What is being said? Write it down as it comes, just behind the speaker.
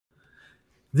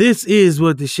This is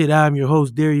What the Shit. I'm your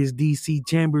host, Darius DC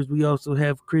Chambers. We also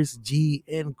have Chris G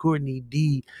and Courtney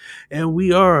D. And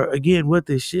we are, again, What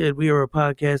the Shit. We are a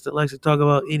podcast that likes to talk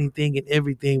about anything and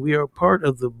everything. We are a part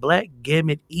of the Black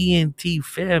Gamut ENT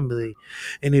family.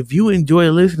 And if you enjoy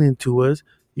listening to us,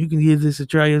 you can give this a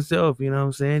try yourself. You know what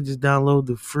I'm saying? Just download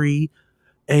the free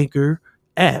Anchor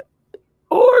app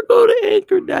or go to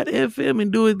anchor.fm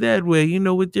and do it that way. You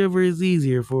know, whichever is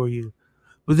easier for you.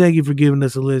 But thank you for giving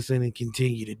us a listen and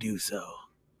continue to do so.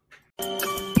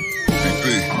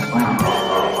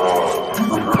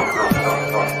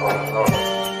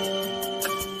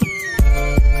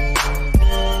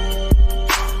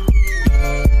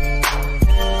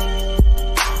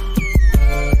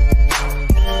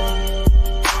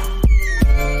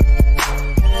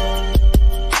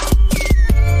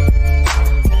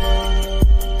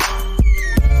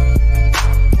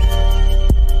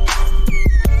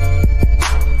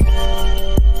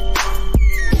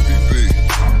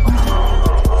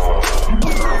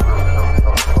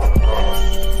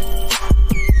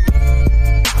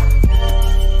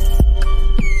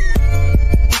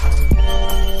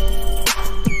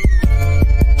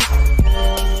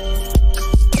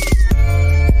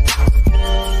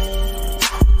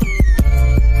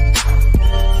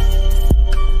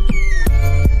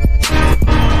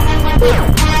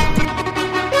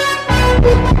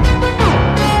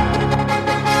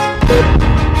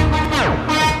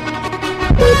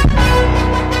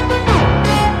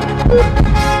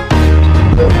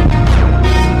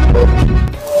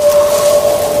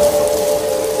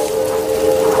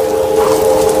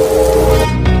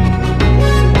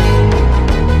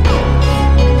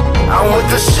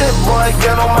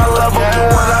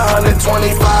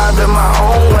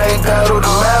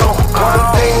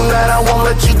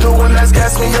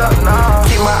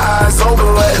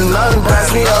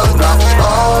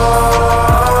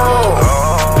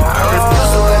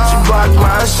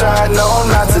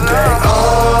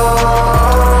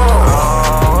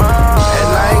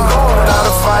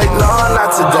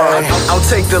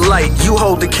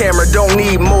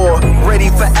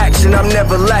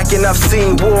 I've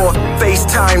seen war,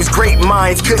 FaceTimes, great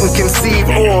minds couldn't conceive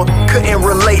or couldn't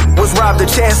relate, was robbed the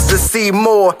chance to see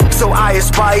more. So I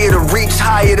aspire to reach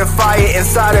higher, the fire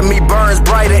inside of me burns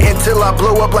brighter until I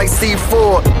blow up like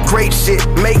C4. Great shit,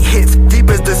 make hits deep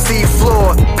as the sea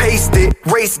floor. Paste it,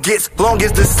 race gets long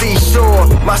as the seashore.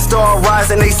 My star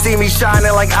rising, they see me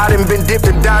shining like I done been dipped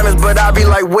in diamonds, but I be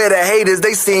like, where the haters,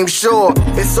 they seem sure.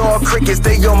 It's all crickets,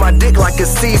 they on my dick like a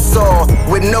seesaw.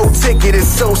 With no ticket, it's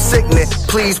so sickening,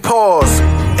 please pause.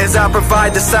 As I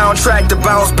provide the soundtrack to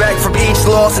bounce back from each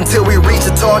loss until we reach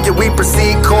the target, we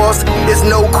proceed course. There's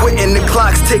no quitting, the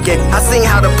clock's ticking. I seen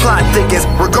how the plot thickens.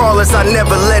 Regardless, I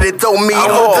never let it throw me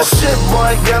off. I want the shit,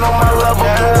 boy, get on my level.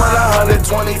 Doing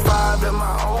 125 in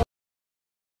my own.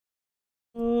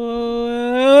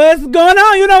 What's going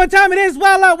on? You know what time it is?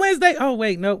 Wild Out Wednesday. Oh,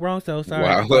 wait, no, wrong show. Sorry.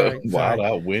 Wild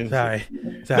Out Wednesday.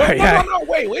 Sorry. No,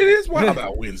 wait. It is Wild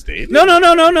Out Wednesday. No.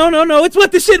 It's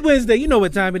What the Shit Wednesday. You know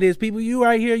what time it is, people. You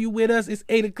right here. You with us. It's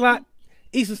 8 o'clock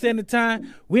Eastern Standard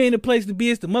Time. We ain't the place to be.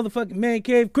 It's the motherfucking man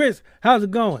cave. Chris, how's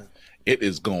it going? It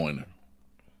is going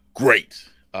great.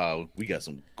 We got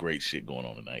some great shit going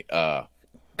on tonight.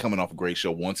 Coming off a great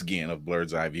show once again of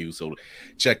Blurred's Eye View, so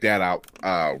check that out.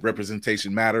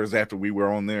 Representation Matters, after we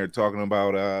were on there talking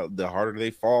about The Harder They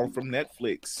Fall from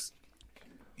Netflix.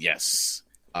 Yes.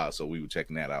 So we were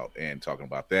checking that out and talking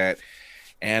about that.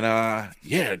 And and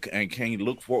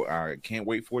I can't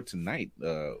wait for tonight,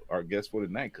 our guest for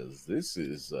tonight, because this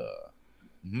is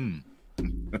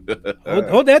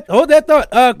hold that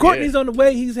thought. Courtney's on the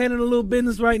way. He's handling a little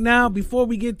business right now. Before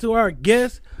we get to our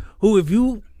guest, who, if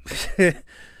you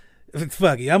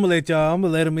fuck it, I'm gonna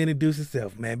let him introduce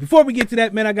himself, man. Before we get to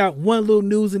that, man, I got one little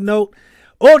news and note.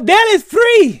 Odell is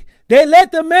free. They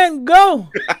let the man go.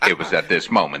 It was at this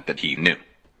moment that he knew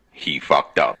he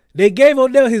fucked up. They gave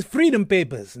Odell his freedom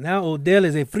papers. Now Odell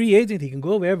is a free agent. He can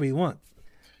go wherever he wants.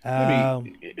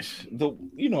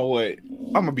 You know what?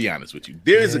 I'm gonna be honest with you.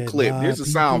 There's a clip. There's a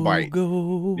soundbite.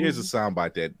 There's a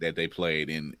soundbite that they played,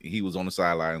 and he was on the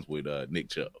sidelines with Nick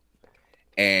Chubb,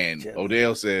 and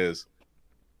Odell says,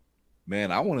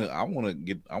 "Man, I want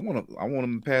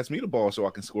him to pass me the ball so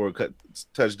I can score a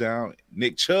touchdown."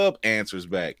 Nick Chubb answers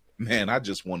back, "Man, I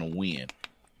just want to win."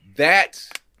 That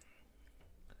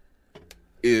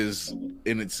is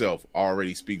in itself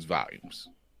already speaks volumes.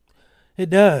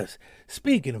 It does.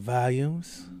 Speaking of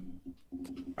volumes,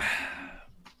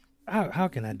 how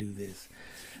can I do this?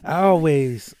 I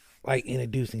always like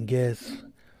introducing guests,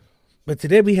 but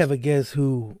today we have a guest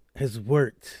who has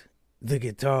worked the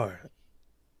guitar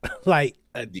like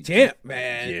a champ,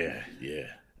 man. Yeah.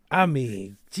 I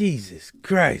mean, Jesus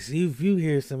Christ! If you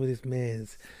hear some of this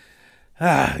man's,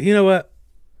 you know what?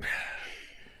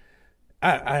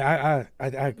 I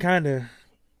kind of,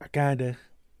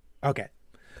 okay.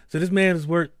 So this man has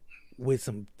worked with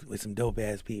some dope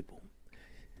ass people.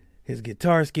 His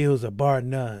guitar skills are bar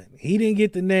none. He didn't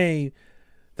get the name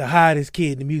the hottest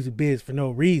kid in the music biz for no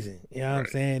reason. You know what I'm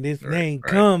saying? This name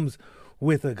comes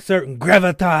with a certain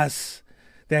gravitas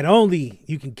that only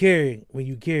you can carry when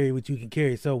you carry what you can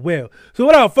carry so well. So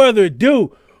without further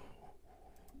ado,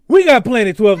 we got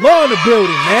Planet 12 Law in the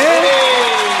building, man.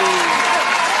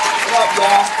 What up,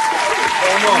 y'all?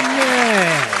 What's going on?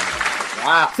 Man.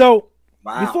 Wow. So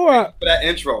Wow. before Thank you for that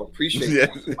intro, appreciate it.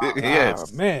 Wow.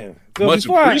 Yes. Man. So Much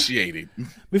appreciated.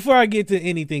 Before I get to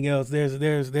anything else,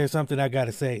 there's something I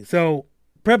gotta say. So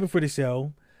prepping for the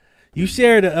show, you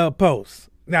shared a post.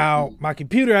 Now my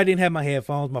computer, I didn't have my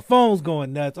headphones. My phone's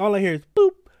going nuts. All I hear is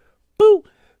boop, boop,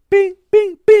 bing,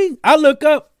 bing, bing. I look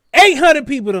up, 800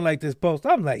 people don't like this post.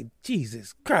 I'm like,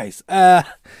 Jesus Christ. I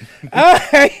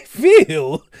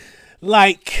feel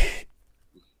like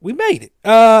we made it.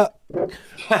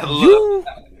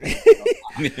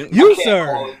 You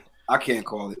sir. I can't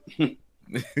call it.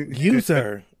 You,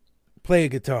 sir, play a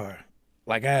guitar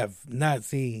like I have not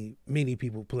seen many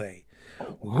people play.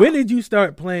 When did you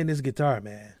start playing this guitar,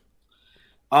 man?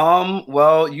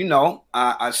 Well,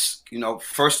 I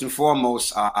first and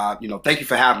foremost, thank you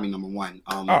for having me. Number one.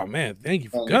 Oh man, thank you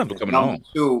for coming. Number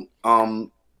two,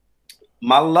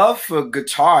 my love for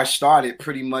guitar started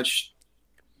pretty much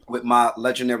with my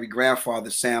legendary grandfather,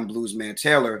 Sam Bluesman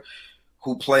Taylor,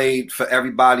 who played for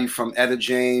everybody from Etta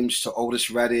James to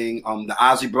Otis Redding, the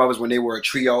Ozzy Brothers when they were a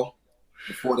trio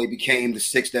before they became the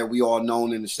six that we all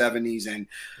known in the 70s. And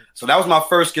so that was my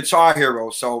first guitar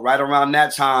hero. So right around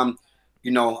that time,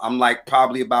 I'm like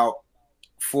probably about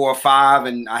 4 or 5,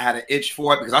 and I had an itch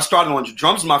for it because I started on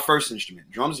drums. Is my first instrument.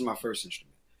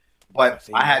 But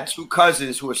I had 2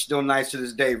 cousins who are still nice to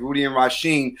this day. Rudy and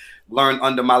Rasheen learned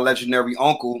under my legendary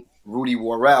uncle, Rudy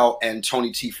Worrell, and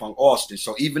Tony T. Funk Austin.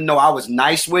 So even though I was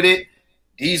nice with it,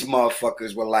 these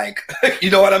motherfuckers were like,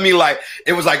 you know what I mean? Like,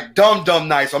 it was like dumb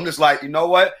nice. I'm just like, you know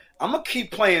what? I'm going to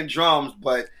keep playing drums,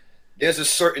 but there's a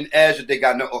certain edge that they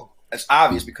got. No, it's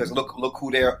obvious because look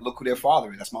who their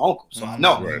father is. That's my uncle. So I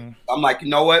know. Right. I'm like, you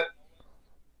know what?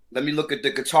 Let me look at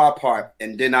the guitar part.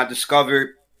 And then I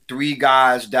discovered 3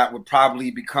 guys that would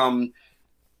probably become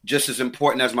just as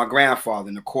important as my grandfather.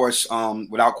 And of course,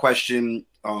 without question,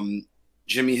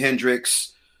 Jimi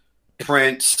Hendrix,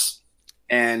 Prince,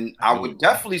 and I would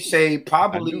definitely say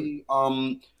probably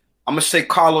I'm gonna say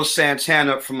Carlos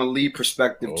Santana from a lead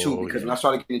perspective too, because when I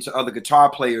started getting into other guitar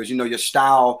players, your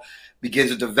style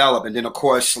begins to develop. And then of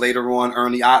course later on,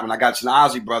 when I got to the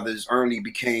Ozzy Brothers, Ernie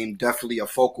became definitely a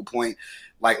focal point,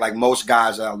 like most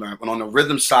guys that I learned. But on the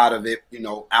rhythm side of it,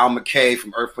 Al McKay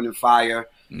from Earth, Wind and Fire,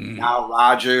 Nile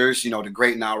Rodgers, the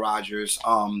great Nile Rodgers.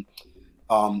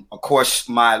 Of course,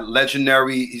 my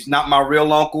legendary, he's not my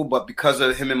real uncle, but because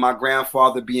of him and my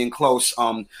grandfather being close,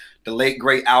 the late,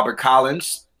 great Albert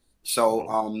Collins.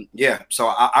 So, so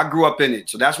I grew up in it.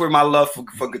 So that's where my love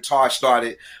for guitar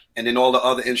started. And then all the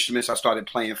other instruments I started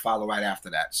playing follow right after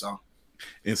that. So,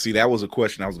 and see, that was a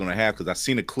question I was going to have because I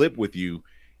seen a clip with you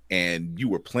and you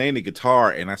were playing the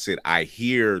guitar. And I said, I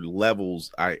hear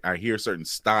levels, I hear certain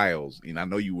styles. And I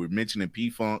know you were mentioning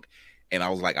P-Funk. And I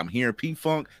was like, I'm hearing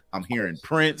P-Funk, I'm hearing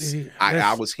Prince.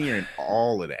 I was hearing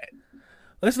all of that.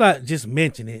 Let's not just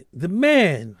mention it. The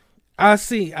man, when I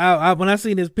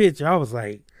seen this picture, I was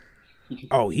like,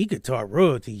 oh, he guitar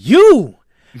royalty. You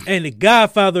and the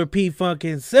godfather of P-Funk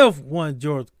himself won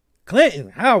George Clinton.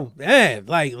 How, man,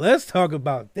 let's talk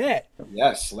about that.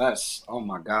 Yes, let's. Oh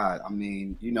my God. I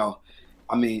mean,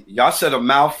 y'all said a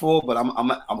mouthful, but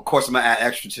I'm of course I'm gonna add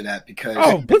extra to that because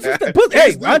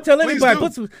hey, I tell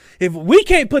anybody if we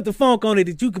can't put the funk on it,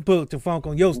 that you can put the funk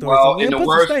on your story. Well, so in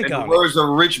the words of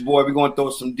Rich Boy, we're gonna throw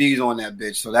some D's on that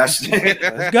bitch. So that's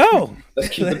let's go. Let's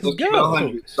keep it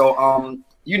 100. So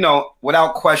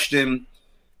without question,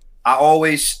 I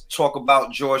always talk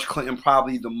about George Clinton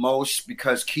probably the most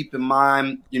because keep in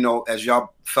mind, as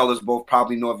y'all fellas both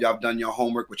probably know if y'all have done your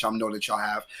homework, which I know that y'all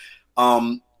have.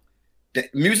 The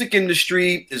music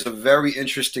industry is a very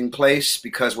interesting place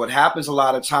because what happens a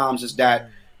lot of times is that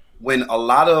when a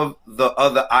lot of the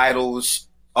other idols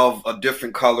of a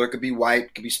different color, it could be white,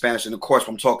 it could be Spanish, and of course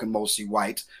I'm talking mostly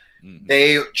white,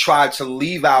 they try to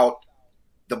leave out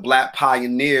the black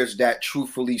pioneers that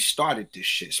truthfully started this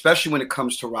shit, especially when it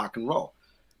comes to rock and roll.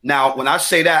 Now, when I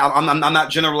say that, I'm not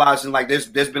generalizing. Like there's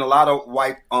been a lot of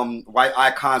white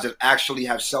icons that actually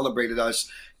have celebrated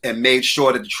us and made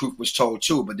sure that the truth was told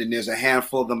too. But then there's a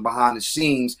handful of them behind the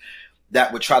scenes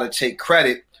that would try to take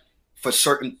credit for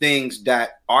certain things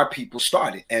that our people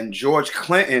started. And George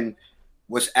Clinton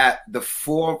was at the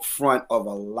forefront of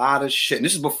a lot of shit. And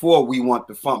this is before We Want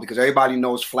the Funk, because everybody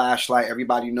knows Flashlight,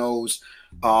 everybody knows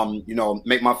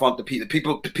Make My Funk the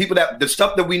people that the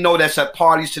stuff that we know that's at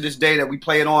parties to this day that we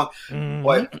play it on.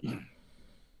 But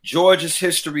George's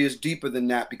history is deeper than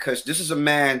that, because this is a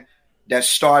man that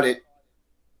started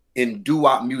in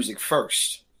doo-wop music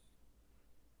first,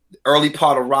 the early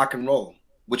part of rock and roll,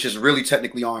 which is really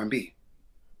technically R&B.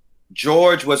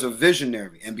 George was a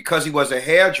visionary, and because he was a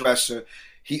hairdresser,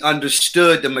 he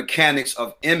understood the mechanics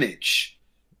of image,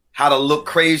 how to look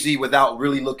crazy without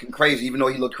really looking crazy, even though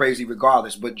he looked crazy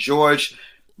regardless. But George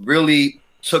really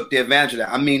took the advantage of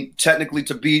that. I mean, technically,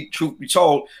 truth be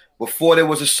told, before there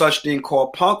was a such thing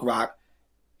called punk rock,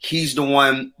 he's the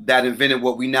one that invented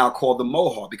what we now call the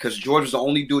mohawk, because George was the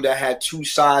only dude that had two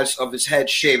sides of his head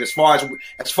shaved, as far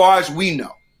as we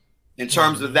know, in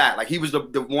terms of that. Like, he was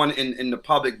the one in the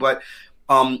public. But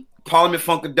Parliament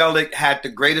Funkadelic had the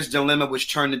greatest dilemma,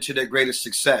 which turned into their greatest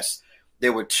success. They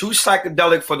were too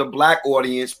psychedelic for the black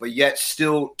audience, but yet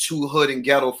still too hood and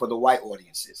ghetto for the white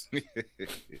audiences.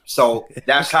 So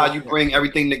that's how you bring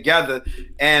everything together.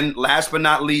 And last but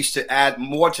not least, to add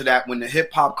more to that, when the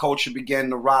hip hop culture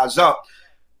began to rise up,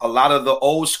 a lot of the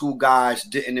old school guys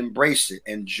didn't embrace it.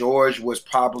 And George was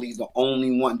probably the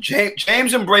only one.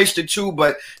 James embraced it too,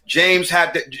 but James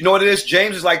had to, you know what it is?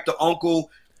 James is like the uncle.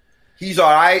 He's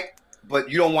all right, but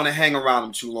you don't want to hang around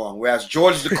him too long. Whereas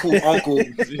George is the cool uncle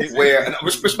where, and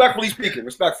respectfully speaking,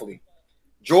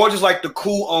 George is like the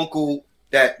cool uncle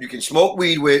that you can smoke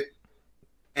weed with.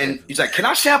 And he's like, can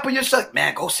I sample your stuff?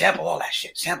 Man, go sample all that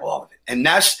shit. Sample all of it. And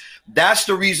that's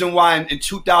the reason why in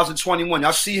 2021,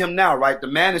 y'all see him now, right? The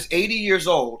man is 80 years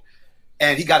old,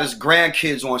 and he got his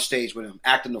grandkids on stage with him,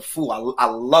 acting a fool. I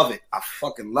love it. I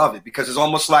fucking love it, because it's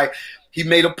almost like he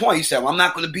made a point. He said, well, I'm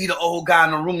not going to be the old guy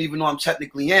in the room, even though I'm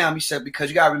technically am. He said, because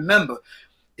you got to remember,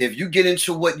 if you get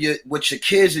into what your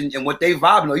kids and what they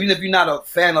vibe on, even if you're not a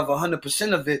fan of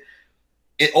 100% of it,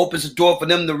 it opens the door for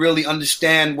them to really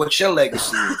understand what your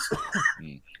legacy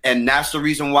is. And that's the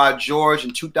reason why George,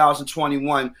 in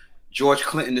 2021, George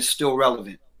Clinton is still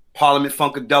relevant. Parliament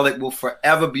Funkadelic will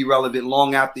forever be relevant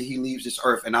long after he leaves this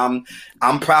earth. And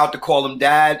I'm proud to call him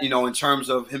dad, in terms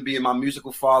of him being my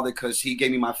musical father, because he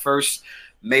gave me my first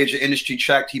major industry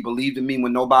check. He believed in me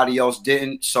when nobody else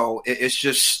didn't. So it's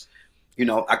just,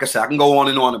 like I said, I can go on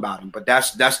and on about him, but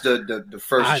that's the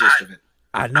first gist of it.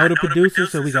 I know the producer,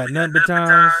 so we got nothing but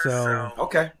time. So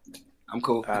okay, I'm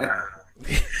cool.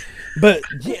 But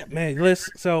yeah, man,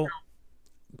 so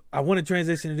I want to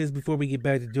transition to this before we get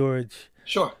back to George.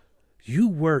 Sure. You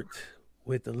worked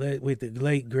with the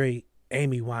late great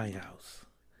Amy Winehouse.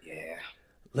 Yeah.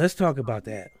 Let's talk about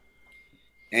that.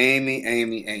 Amy.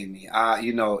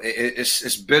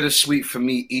 It's bittersweet for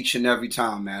me each and every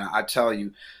time, man. I tell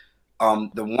you,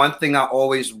 the one thing I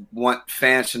always want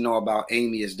fans to know about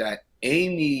Amy is that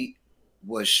Amy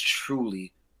was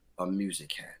truly a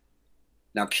music head.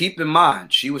 Now, keep in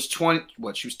mind, she was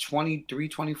 23,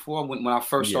 24 when I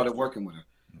first started working with her.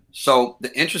 So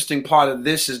the interesting part of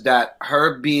this is that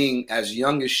her being as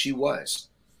young as she was,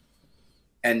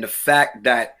 and the fact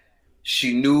that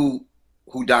she knew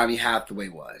who Donny Hathaway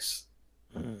was,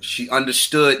 she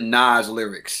understood Nas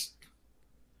lyrics,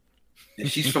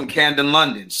 and she's from Camden,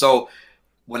 London. So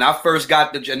when I first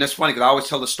got and that's funny because I always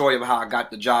tell the story of how I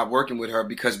got the job working with her,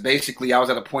 because basically I was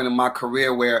at a point in my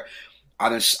career where I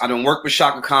done work with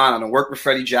Shaka Khan, I done work with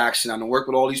Freddie Jackson, I done work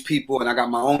with all these people, and I got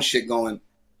my own shit going.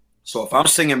 So if I'm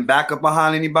singing backup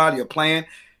behind anybody or playing,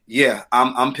 yeah,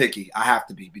 I'm picky. I have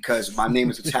to be, because my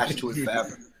name is attached to it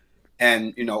forever.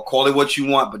 And call it what you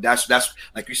want, but that's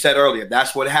like you said earlier.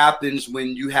 That's what happens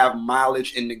when you have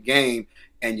mileage in the game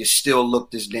and you still look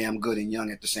this damn good and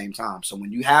young at the same time. So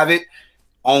when you have it,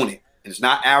 own it. It's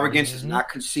not arrogance. It's not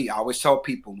conceit. I always tell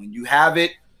people, when you have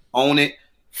it, own it,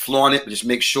 flaunt it, but just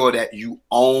make sure that you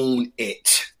own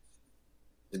it.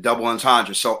 The double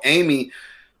entendre. So Amy,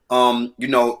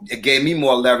 it gave me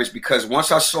more leverage, because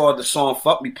once I saw the song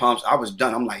 "Fuck Me Pumps," I was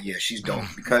done. I'm like, yeah, she's dope,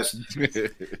 because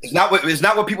it's not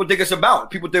what people think it's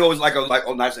about. People think it was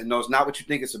nice. No, it's not what you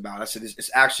think it's about. I said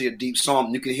it's actually a deep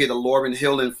song. You can hear the Lauryn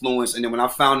Hill influence, and then when I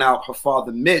found out her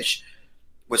father Mitch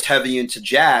was heavy into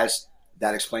jazz,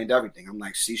 that explained everything. I'm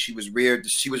like, see, she was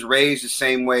raised the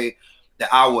same way that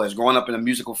I was, growing up in a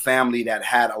musical family that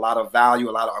had a lot of value,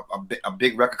 a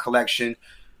big record collection.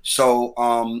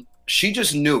 So she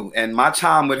just knew. And my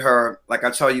time with her, like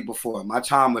I tell you before,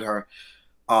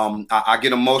 I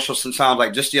get emotional sometimes.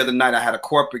 Like just the other night, I had a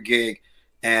corporate gig,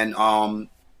 and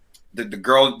the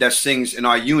girl that sings in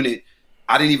our unit,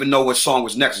 I didn't even know what song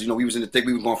was next. You know, we was in the thing.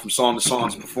 We were going from song to song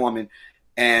to performing,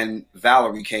 and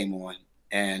Valerie came on,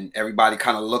 and everybody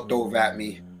kind of looked over at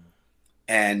me,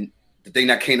 and the thing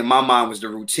that came to my mind was the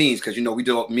routines, because you know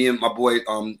me and my boy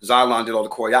Xylon did all the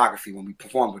choreography when we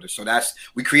performed with her. So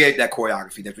we create that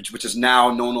choreography, which is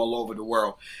now known all over the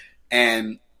world.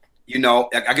 And you know,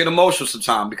 I get emotional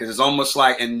sometimes because it's almost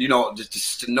like, and you know,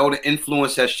 just to know the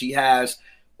influence that she has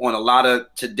on a lot of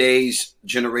today's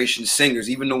generation singers,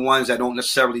 even the ones that don't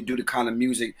necessarily do the kind of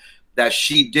music that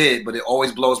she did. But it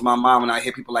always blows my mind when I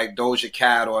hear people like Doja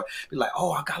Cat or be like,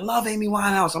 "Oh, I love Amy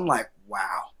Winehouse." I'm like,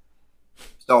 wow.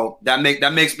 So that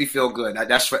makes me feel good.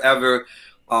 That's forever.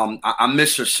 I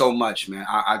miss her so much, man.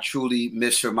 I truly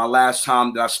miss her. My last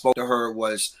time that I spoke to her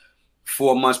was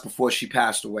 4 months before she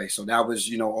passed away. So that was,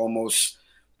 you know, almost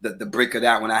the break of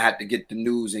that when I had to get the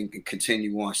news and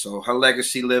continue on. So her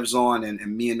legacy lives on,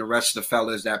 and me and the rest of the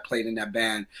fellas that played in that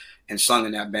band and sung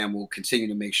in that band will continue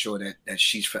to make sure that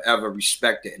she's forever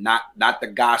respected. Not the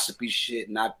gossipy shit,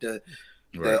 not the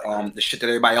shit that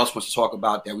everybody else wants to talk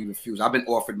about that we refuse. I've been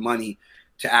offered money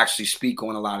to actually speak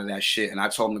on a lot of that shit, and I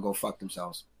told them to go fuck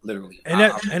themselves, literally. And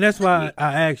that's why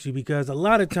I asked you, because a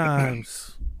lot of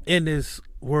times in this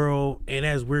world, and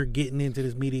as we're getting into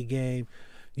this media game,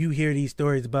 you hear these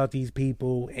stories about these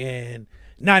people, and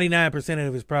 99%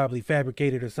 of it's probably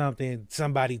fabricated or something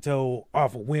somebody told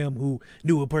off a whim, who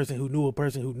knew a person who knew a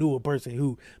person who knew a person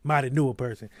who might have knew a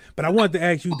person. But I wanted to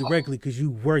ask you directly because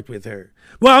you worked with her.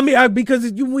 Well, I mean,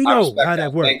 because we know how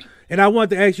that works. And I wanted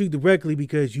to ask you directly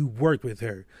because you worked with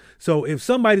her. So if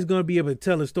somebody's going to be able to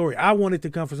tell a story, I want it to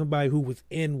come from somebody who was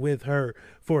in with her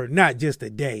for not just a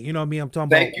day. You know what I mean? I'm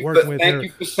talking about working with her. Thank you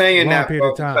for saying that,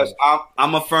 bro, because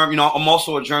I'm a firm, you know, I'm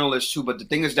also a journalist too. But the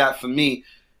thing is that for me,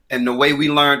 and the way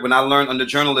when I learned under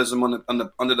journalism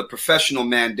under the professional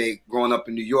mandate growing up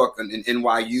in New York and in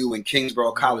NYU and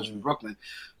Kingsborough College in Brooklyn,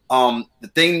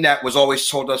 the thing that was always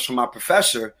told us from my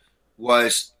professor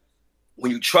was,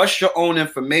 when you trust your own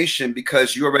information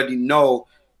because you already know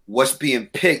what's being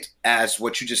picked as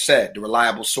what you just said, the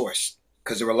reliable source.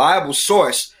 Because the reliable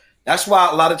source, that's why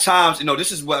a lot of times, you know,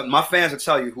 this is what my fans will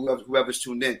tell you, whoever's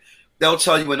tuned in, they'll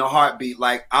tell you in a heartbeat,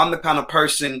 like, I'm the kind of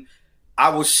person, I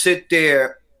will sit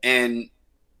there and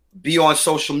be on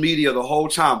social media the whole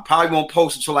time. Probably won't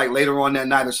post until like later on that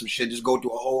night or some shit. Just go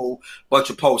through a whole bunch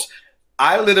of posts.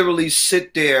 I literally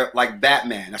sit there like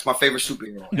Batman. That's my favorite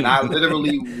superhero. And I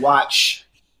literally watch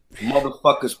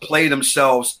motherfuckers play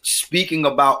themselves speaking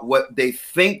about what they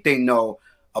think they know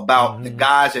about the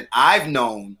guys that I've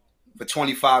known for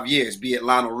 25 years, be it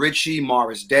Lionel Richie,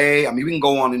 Morris Day. I mean, we can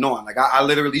go on and on. Like I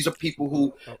literally, these are people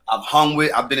who I've hung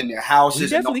with. I've been in their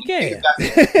houses. You definitely can.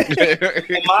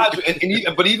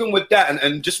 But even with that,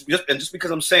 and just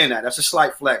because I'm saying that, that's a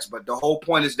slight flex. But the whole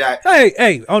point is that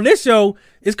hey, on this show,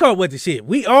 it's called What the Shit.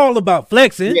 We all about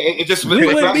flexing. Yeah, we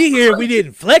wouldn't be here if we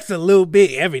didn't flex a little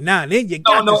bit every now and then. You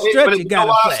got to stretch. You got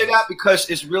to flex. I say that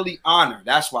because it's really honor.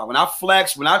 That's why when I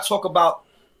flex, when I talk about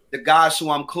the guys who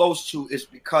I'm close to, is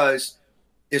because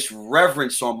it's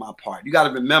reverence on my part. You got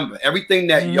to remember, everything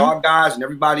that y'all guys and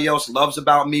everybody else loves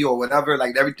about me or whatever,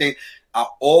 like everything, I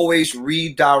always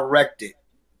redirect it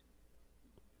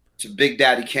to Big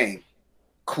Daddy Kane,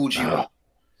 Kool G Rap,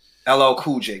 LL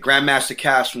Cool J, Grandmaster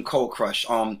Cash from Cold Crush,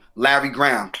 Larry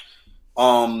Graham.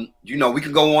 You know, we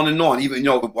could go on and on. Even, you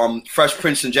know, Fresh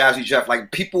Prince and Jazzy Jeff,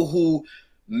 like people who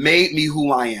made me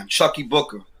who I am. Chucky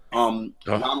Booker.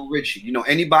 Lionel Richie, you know,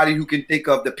 anybody who can think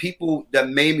of the people that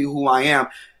made me who I am.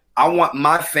 I want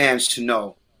my fans to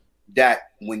know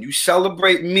that when you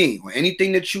celebrate me or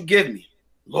anything that you give me,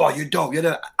 Lord, you're dope.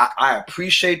 I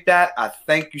appreciate that. I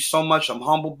thank you so much. I'm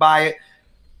humbled by it.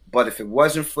 But if it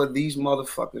wasn't for these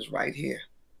motherfuckers right here,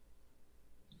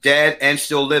 dead and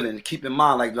still living, keep in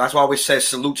mind, like that's why I always say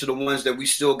salute to the ones that we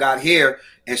still got here,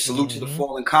 and salute to the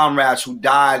fallen comrades who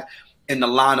died in the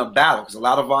line of battle, because a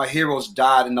lot of our heroes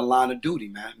died in the line of duty,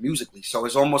 man, musically. So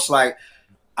it's almost like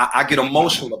I get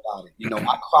emotional about it. You know,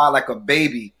 I cried like a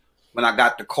baby when I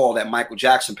got the call that Michael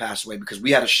Jackson passed away, because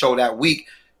we had a show that week,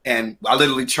 and I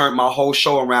literally turned my whole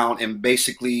show around and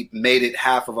basically made it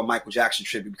half of a Michael Jackson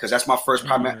tribute, because that's my first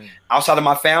primary. Outside of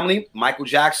my family, Michael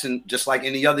Jackson, just like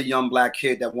any other young black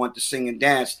kid that wanted to sing and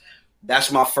dance,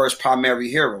 that's my first primary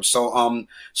hero. So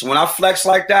so when I flex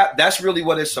like that, that's really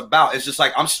what it's about. It's just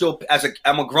like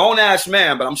I'm a grown ass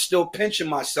man, but I'm still pinching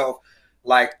myself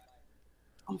like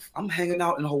I'm hanging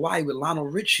out in Hawaii with Lionel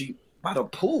Richie by the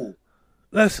pool.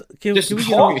 Can we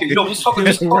talking, you know, we talking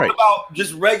about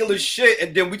just regular shit,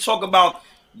 and then we talk about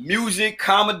music,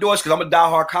 Commodores, because I'm a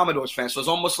diehard Commodores fan. So it's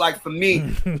almost like for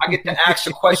me, I get to ask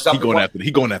the questions. He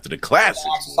going after the classics.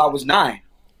 Since I was 9,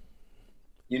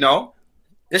 you know.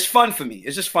 It's fun for me.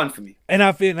 It's just fun for me. And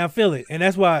I feel it. And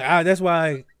that's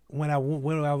why when I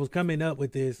was coming up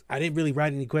with this, I didn't really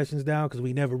write any questions down because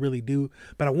we never really do.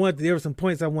 But there were some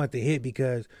points I wanted to hit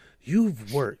because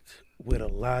you've worked with a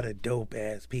lot of dope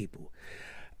ass people.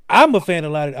 I'm a fan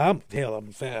of I'm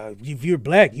a fan. If you're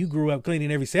black, you grew up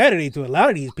cleaning every Saturday to a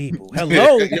lot of these people.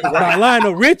 Hello by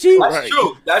Lionel Richie. That's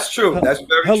true. That's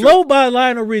very true. Hello by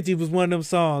Lionel Richie was one of them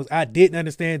songs I didn't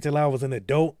understand until I was an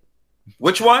adult.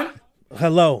 Which one?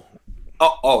 Hello.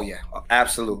 Oh yeah,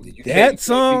 absolutely. That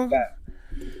song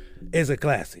is a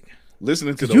classic.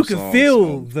 Listening to those you can songs feel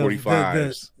on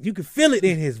 45s. you can feel it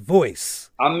in his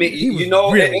voice. I mean, he was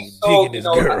really digging this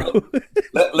girl.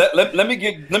 let me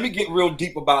get real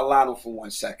deep about Lionel for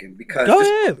 1 second because go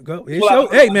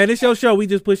ahead. Hey man, it's your show. We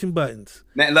just pushing buttons.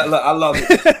 Man, look, I love it.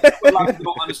 A lot of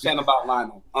people don't understand about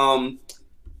Lionel.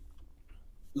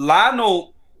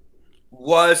 Lionel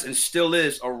was and still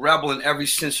is a rebel in every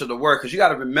sense of the word. Because you got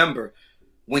to remember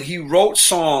when he wrote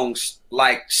songs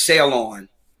like "Sail On,"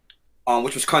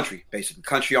 which was country, basically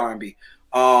country R&B.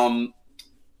 3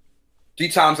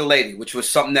 Times a Lady, which was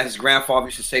something that his grandfather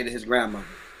used to say to his grandmother.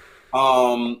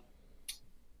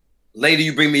 Lady,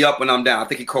 You Bring Me Up When I'm Down. I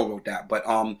think he co-wrote that. But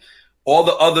all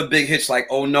the other big hits like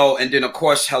Oh No, and then of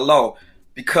course Hello,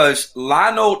 because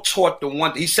Lionel taught the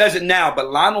one, he says it now,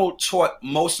 but Lionel taught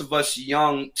most of us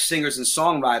young singers and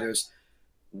songwriters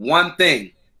one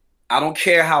thing. I don't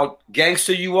care how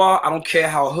gangster you are. I don't care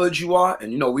how hood you are.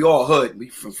 And, you know, we all hood. We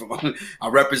from I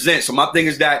represent. So my thing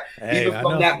is that even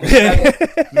from that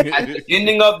perspective, at the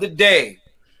ending of the day,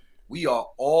 we are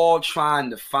all trying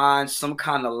to find some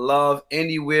kind of love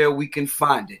anywhere we can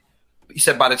find it. He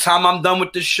said, by the time I'm done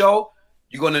with this show,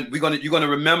 you're gonna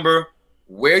remember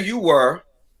where you were,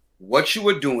 what you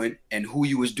were doing, and who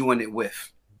you was doing it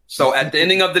with. So at the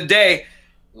ending of the day,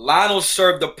 Lionel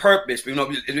served the purpose. You know,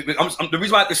 the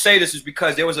reason why I have to say this is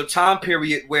because there was a time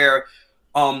period where,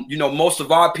 you know, most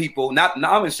of our people, not I'm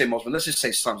gonna say most, but let's just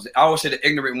say some. I always say the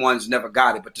ignorant ones never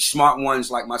got it, but the smart ones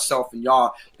like myself and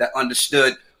y'all that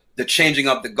understood the changing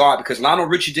of the guard. Because Lionel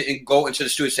Richie didn't go into the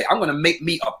studio and say, "I'm gonna make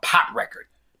me a pop record."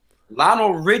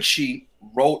 Lionel Richie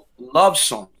wrote love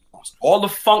songs. All the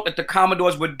funk that the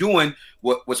Commodores were doing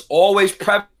was always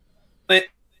prevalent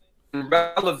and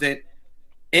relevant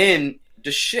in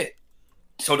the shit.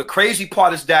 So the crazy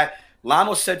part is that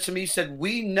Lionel said to me, he said,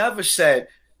 we never said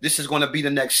this is going to be the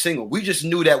next single. We just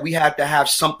knew that we had to have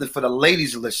something for the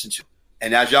ladies to listen to.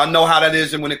 And as y'all know how that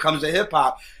is, and when it comes to hip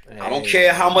hop, I don't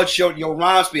care how much your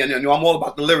rhymes be. And you know, I'm all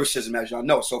about the lyricism, as y'all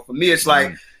know. So for me, it's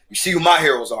like, you see who my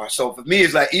heroes are. So for me,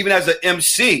 it's like, even as an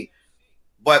MC,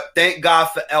 but thank God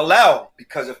for LL,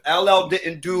 because if LL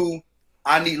didn't do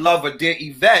I Need Love or Dear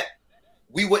Yvette,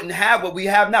 we wouldn't have what we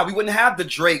have now. We wouldn't have the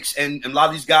Drakes and a lot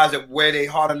of these guys that wear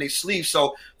their heart on their sleeve.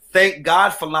 So thank God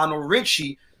for Lionel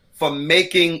Richie for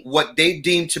making what they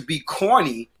deemed to be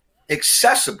corny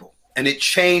accessible. And it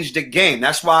changed the game.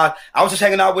 That's why I was just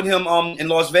hanging out with him in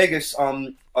Las Vegas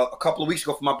a couple of weeks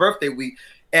ago for my birthday week.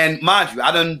 And mind you,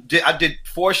 I did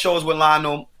 4 shows with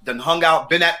Lionel, then hung out,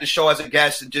 been at the show as a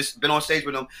guest, and just been on stage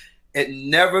with him. It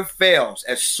never fails.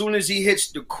 As soon as he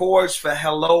hits the chords for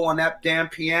Hello on that damn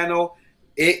piano,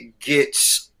 it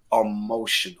gets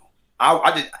emotional.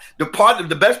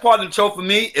 The best part of the show for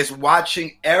me is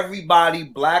watching everybody,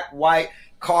 black, white,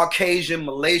 Caucasian,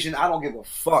 Malaysian, I don't give a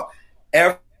fuck.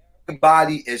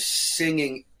 Everybody is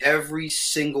singing every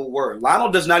single word. Lionel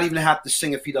does not even have to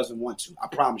sing if he doesn't want to. I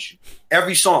promise you.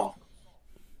 Every song.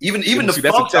 Even the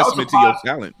that's a testament to your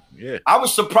talent. Yeah. I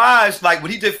was surprised, like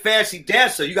when he did Fancy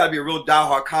Dancer, you got to be a real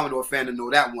diehard Commodore fan to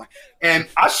know that one. And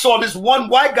I saw this one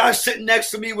white guy sitting next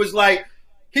to me was like,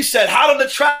 he said, "Hot on the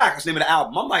Track." That's the name of the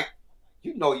album. I'm like,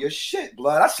 you know your shit,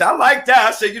 blood. I said, I like that.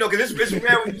 I said, you know, because it's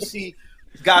rare when you see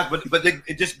guys, but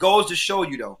it just goes to show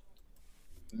you, though,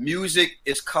 music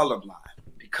is colorblind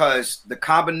because the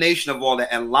combination of all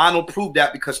that, and Lionel proved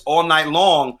that because All Night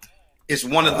Long is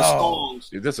one of the songs.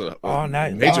 That's a All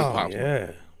Night major Long, pop.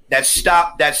 yeah. That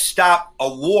stopped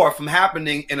a war from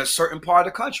happening in a certain part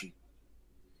of the country.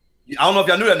 I don't know if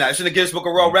y'all knew that now. It's in the Guinness Book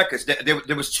of World Records.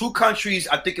 There was 2 countries,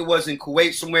 I think it was in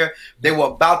Kuwait somewhere, they were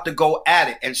about to go at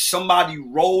it, and somebody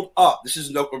rolled up. This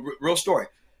is a real story.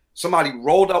 Somebody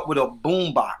rolled up with a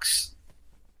boombox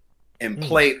and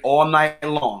played All Night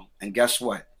Long, and guess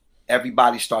what?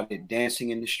 Everybody started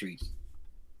dancing in the streets.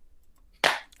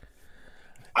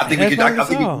 I think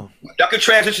y'all can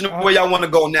transition to where y'all want to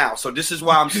go now. So this is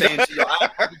why I'm saying to y'all,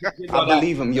 I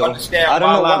believe him, yo. I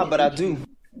don't know why, but I do.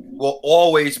 Will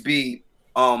always be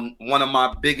one of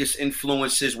my biggest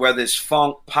influences, whether it's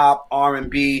funk, pop,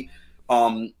 R&B,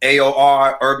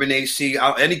 AOR, urban AC,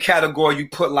 any category you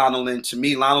put Lionel in. To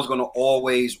me, Lionel's going to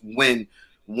always win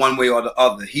one way or the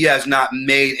other. He has not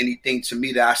made anything to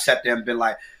me that I sat there and been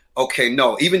like, okay,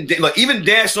 no. Even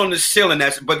Dance on the Ceiling.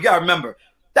 But you gotta remember,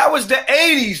 that was the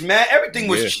 80s, man. Everything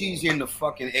was cheesy in the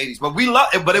fucking 80s. But we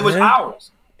loved it, but it was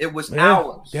ours. It was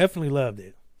ours. Definitely loved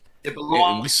it. It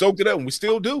belonged. And we soaked it up, and we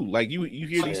still do. Like you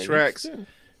hear these tracks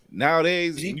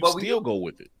nowadays, you still go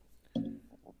with it.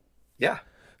 Yeah.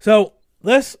 So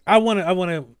because I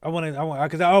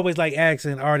always like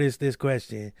asking artists this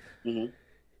question. Mm-hmm.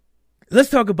 Let's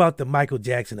talk about the Michael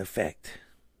Jackson effect.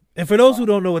 And for those who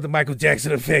don't know what the Michael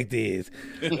Jackson effect is,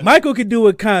 Michael could do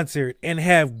a concert and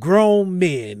have grown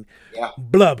men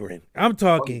blubbering. I'm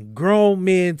talking grown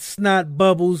men, snot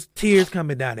bubbles, tears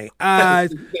coming down their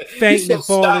eyes, fainting and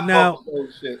falling out.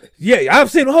 Yeah, I've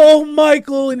seen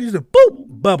Michael, and he's a boop,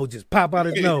 bubble just pop out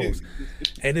his nose.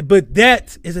 But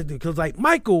that is because like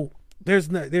Michael, there's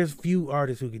few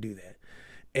artists who can do that.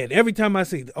 And every time I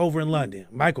see over in London,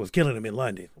 Michael was killing him in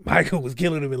London.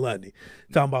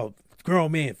 Talking about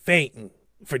grown men fainting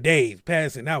for days,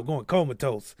 passing out, going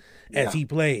comatose as he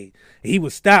played. He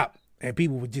would stop and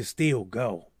people would just still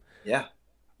go. Yeah.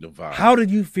 The vibe. How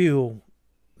did you feel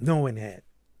knowing that?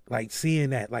 Like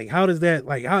seeing that? Like how does that,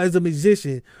 like how as a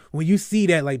musician, when you see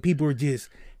that, like people are just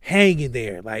hanging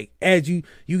there, like as you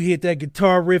hit that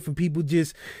guitar riff and people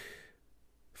just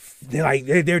they're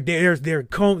you know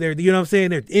what I'm saying?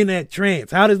 They're in that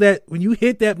trance. How does that, when you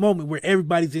hit that moment where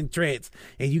everybody's in trance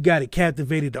and you got it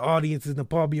captivated, the audience is in the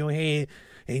palm of your hand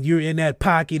and you're in that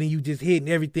pocket and you just hitting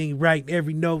everything right,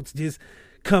 every note's just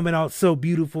coming out so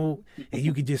beautiful and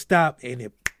you can just stop and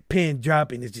the pen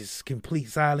drop and it's just complete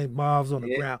silent, mobs on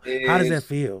the ground. How does that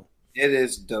feel? It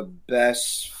is the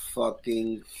best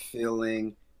fucking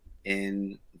feeling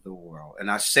in the world. And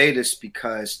I say this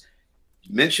because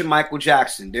you mentioned Michael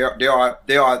Jackson. There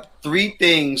are three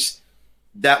things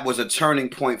that was a turning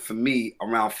point for me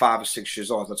around 5 or 6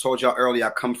 years old. As I told y'all earlier, I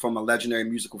come from a legendary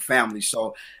musical family.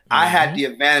 So I had the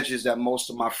advantages that most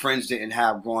of my friends didn't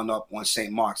have growing up on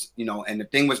St. Mark's, you know, and the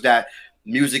thing was that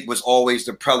music was always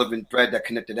the prevalent thread that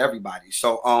connected everybody.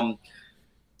 So,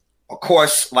 of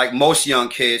course, like most young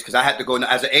kids, because I had to go,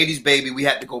 as an 80s baby, we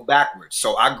had to go backwards.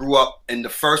 So I grew up, and the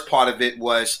first part of it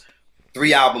was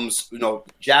 3 albums, you know,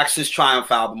 Jackson's Triumph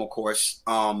album, of course,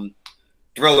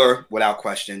 Thriller, without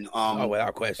question.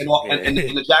 Without question. And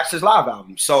the Jackson's Live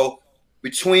album. So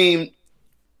between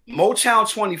Motown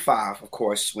 25, of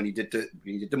course, when he did the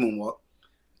moonwalk,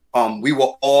 we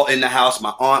were all in the house,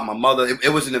 my aunt, my mother.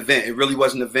 It was an event. It really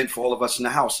was an event for all of us in the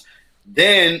house.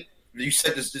 Then you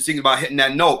said this thing about hitting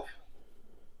that note.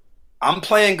 I'm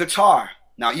playing guitar.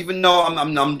 Now, even though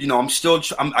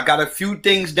I got a few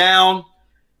things down,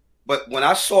 but when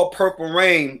I saw Purple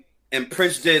Rain and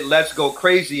Prince did "Let's Go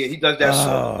Crazy" and he does that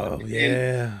song,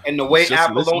 and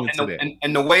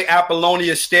the way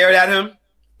Apollonia stared at him,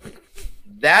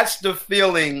 that's the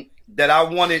feeling that I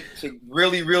wanted to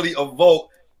really, really evoke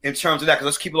in terms of that. Because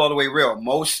let's keep it all the way real.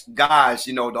 Most guys,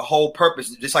 you know, the whole purpose,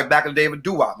 just like back in the day with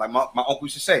doo-wop, like my uncle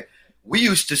used to say, we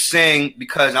used to sing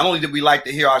because not only did we like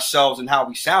to hear ourselves and how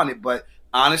we sounded, but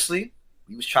honestly,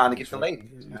 we was trying to get the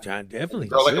ladies. Definitely.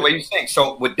 So like the way you sing.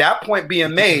 So with that point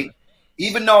being made,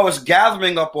 even though I was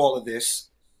gathering up all of this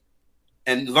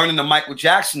and learning the Michael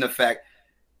Jackson effect,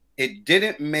 it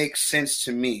didn't make sense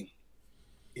to me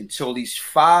until these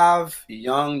 5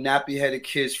 young nappy-headed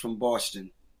kids from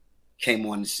Boston came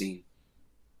on the scene.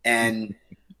 And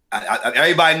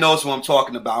everybody knows what I'm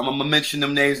talking about. I'm going to mention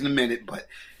them names in a minute, but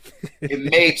it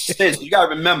made sense. You got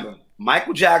to remember,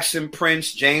 Michael Jackson,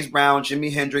 Prince, James Brown,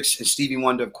 Jimi Hendrix, and Stevie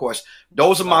Wonder, of course.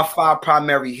 Those are my 5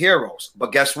 primary heroes.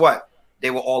 But guess what? They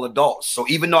were all adults. So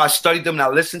even though I studied them and I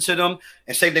listened to them,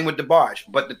 and same thing with DeBarge.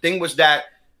 But the thing was that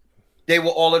they were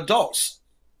all adults.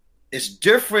 It's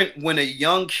different when a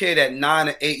young kid at 9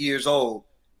 or 8 years old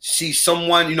sees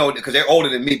someone, you know, because they're older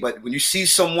than me, but when you see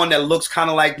someone that looks kind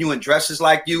of like you and dresses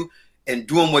like you and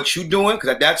doing what you're doing, because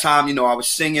at that time, you know, I was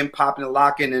singing, popping and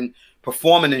locking and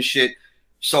performing and shit.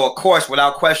 So, of course,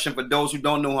 without question, for those who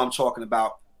don't know who I'm talking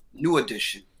about, New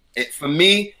Edition. For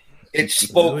me, it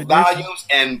spoke volumes.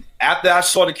 And after I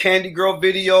saw the Candy Girl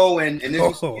video and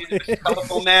this is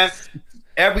colorful, man,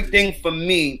 everything for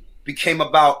me became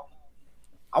about,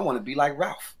 I want to be like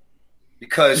Ralph.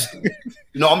 Because, you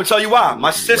know, I'm going to tell you why. My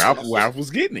sister. Ralph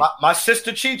was getting it. My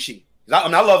sister, Chi-Chi. I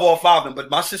love all 5 of them, but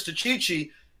my sister, Chi-Chi,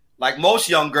 like most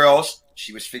young girls,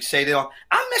 she was fixated on,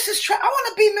 I'm Mrs. I want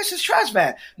to be Mrs.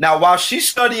 Tresvant. Now, while she's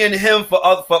studying him for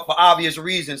obvious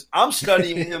reasons, I'm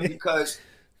studying him because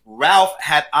Ralph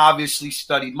had obviously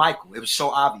studied Michael. It was so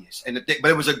obvious.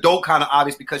 But it was a dope kind of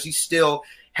obvious because he still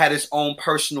had his own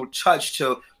personal touch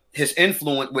to his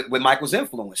influence with Michael's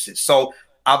influences. So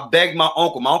I begged my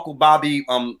uncle Bobby,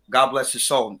 God bless his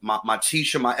soul, my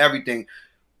teacher, my everything.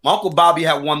 My Uncle Bobby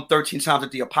had won 13 times at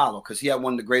the Apollo because he had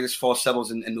one of the greatest falsettos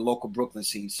in the local Brooklyn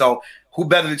scene. So who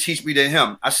better to teach me than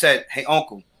him? I said, hey,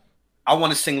 Uncle, I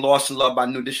want to sing Lost in Love by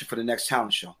New Edition for the next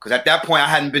talent show. Because at that point, I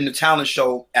hadn't been to talent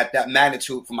show at that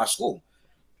magnitude for my school.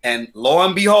 And lo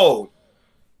and behold,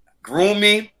 groomed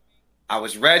me. I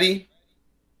was ready.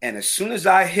 And as soon as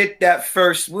I hit that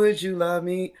first, would you love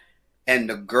me? And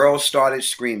the girl started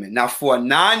screaming. Now, for a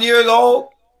 9-year-old,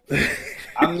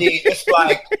 I mean, it's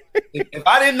like, if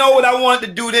I didn't know what I wanted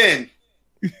to do then,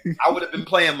 I would have been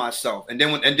playing myself. And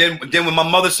then when my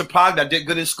mother surprised me, I did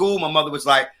good in school, my mother was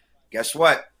like, guess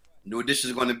what? New Edition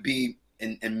is going to be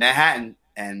in Manhattan.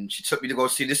 And she took me to go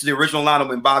see, this is the original lineup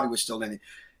when Bobby was still in it.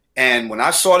 And when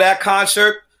I saw that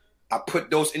concert, I put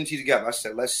those entities together. I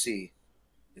said, let's see.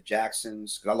 The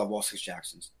Jacksons, because I love all 6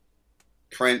 Jacksons.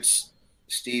 Prince,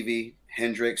 Stevie,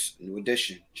 Hendrix, New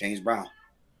Edition, James Brown.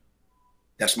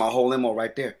 That's my whole MO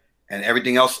right there. And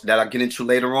everything else that I get into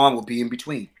later on will be in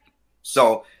between.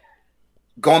 So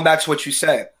going back to what you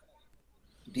said,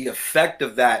 the effect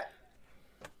of that,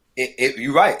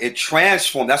 you're right. It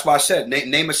transformed. That's why I said,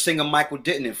 name a singer Michael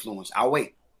didn't influence. I'll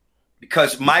wait.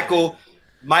 Because Michael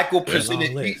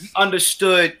presented, he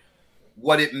understood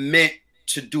what it meant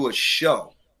to do a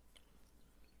show.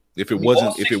 If it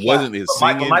wasn't his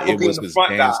singing, Michael it was his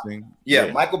dancing.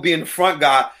 Yeah, Michael being the front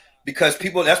guy. Because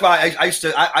people, that's why I used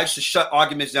to shut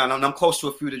arguments down. And I'm close to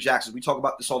a few of the Jacksons. We talk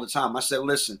about this all the time. I said,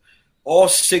 listen, all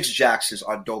 6 Jacksons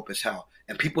are dope as hell.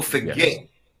 And people forget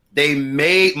they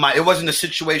made it wasn't a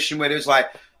situation where there's like,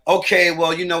 okay,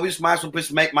 well, we just might as well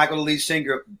just make Michael the lead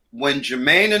singer. When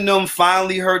Jermaine and them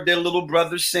finally heard their little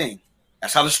brother sing,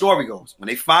 that's how the story goes. When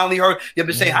they finally heard, they've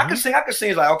been saying, I can sing.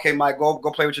 It's like, okay, Mike, go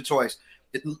play with your toys.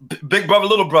 Big brother,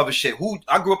 little brother shit.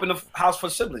 I grew up in a house for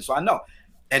siblings, so I know.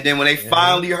 And then when they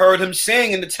finally heard him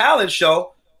sing in the talent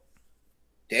show,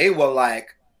 they were like,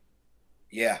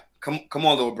 yeah, come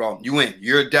on, little bro. You in.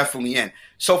 You're definitely in.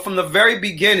 So from the very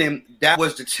beginning, that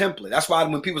was the template. That's why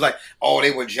when people was like, oh,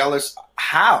 they were jealous.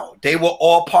 How? They were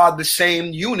all part of the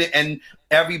same unit and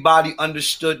everybody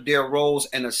understood their roles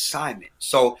and assignment.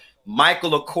 So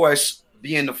Michael, of course,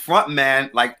 being the front man,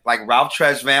 like Ralph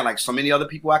Tresvant, like so many other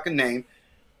people I can name,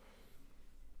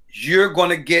 you're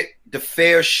going to get the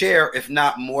fair share, if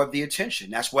not more of the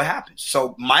attention. That's what happens.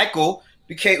 So Michael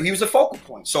he was a focal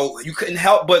point. So you couldn't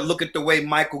help but look at the way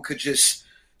Michael could just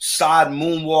side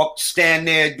moonwalk, stand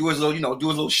there, do his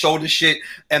little shoulder shit.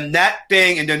 And that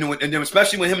thing, and then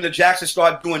especially when him and the Jacksons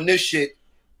started doing this shit,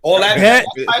 all that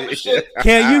type of shit.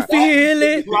 Can you feel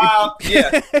it?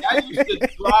 That used to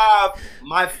drive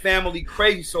my family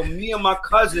crazy. So me and my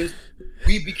cousins,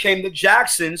 we became the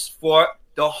Jacksons for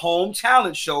the home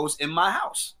talent shows in my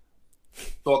house.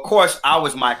 So of course I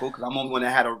was Michael because I'm the only one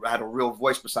that had a real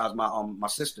voice besides my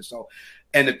sister. So,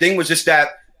 and the thing was just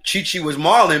that Chi-Chi was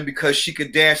Marlon because she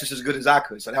could dance just as good as I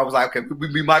could. So that was like, okay,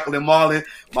 we'd be Michael and Marlon.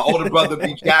 My older brother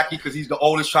be Jackie because he's the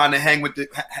oldest, trying to hang with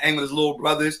his little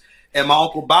brothers. And my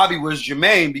Uncle Bobby was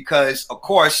Jermaine because, of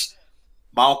course,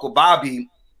 my Uncle Bobby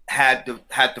had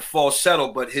the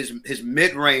falsetto, but his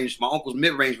mid-range, my uncle's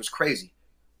mid-range was crazy.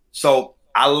 So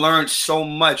I learned so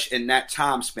much in that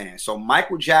time span. So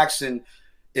Michael Jackson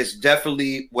is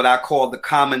definitely what I call the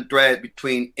common thread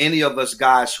between any of us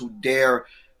guys who dare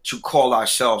to call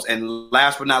ourselves. And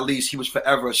last but not least, he was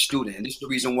forever a student. And this is the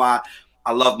reason why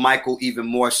I love Michael even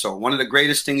more so. One of the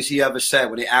greatest things he ever said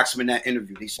when they asked him in that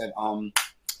interview, he said,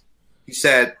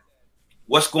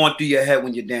 what's going through your head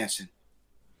when you're dancing?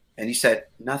 And he said,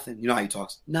 nothing. You know how he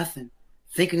talks. Nothing.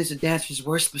 Thinking is a dancer's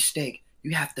worst mistake.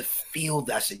 You have to feel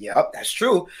that. I said, yeah, that's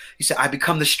true. He said, I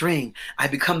become the string. I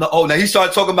become the Now he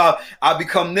started talking about, I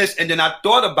become this. And then I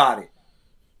thought about it.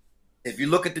 If you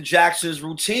look at the Jacksons'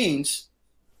 routines,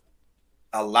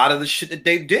 a lot of the shit that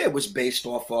they did was based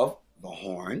off of the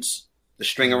horns, the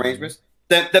string arrangements.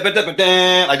 Like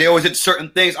they always did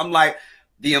certain things. I'm like,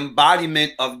 the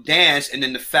embodiment of dance, and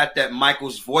then the fact that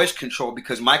Michael's voice control,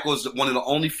 because Michael is one of the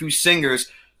only few singers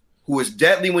who was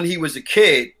deadly when he was a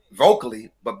kid vocally,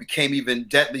 but became even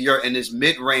deadlier in his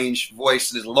mid-range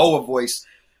voice, his lower voice,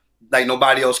 like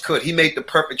nobody else could. He made the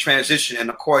perfect transition. And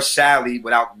of course, sadly,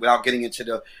 without getting into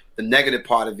the negative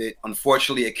part of it,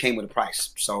 unfortunately, it came with a price.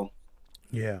 So,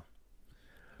 yeah,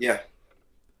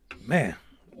 man,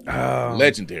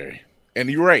 legendary. And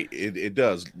you're right, it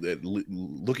does.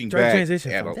 Looking back at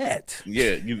that,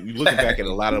 you looking back at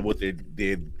a lot of what they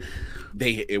did,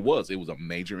 it was a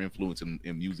major influence in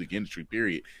music industry,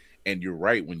 period. And you're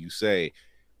right when you say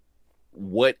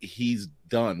what he's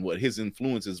done, what his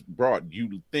influences brought.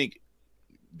 You think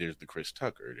there's the Chris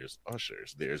Tucker, there's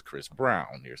Ushers, there's Chris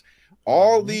Brown, there's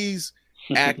all these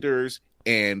actors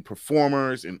and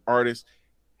performers and artists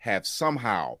have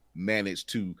somehow managed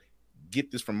to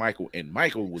get this from Michael, and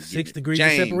Michael was 6 degrees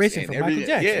of separation from Michael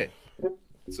Jackson. Yeah,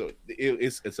 so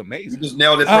it's amazing. You just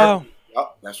nailed it.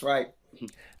 Yep, that's right.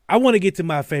 I want to get to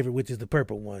my favorite, which is the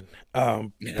purple one,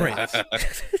 Prince.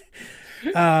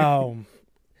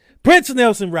 Prince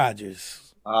Nelson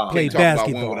Rogers played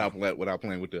basketball without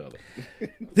playing with the other.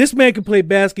 This man can play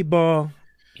basketball,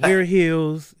 wear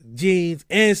heels, jeans,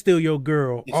 and steal your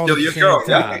girl. Steal your girl.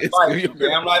 Yeah,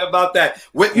 I'm right about that.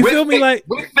 You feel me? Like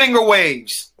with finger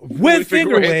waves. With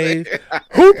finger waves,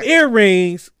 hoop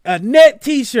earrings, a net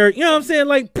T-shirt. You know what I'm saying?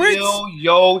 Like Prince.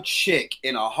 Yo chick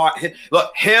in a heart.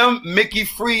 Look, him, Mickey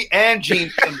Free, and Gene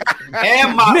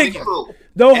and Motley Crue.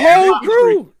 The whole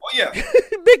crew. Oh yeah,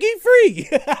 Mickey Free.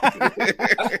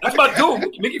 That's my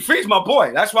dude. Mickey Free's my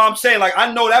boy. That's why I'm saying, like,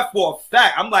 I know that for a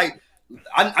fact. I'm like,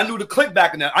 I knew the click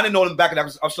back in there. I didn't know them back in there. I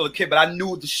was still a kid, but I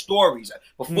knew the stories.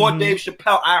 Before Dave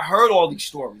Chappelle, I heard all these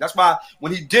stories. That's why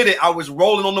when he did it, I was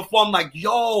rolling on the floor. I'm like,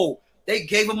 yo, they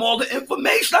gave him all the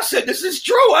information. I said, this is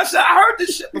true. I said, I heard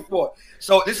this shit before.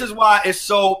 So this is why it's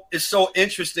so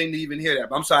interesting to even hear that.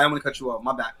 But I'm sorry, I'm going to cut you off.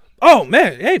 My bad. Oh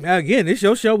man, hey man, again, it's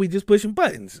your show. We just pushing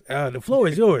buttons. The floor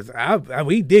is yours.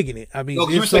 we digging it. I mean,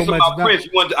 you were saying about Prince.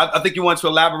 I think you want to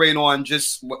elaborate on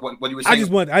just what you were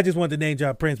saying. I just want to name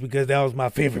drop Prince because that was my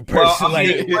favorite person.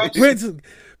 Prince,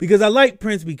 because I like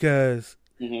Prince because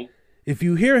if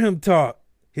you hear him talk,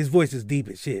 his voice is deep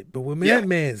as shit. But when that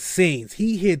man sings,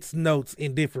 he hits notes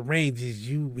in different ranges.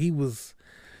 He was,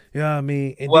 you know what I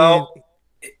mean. And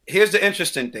here's the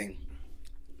interesting thing.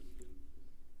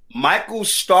 Michael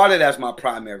started as my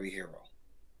primary hero,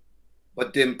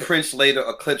 but then Prince later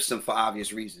eclipsed him for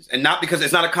obvious reasons. And not because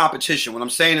it's not a competition. What I'm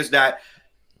saying is that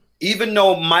even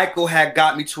though Michael had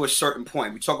got me to a certain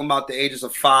point, we're talking about the ages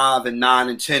of 5 and 9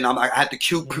 and 10. I had the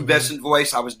cute pubescent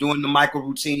voice. I was doing the Michael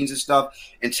routines and stuff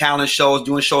and talent shows,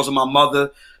 doing shows with my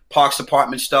mother, Parks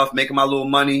Department stuff, making my little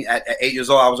money. At 8 years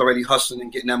old, I was already hustling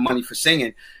and getting that money for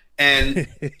singing. And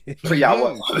yeah, I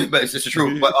was, but it's just the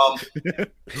truth.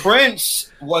 But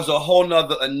Prince was a whole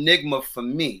nother enigma for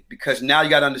me because now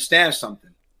you got to understand something.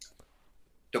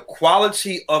 The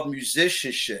quality of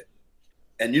musicianship,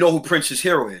 and you know who Prince's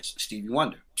hero is, Stevie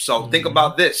Wonder. So think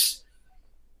about this.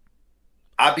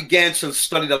 I began to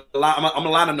study the line. I'm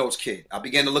a liner notes kid. I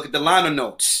began to look at the liner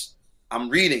notes. I'm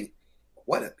reading.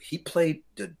 He played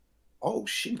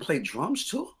he played drums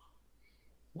too?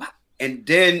 What? And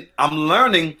then I'm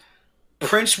learning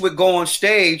Prince would go on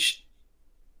stage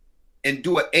and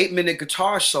do an 8-minute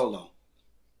guitar solo,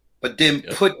 but then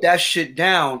put that shit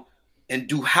down and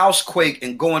do Housequake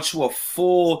and go into a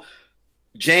full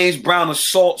James Brown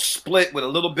assault split with a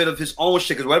little bit of his own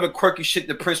shit. Because whatever quirky shit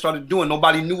that Prince started doing,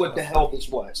 nobody knew what the hell this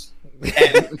was.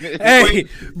 And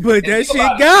but that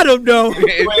shit got him though.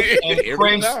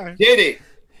 Prince did it.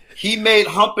 He made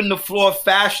humping the floor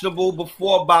fashionable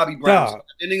before Bobby Brown. So at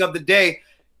the ending of the day,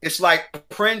 it's like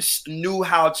Prince knew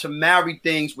how to marry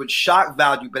things with shock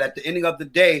value. But at the ending of the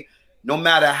day, no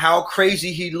matter how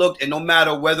crazy he looked, and no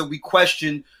matter whether we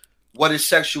question what his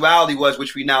sexuality was,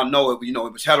 which we now know, it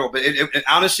was hetero. But it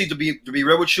honestly, to be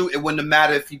real with you, it wouldn't have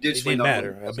mattered if he did. It didn't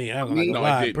matter. I mean, I'm not gonna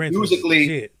lie. Prince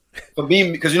musically, for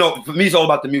me, because for me, it's all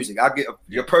about the music. I get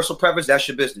your personal preference, that's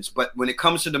your business. But when it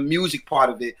comes to the music part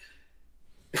of it,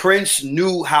 Prince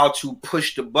knew how to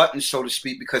push the button, so to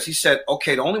speak, because he said,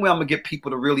 okay, the only way I'm going to get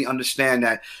people to really understand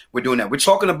that we're doing that. We're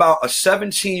talking about a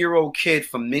 17-year-old kid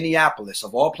from Minneapolis,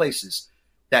 of all places,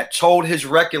 that told his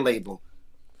record label,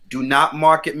 do not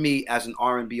market me as an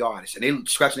R&B artist. And they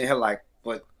scratching their head like,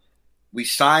 but we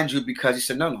signed you because he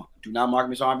said, no, do not market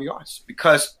me as an R&B artist.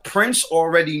 Because Prince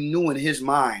already knew in his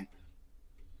mind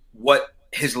what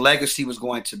his legacy was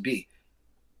going to be.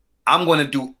 I'm going to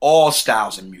do all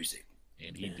styles of music.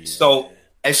 And he did. So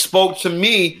it spoke to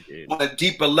me on a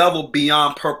deeper level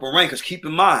beyond Purple Rain. Because keep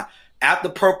in mind, after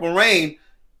Purple Rain,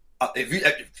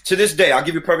 to this day, I'll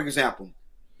give you a perfect example.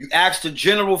 You ask the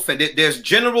general fan, there's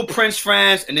general Prince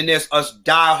fans, and then there's us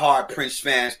diehard Prince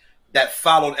fans that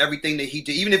followed everything that he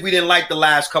did. Even if we didn't like the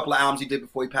last couple of albums he did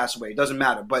before he passed away, it doesn't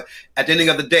matter. But at the ending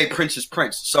of the day, Prince is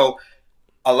Prince. So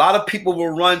a lot of people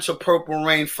will run to Purple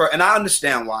Rain first, and I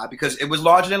understand why, because it was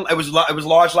large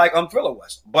like Thriller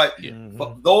was. But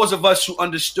for those of us who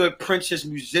understood Prince's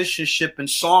musicianship and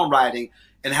songwriting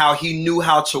and how he knew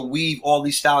how to weave all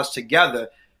these styles together,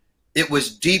 it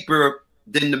was deeper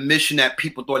than the mission that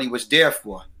people thought he was there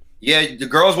for. Yeah, the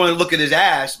girls want to look at his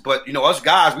ass, but us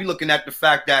guys, we looking at the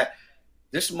fact that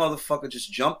this motherfucker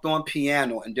just jumped on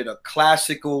piano and did a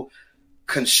classical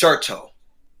concerto.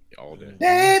 All day.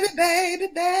 Baby, baby,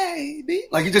 baby.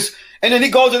 Like he just, and then he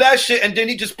goes to that shit, and then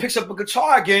he just picks up a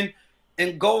guitar again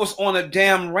and goes on a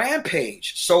damn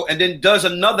rampage. So, and then does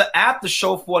another after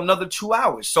show for another 2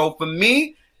 hours. So for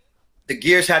me, the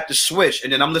gears had to switch.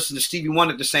 And then I'm listening to Stevie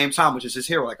Wonder at the same time, which is his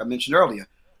hero, like I mentioned earlier.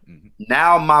 Mm-hmm.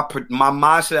 Now my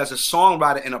mindset as a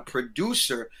songwriter and a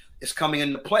producer is coming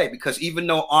into play, because even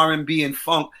though R&B and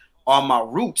funk are my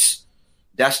roots,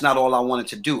 that's not all I wanted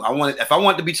to do. If I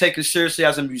wanted to be taken seriously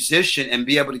as a musician and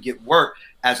be able to get work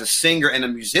as a singer and a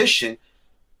musician,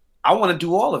 I want to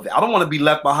do all of it. I don't want to be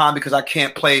left behind because I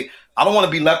can't play. I don't want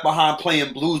to be left behind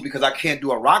playing blues because I can't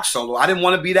do a rock solo. I didn't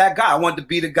want to be that guy. I wanted to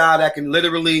be the guy that can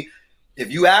literally,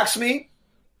 if you ask me,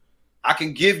 I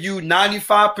can give you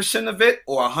 95% of it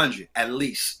or 100 at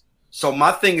least. So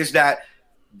my thing is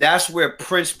that's where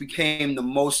Prince became the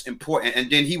most important. And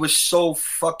then he was so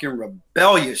fucking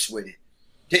rebellious with it.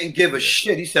 Didn't give a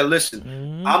shit. He said,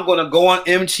 listen, I'm going to go on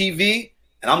MTV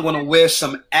and I'm going to wear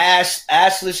some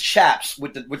assless chaps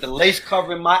with the lace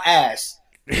covering my ass.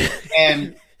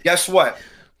 And guess what?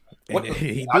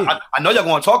 I know y'all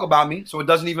going to talk about me, so it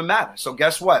doesn't even matter. So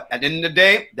guess what? At the end of the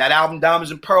day, that album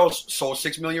Diamonds and Pearls sold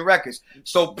 6 million records.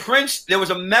 So Prince, there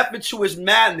was a method to his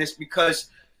madness because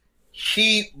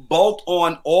he bolted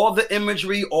on all the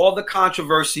imagery, all the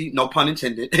controversy, no pun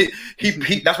intended.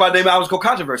 he that's why the name of it was called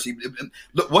Controversy.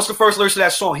 Look, what's the first lyrics of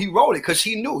that song? He wrote it because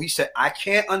he knew. He said, I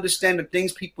can't understand the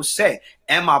things people say.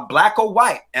 Am I black or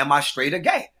white? Am I straight or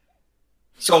gay?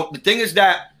 So the thing is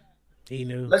that he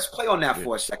knew. Let's play on that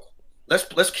for a second.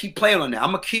 Let's keep playing on that.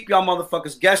 I'm gonna keep y'all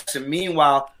motherfuckers guessing.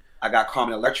 Meanwhile, I got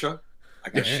Carmen Electra. I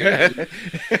got shit.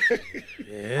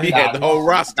 He had the whole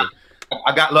roster.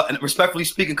 I got, look, and respectfully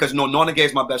speaking, because Norna Gay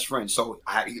is my best friend. So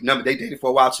I remember they dated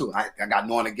for a while too. I got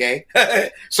Norna Gay.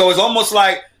 So it's almost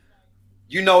like,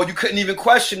 you couldn't even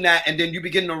question that. And then you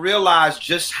begin to realize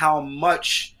just how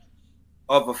much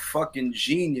of a fucking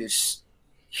genius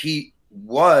he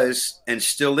was and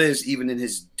still is, even in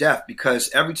his death. Because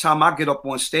every time I get up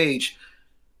on stage,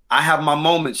 I have my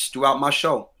moments throughout my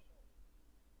show.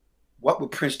 What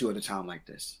would Prince do at a time like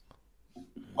this?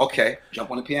 Okay, jump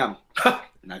on the piano.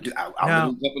 And I really jump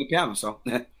on the piano. So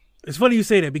it's funny you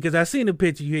say that, because I seen the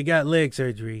picture you had got leg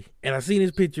surgery, and I seen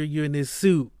this picture of you in this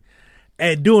suit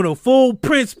and doing a full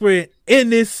Prince sprint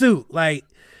in this suit, like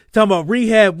talking about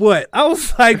rehab. What I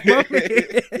was like,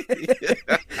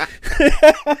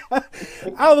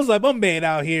 my man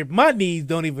out here, my knees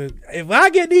don't even. If I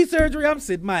get knee surgery, I'm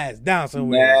sitting my ass down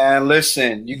somewhere. Man,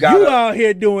 listen, you out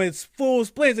here doing full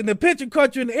splits, and the picture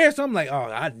caught you in the air. So I'm like,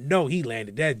 oh, I know he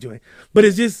landed that joint. But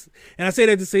it's just, and I say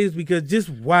that to say this because just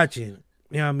watching,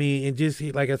 you know what I mean, and just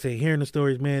like I said, hearing the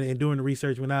stories, man, and doing the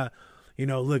research when I,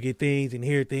 look at things and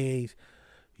hear things,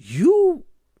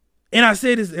 and I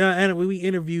said this, and we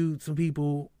interviewed some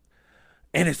people,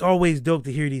 and it's always dope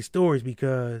to hear these stories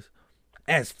because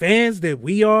as fans that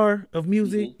we are of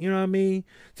music, you know what I mean,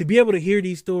 to be able to hear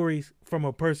these stories from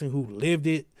a person who lived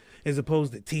it as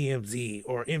opposed to TMZ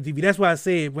or MTV. That's why I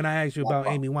said when I asked you about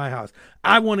Amy Winehouse,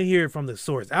 I want to hear it from the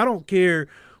source. I don't care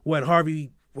what Harvey,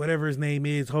 whatever his name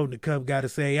is, holding the cup got to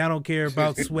say. I don't care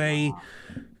about Sway.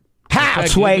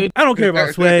 Sway? I don't care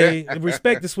about Sway.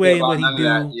 Respect the Sway and what he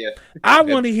do. I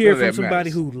want to hear from somebody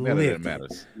who lived it.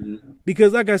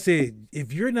 Because like I said,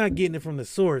 if you're not getting it from the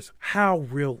source, how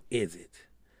real is it?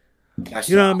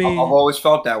 You know what I mean? I've always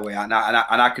felt that way. And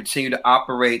I continue to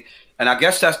operate. And I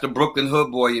guess that's the Brooklyn Hood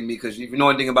boy in me, because if you know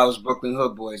anything about us Brooklyn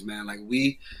Hood boys, man, like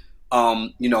we,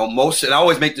 most, and I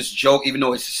always make this joke, even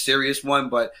though it's a serious one,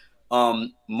 but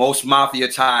most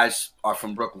mafia ties are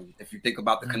from Brooklyn. If you think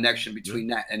about the connection between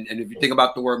that, and if you think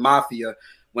about the word mafia,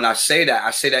 when I say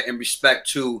that in respect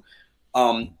to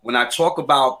when I talk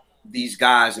about these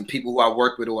guys and people who I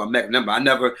work with or I met.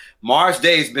 Remember, Mars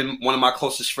Day has been one of my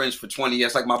closest friends for 20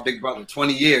 years, like my big brother,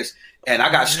 20 years. And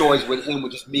I got stories with him,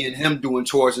 with just me and him doing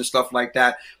tours and stuff like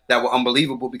that were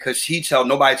unbelievable, because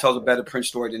nobody tells a better Prince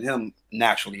story than him,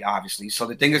 naturally, obviously. So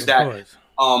the thing is that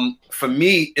for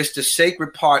me, it's the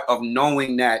sacred part of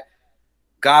knowing that,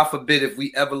 God forbid, if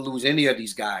we ever lose any of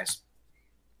these guys,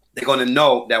 they're going to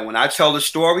know that when I tell the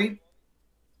story,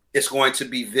 it's going to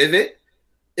be vivid,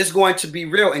 it's going to be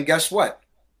real. And guess what?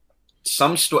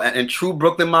 Some story, in true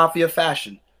Brooklyn Mafia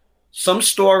fashion, some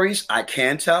stories I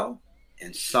can tell,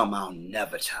 and some I'll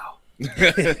never tell. He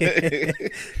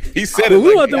said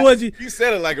it. He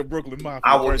said it like a Brooklyn Mafia.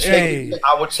 I would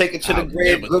take it to the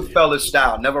grave, Goodfellas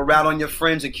style. Never rat on your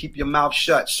friends and keep your mouth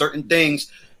shut. Certain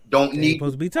things don't need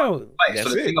supposed to be told. So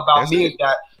the thing about me is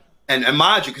that, And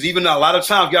mind you, because even a lot of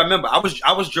times, you gotta remember, I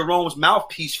was Jerome's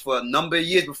mouthpiece for a number of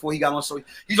years before he got on social.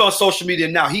 He's on social media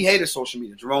now. He hated social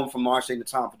media. Jerome from March Ain't the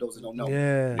Time, for those that don't know.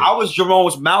 Yeah. I was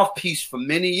Jerome's mouthpiece for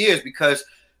many years because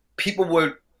people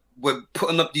were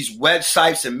putting up these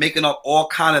websites and making up all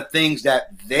kind of things that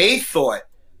they thought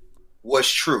was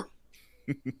true.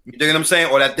 You know what I'm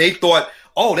saying? Or that they thought,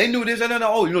 oh, they knew this. No.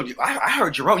 Oh, you know, I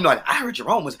heard Jerome. You know, I heard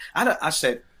Jerome was. I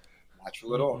said, not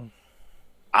true at all.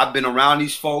 I've been around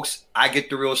these folks. I get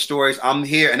the real stories. I'm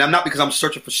here, and I'm not because I'm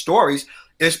searching for stories.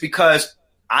 It's because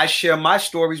I share my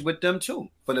stories with them too.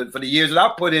 For the years that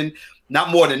I put in, not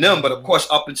more than them, but of course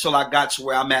up until I got to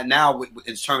where I'm at now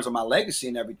in terms of my legacy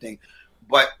and everything.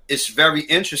 But it's very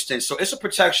interesting. So it's a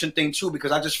protection thing too,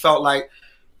 because I just felt like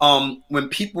when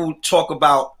people talk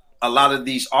about a lot of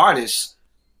these artists,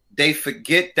 they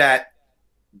forget that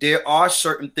there are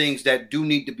certain things that do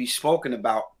need to be spoken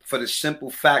about, for the simple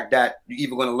fact that you're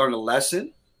either going to learn a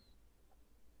lesson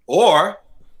or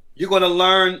you're going to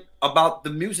learn about the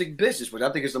music business, which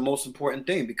I think is the most important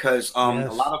thing, because a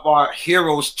lot of our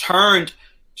heroes turned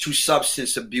to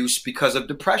substance abuse because of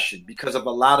depression, because of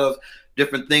a lot of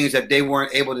different things that they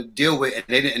weren't able to deal with. And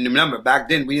they didn't. And remember, back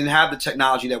then, we didn't have the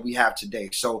technology that we have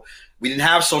today. So we didn't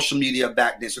have social media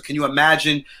back then. So can you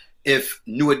imagine if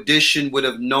New Edition would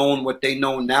have known what they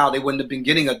know now, they wouldn't have been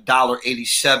getting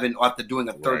 $1.87 after doing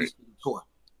a 30 tour.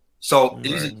 So,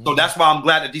 so that's why I'm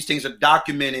glad that these things are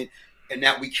documented and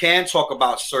that we can talk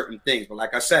about certain things. But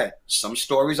like I said, some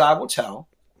stories I will tell,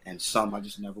 and some I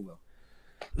just never will.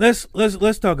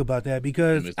 Let's talk about that,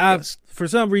 because for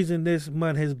some reason this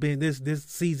month has been this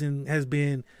season has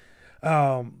been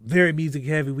very music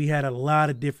heavy. We had a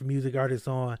lot of different music artists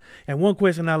on, and one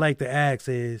question I like to ask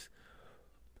is,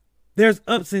 there's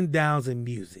ups and downs in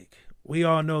music. We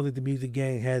all know that the music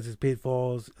game has its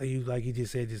pitfalls, like you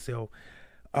just said yourself.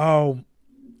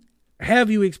 Have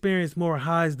you experienced more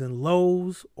highs than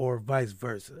lows, or vice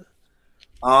versa?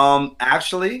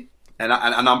 Actually, and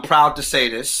I'm proud to say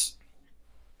this,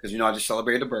 because I just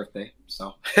celebrated a birthday.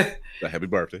 So happy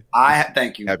birthday!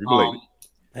 Thank you. Happy belated.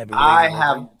 I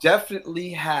have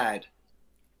definitely had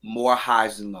more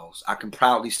highs than lows. I can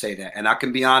proudly say that, and I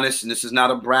can be honest. And this is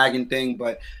not a bragging thing,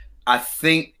 but I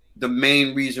think the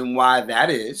main reason why that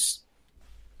is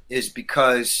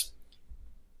because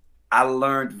I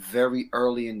learned very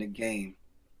early in the game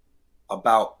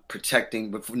about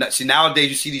protecting. See, nowadays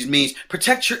you see these memes,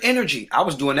 protect your energy. I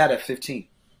was doing that at 15.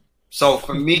 So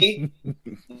for me,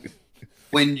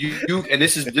 when you and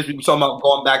this is just talking about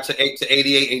going back to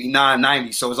 88, 89,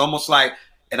 90. So it's almost like,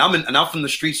 and I'm from the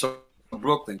streets of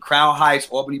Brooklyn, Crown Heights,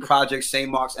 Albany Project, St.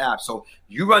 Mark's Ave. So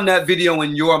you run that video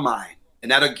in your mind,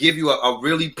 and that'll give you a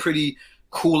really pretty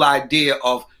cool idea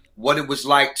of what it was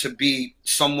like to be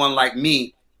someone like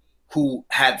me who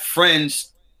had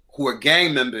friends who were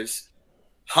gang members,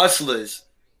 hustlers.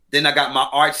 Then I got my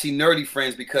artsy, nerdy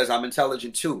friends because I'm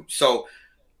intelligent too. So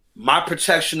my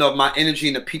protection of my energy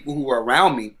and the people who were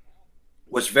around me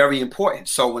was very important.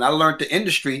 So when I learned the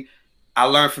industry, I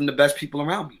learned from the best people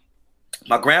around me.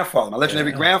 My grandfather, my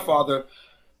legendary grandfather,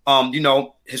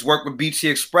 his work with BT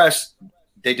Express,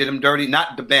 they did him dirty.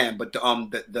 Not the band, but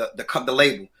the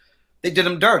label. They did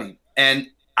him dirty. And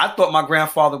I thought my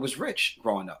grandfather was rich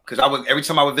growing up, because every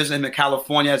time I would visit him in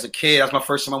California as a kid, that was my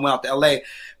first time I went out to LA,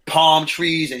 palm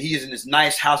trees, and he is in this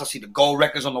nice house. I see the gold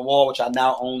records on the wall, which I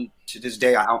now own to this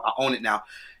day. I own it now.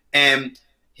 And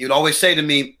he would always say to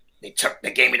me, they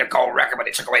gave me the gold record, but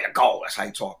they took away the gold. That's how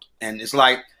he talked. And it's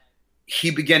like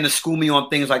he began to school me on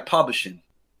things like publishing,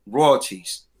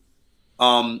 royalties,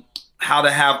 how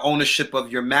to have ownership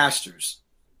of your masters.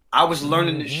 I was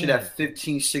learning this shit at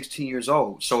 15, 16 years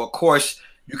old. So, of course,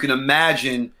 you can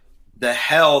imagine the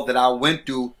hell that I went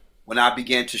through when I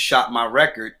began to shop my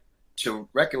record to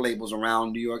record labels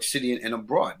around New York City and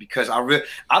abroad, because I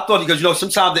thought, because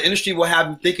sometimes the industry will have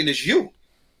you thinking it's you,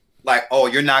 like, oh,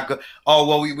 you're not good. Oh,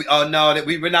 well,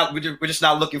 we're just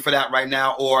not looking for that right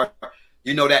now, or that.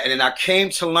 And then I came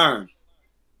to learn.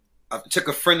 I took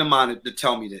a friend of mine to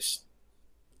tell me this.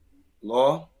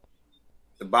 Law,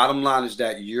 the bottom line is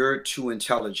that you're too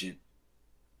intelligent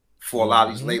for a lot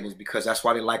of these labels, because that's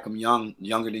why they like them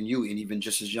younger than you, and even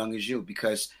just as young as you,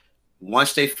 because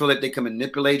once they feel that they can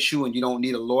manipulate you and you don't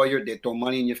need a lawyer, they throw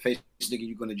money in your face thinking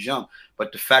you're going to jump.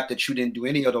 But the fact that you didn't do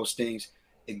any of those things,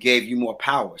 it gave you more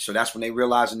power. So that's when they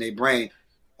realize in their brain,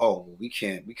 oh, we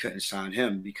couldn't sign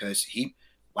him because he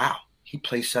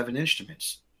plays 7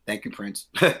 instruments. Thank you, Prince.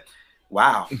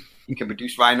 Wow. He can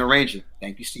produce, write, and arrange it.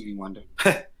 Thank you, Stevie Wonder.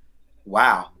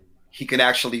 Wow. He can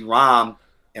actually rhyme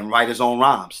and write his own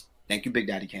rhymes. Thank you, Big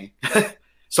Daddy Kane.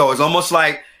 So it's almost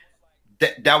like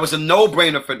that was a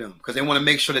no-brainer for them because they want to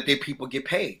make sure that their people get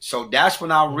paid. So that's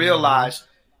when I realized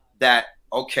that,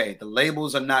 okay, the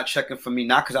labels are not checking for me,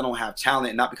 not because I don't have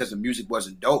talent, not because the music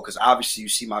wasn't dope, because obviously you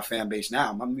see my fan base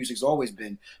now. My music's always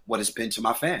been what it's been to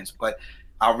my fans. But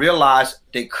I realized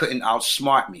they couldn't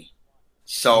outsmart me.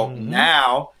 So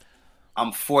now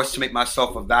I'm forced to make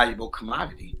myself a valuable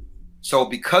commodity. So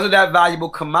because of that valuable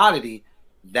commodity,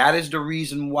 that is the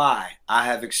reason why I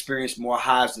have experienced more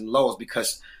highs than lows,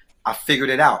 because I figured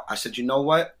it out. I said, you know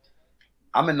what?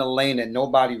 I'm in the lane that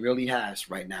nobody really has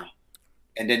right now.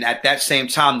 And then at that same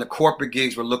time, the corporate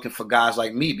gigs were looking for guys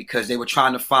like me because they were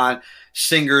trying to find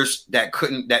singers that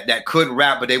could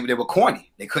rap, but they were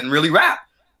corny. They couldn't really rap.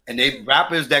 And they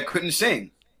rappers that couldn't sing.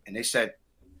 And they said,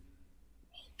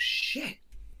 oh, shit.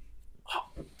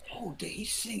 Oh, did he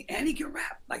sing and he can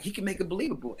rap? Like, he can make it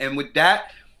believable. And with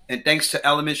that, and thanks to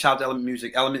Element, shout out to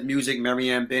Element Music,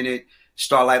 Marianne Bennett,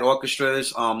 Starlight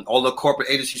Orchestras, all the corporate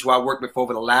agencies who I worked with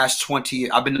over the last 20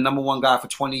 years. I've been the number one guy for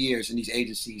 20 years in these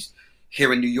agencies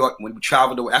here in New York. When we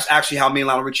traveled away, that's actually how me and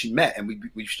Lionel Richie met, and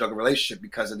we struck a relationship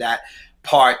because of that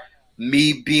part,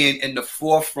 me being in the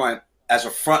forefront as a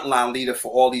frontline leader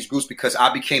for all these groups, because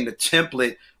I became the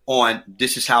template on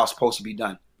this is how it's supposed to be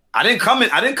done. I didn't come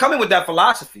in with that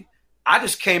philosophy. I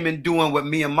just came in doing what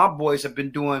me and my boys have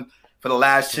been doing for the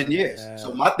last 10 years.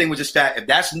 So my thing was just that if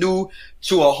that's new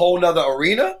to a whole nother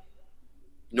arena,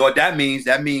 you know what that means?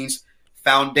 That means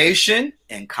foundation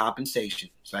and compensation.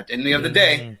 So at the end of the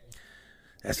day,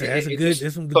 that's a good.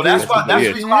 That's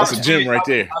a gem right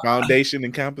there. Foundation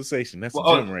and compensation. That's a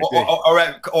gem right there.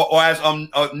 Or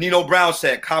as Nino Brown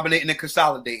said, combinating and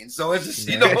consolidating. So it's just,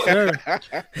 it's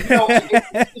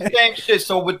the same shit.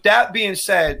 So with that being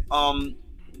said,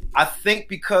 I think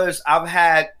because I've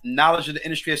had knowledge of the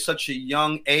industry at such a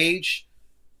young age,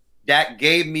 that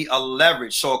gave me a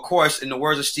leverage. So, of course, in the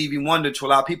words of Stevie Wonder, to a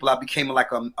lot of people, I became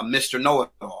like a Mr.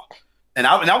 Know-It-All. And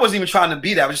I wasn't even trying to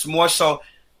be that. I was just more so,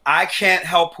 I can't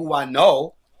help who I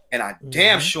know, and I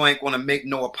damn sure ain't going to make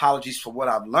no apologies for what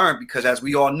I've learned, because as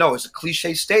we all know, it's a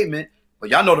cliche statement, but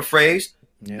y'all know the phrase,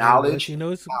 knowledge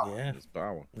is power. It's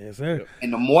power. Yes, sir.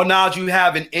 And the more knowledge you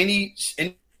have in any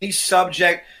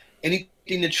subject, anything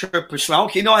that you're pursuing, I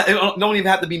don't care, it don't even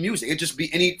have to be music. It just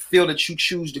be any field that you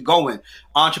choose to go in.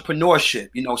 Entrepreneurship,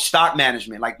 stock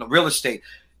management, like the real estate.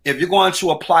 If you're going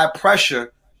to apply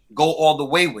pressure, go all the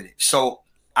way with it. So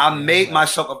I made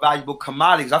myself a valuable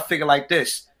commodity. I figure like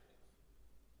this.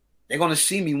 They're going to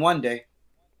see me one day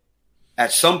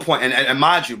at some point. And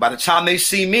mind you, by the time they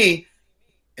see me,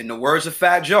 in the words of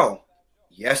Fat Joe,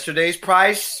 yesterday's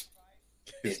price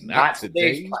is not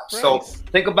today's price. So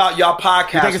think about y'all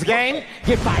podcast. You think it's a game?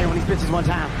 Get fire on these bitches one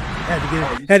time.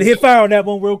 Had to hit fire on that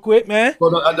one real quick, man.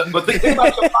 But think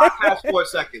about your podcast for a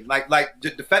second. Like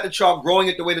the fact that y'all growing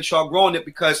it the way that y'all growing it,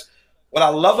 because what I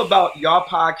love about y'all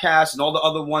podcast and all the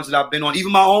other ones that I've been on,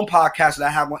 even my own podcast that I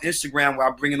have on Instagram where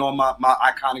I bring in all my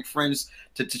iconic friends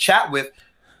to chat with.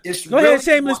 Go ahead,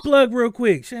 shameless plug real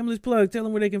quick. Shameless plug. Tell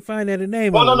them where they can find that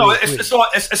name. Oh no, it's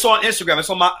on Instagram.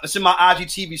 It's in my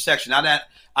IGTV section. I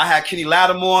had Kenny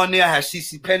Lattimore on there. I had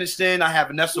CeCe Peniston. I have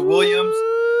Vanessa Williams.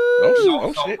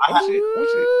 Oh shit!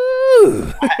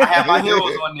 I have my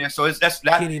heroes on there. So that's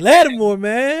Kenny Lattimore,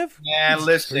 man. Man,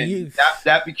 listen,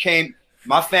 that became.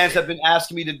 My fans have been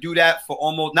asking me to do that for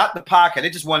almost, not the podcast.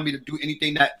 They just wanted me to do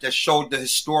anything that showed the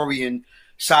historian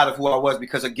side of who I was.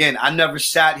 Because again, I never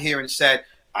sat here and said,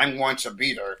 I'm going to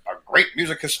be a great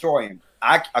music historian.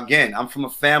 I'm from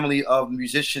a family of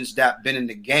musicians that been in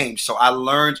the game. So I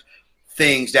learned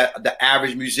things that the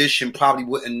average musician probably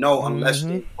wouldn't know unless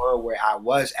they were where I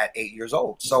was at 8 years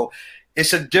old. So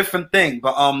it's a different thing.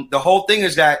 But the whole thing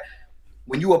is that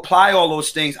when you apply all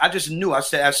those things, I just knew, I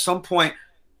said at some point,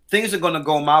 things are going to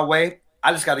go my way.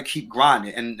 I just got to keep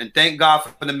grinding. And thank God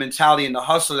for the mentality and the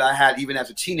hustle that I had even as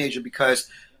a teenager, because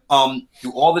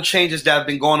through all the changes that have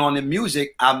been going on in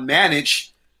music, I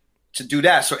managed to do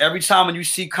that. So every time when you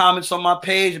see comments on my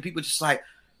page and people just like,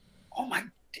 oh my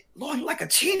Lord, you're like a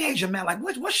teenager, man. Like,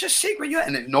 what's your secret?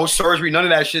 And no surgery, none of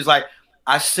that shit. It's like,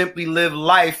 I simply lived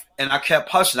life and I kept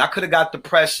hustling. I could have got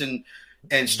depressed and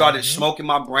started smoking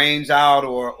my brains out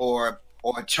or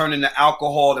turning to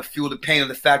alcohol to fuel the pain of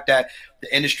the fact that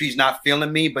the industry's not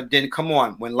feeling me. But then, come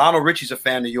on, when Lionel Richie's a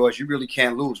fan of yours, you really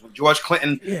can't lose. When George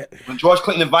Clinton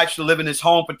invites you to live in his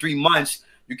home for 3 months,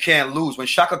 you can't lose. When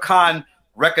Shaka Khan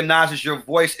recognizes your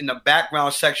voice in the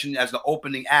background section as the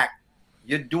opening act,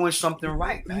 you're doing something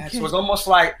right, man. So it's almost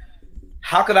like,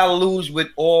 how could I lose with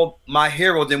all my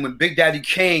heroes? Then when Big Daddy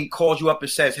Kane calls you up and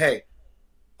says, hey,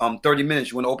 30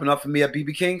 minutes, you want to open up for me at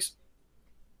BB King's?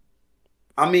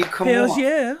 I mean, come Hells on.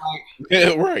 yeah.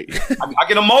 Yeah, right. I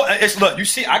get look, you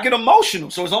see, I get emotional.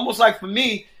 So it's almost like for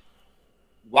me,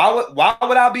 why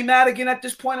would I be mad again at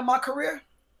this point in my career?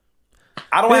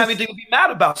 I don't have anything to be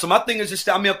mad about. So my thing is just,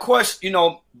 I mean, of course, you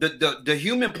know, the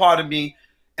human part of me,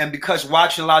 and because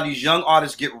watching a lot of these young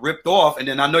artists get ripped off, and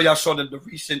then I know y'all saw the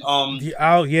recent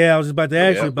I was about to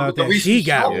ask you about that. He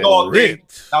got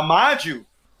ripped. Now, mind you,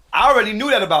 I already knew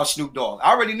that about Snoop Dogg.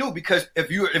 I already knew because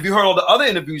if you heard all the other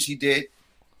interviews he did,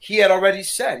 he had already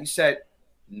said,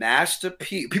 Master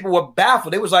P. People were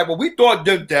baffled. They was like, well, we thought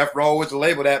Death Row was a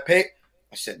label that paid.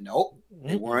 I said, nope,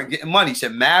 they weren't getting money. He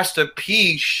said, Master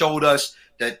P showed us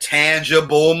the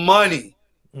tangible money.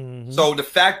 Mm-hmm. So the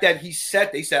fact that they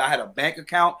said I had a bank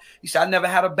account. He said, I never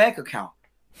had a bank account.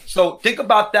 So think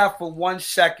about that for 1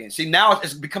 second. See, now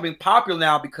it's becoming popular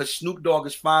now because Snoop Dogg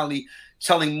is finally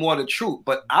telling more the truth.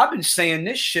 But I've been saying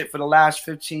this shit for the last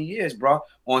 15 years, bro,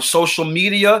 on social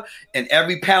media and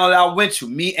every panel that I went to,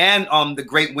 me and the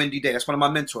great Wendy Day. That's one of my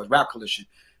mentors, Rap Coalition.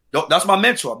 That's my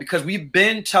mentor because we've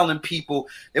been telling people,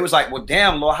 it was like, well,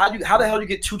 damn, Lord, how the hell do you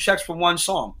get 2 checks for one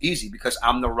song? Easy, because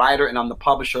I'm the writer and I'm the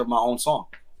publisher of my own song.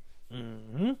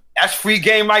 Mm-hmm. That's free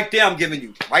game right there I'm giving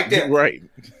you. Right there. Right.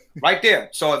 Right there.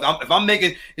 So if I'm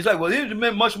making, it's like, well, here's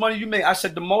how much money you make. I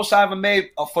said the most I ever made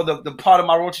for the part of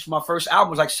my royalties for my first album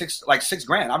was like six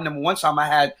grand. I remember one time I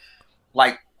had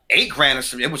like $8,000 or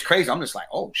something. It was crazy. I'm just like,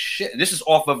 oh shit. And this is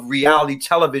off of reality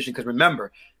television because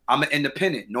remember, I'm an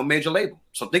independent, no major label.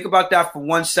 So think about that for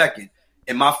 1 second.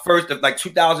 In my first, like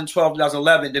 2012,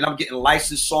 2011, then I'm getting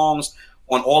licensed songs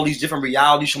on all these different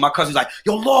reality shows. My cousin's like,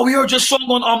 yo, Lord, we heard your song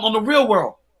on The Real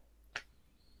World.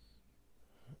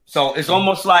 So it's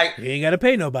almost like you ain't got to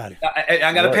pay nobody.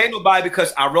 I got to pay nobody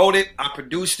because I wrote it, I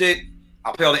produced it,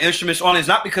 I play all the instruments on it. It's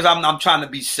not because I'm trying to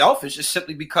be selfish. It's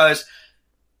simply because,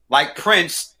 like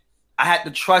Prince, I had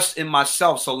to trust in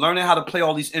myself. So learning how to play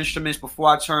all these instruments before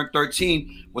I turned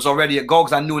 13 was already a goal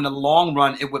because I knew in the long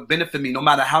run it would benefit me no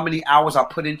matter how many hours I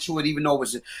put into it, even though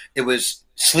it was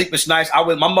sleepless nights.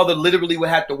 My mother literally would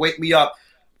have to wake me up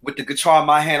with the guitar in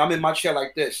my hand. I'm in my chair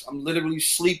like this. I'm literally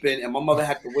sleeping, and my mother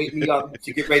had to wake me up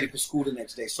to get ready for school the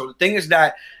next day. So the thing is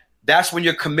that's when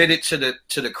you're committed to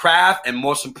the craft, and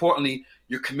most importantly,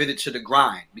 you're committed to the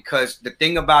grind. Because the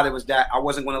thing about it was that I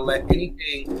wasn't going to let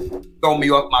anything throw me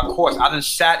off my course. I done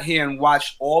sat here and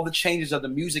watched all the changes of the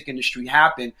music industry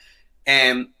happen,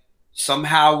 and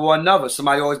somehow or another,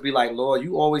 somebody always be like, Lord,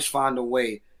 you always find a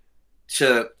way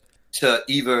to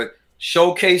either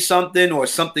showcase something or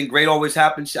something great always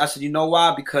happens. I said, you know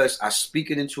why? Because I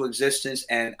speak it into existence,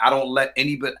 and I don't let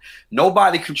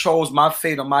nobody controls my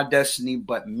fate or my destiny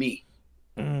but me.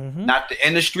 Mm-hmm. Not the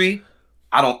industry.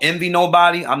 I don't envy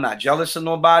nobody. I'm not jealous of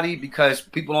nobody because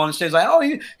people don't understand. It's like,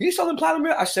 oh, he's selling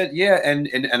platinum. I said, yeah,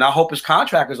 and I hope his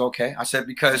contract is okay. I said,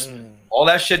 because all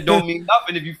that shit don't mean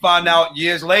nothing if you find out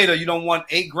years later you don't want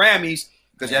 8 Grammys.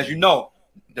 Because as you know,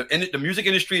 the music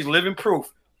industry is living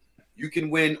proof. You can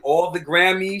win all the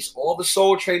Grammys, all the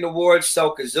Soul Train Awards,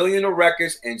 sell gazillion of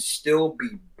records, and still be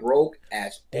broke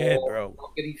as all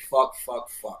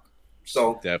fuck.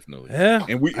 So definitely, yeah.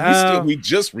 And we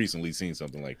just recently seen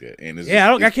something like that. And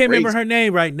I can't remember her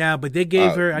name right now, but they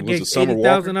gave her gave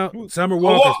 $80,000 out. Summer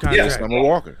Walker's contract. Yeah, Summer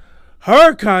Walker.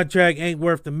 Her contract ain't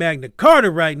worth the Magna Carta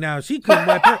right now. She couldn't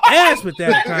wipe her ass with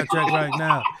that contract right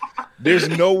now. There's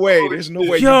no way Yo, you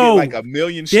get like 1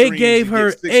 million streams. They gave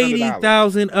her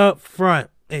 $80,000 up front,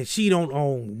 and she don't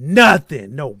own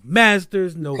nothing. No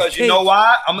masters, no. Because you know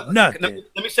why? Nothing.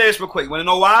 Let me say this real quick. You want to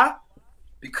know why?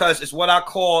 Because it's what I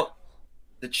call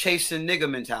the chasing nigga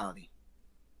mentality.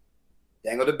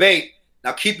 There ain't no debate.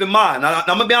 Now keep in mind. Now,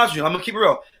 I'm gonna be honest with you. I'm gonna keep it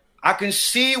real. I can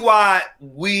see why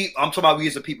I'm talking about we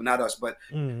as a people, not us, but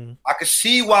I can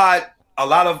see why a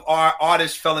lot of our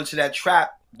artists fell into that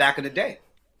trap back in the day.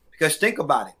 Because think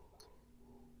about it.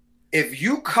 If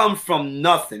you come from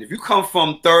nothing, if you come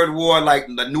from third ward, like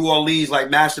the New Orleans,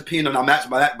 like Master P,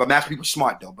 but Master P was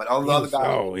smart though. But all the other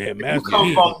guys, if you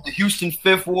come from the Houston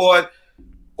Fifth Ward,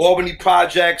 Albany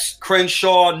Projects,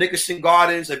 Crenshaw, Nickerson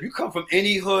Gardens, if you come from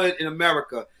any hood in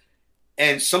America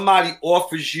and somebody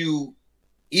offers you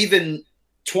even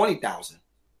 20,000,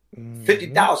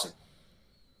 50,000,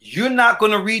 you're not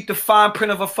going to read the fine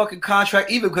print of a fucking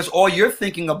contract either, because all you're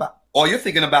thinking about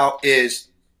is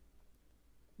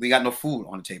we got no food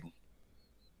on the table.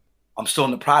 I'm still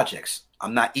in the projects.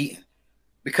 I'm not eating.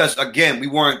 Because again, we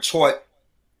weren't taught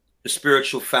the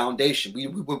spiritual foundation.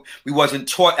 We wasn't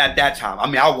taught at that time. I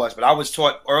mean, I was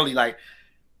taught early, like,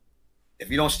 if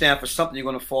you don't stand for something, you're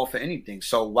going to fall for anything.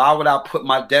 So why would I put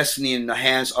my destiny in the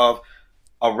hands of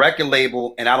a record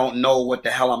label and I don't know what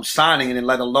the hell I'm signing, and then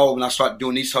let alone when I start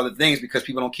doing these other things because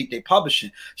people don't keep their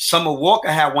publishing. Summer Walker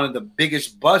had one of the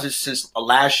biggest buzzes since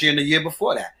last year and the year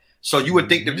before that. So you would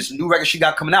think that this new record she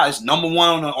got coming out is number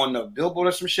one on the Billboard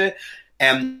or some shit.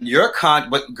 And your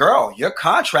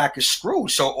contract is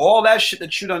screwed. So all that shit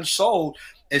that you done sold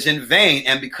is in vain.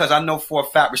 And because I know for a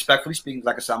fact, respectfully speaking,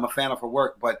 like I said, I'm a fan of her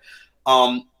work, but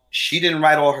she didn't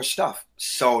write all her stuff.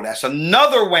 So that's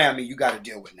another whammy you got to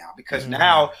deal with now. Because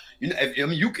now, if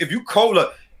you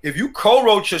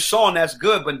co-wrote your song, that's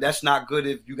good, but that's not good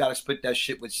if you got to split that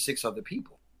shit with 6 other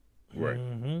people. Right.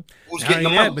 Who's getting the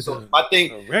money? So I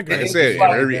think I said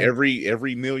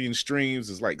every million streams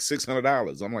is like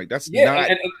 $600. I'm like, that's not.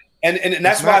 And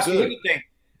that's why the other thing.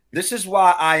 This is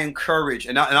why I encourage,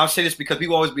 and I'll say this because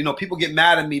people always, people get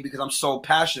mad at me because I'm so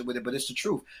passionate with it, but it's the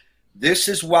truth. This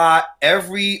is why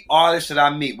every artist that I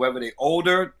meet, whether they're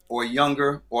older or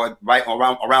younger or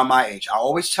around my age, I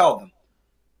always tell them,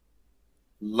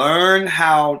 learn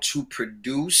how to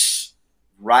produce,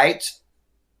 write,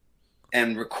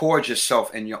 and record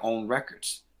yourself in your own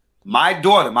records. My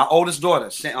daughter, my oldest daughter,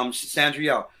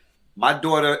 Sandrielle, my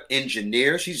daughter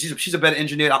engineers. She's a better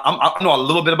engineer. I know a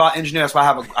little bit about engineering. That's why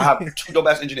I have 2 dope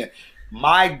ass engineers.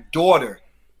 My daughter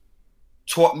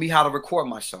taught me how to record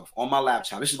myself on my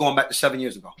laptop. This is going back to 7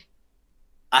 years ago.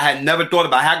 I had never thought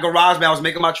about it. I had GarageBand. I was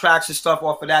making my tracks and stuff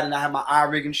off of that, and I had my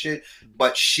iRig and shit.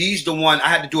 But she's the one. I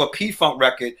had to do a P-Funk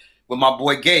record with my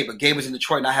boy Gabe, but Gabe was in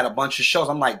Detroit and I had a bunch of shows.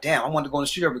 I'm like, damn, I wanted to go in the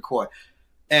studio and record.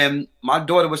 And my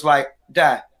daughter was like,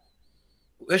 Dad,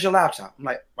 where's your laptop? I'm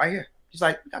like, right here. She's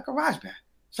like, we got GarageBand.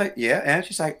 It's like, yeah. And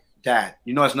she's like, Dad,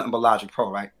 you know it's nothing but Logic Pro,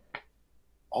 right?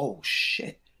 Oh,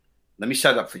 shit. Let me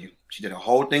set it up for you. She did a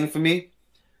whole thing for me.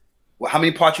 Well, how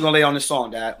many parts you gonna lay on this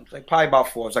song, Dad? I was like, probably about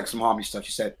 4. It's like some harmony stuff.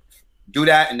 She said, do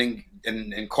that and then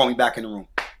and call me back in the room.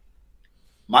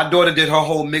 My daughter did her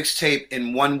whole mixtape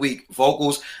in 1 week.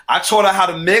 Vocals. I taught her how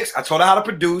to mix. I taught her how to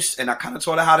produce. And I kind of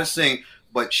taught her how to sing.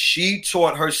 But she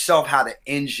taught herself how to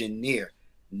engineer.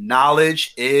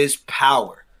 Knowledge is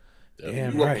power.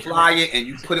 You apply it and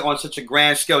you put it on such a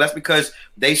grand scale. That's because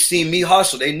they see me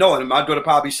hustle. They know it. And my daughter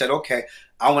probably said, okay,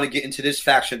 I want to get into this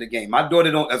faction of the game. My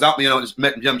daughter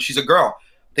she's a girl.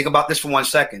 Think about this for 1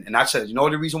 second. And I said, you know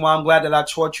the reason why I'm glad that I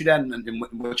taught you that and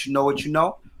what you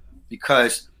know?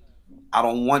 Because I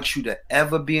don't want you to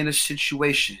ever be in a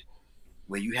situation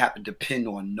where you have to depend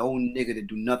on no nigga to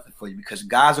do nothing for you, because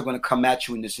guys are going to come at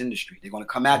you in this industry. They're going to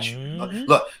come at you.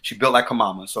 Look, she built like her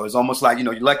mama. So it's almost like, you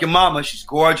like your mama. She's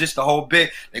gorgeous, the whole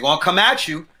bit. They're going to come at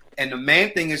you. And the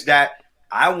main thing is that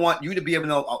I want you to be able to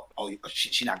know,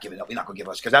 she's not giving up. We're not going to give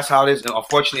us. Because that's how it is. And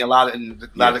unfortunately, a lot of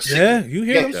you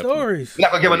hear them stories. We're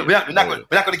not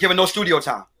going to give her no studio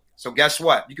time. So guess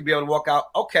what? You could be able to walk out.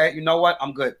 Okay, you know what?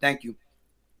 I'm good. Thank you.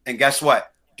 And guess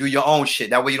what? Do your own shit.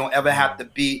 That way you don't ever have to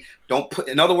be, don't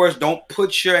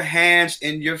put your hands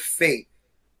in your fate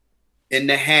in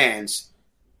the hands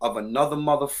of another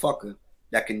motherfucker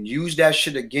that can use that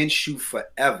shit against you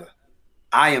forever.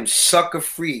 I am sucker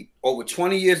free. Over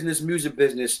 20 years in this music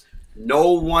business,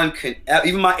 no one can,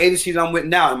 even my agencies I'm with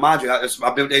now, and mind you,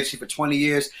 I've been with the agency for 20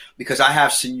 years because I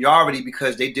have seniority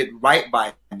because they did right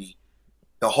by me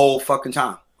the whole fucking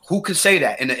time. Who can say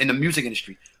that in the music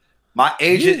industry? My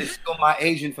agent is still my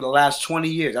agent for the last 20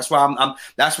 years. That's why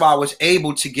that's why I was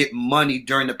able to get money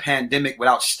during the pandemic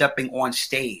without stepping on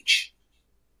stage.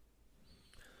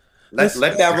 Let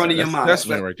that run in your mind. That's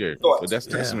right there. That's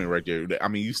testament right there. I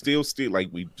mean, you still like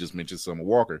we just mentioned Summer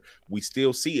Walker. We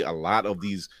still see a lot of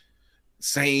these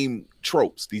same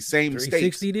tropes, these same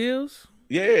 360 deals.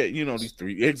 Yeah, these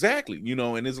 3 exactly.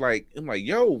 And it's like I'm like,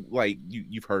 yo, like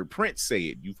you've heard Prince say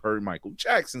it, you've heard Michael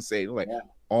Jackson say it, like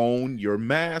own your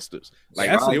masters.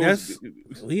 Like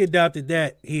we adopted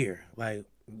that here. Like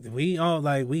we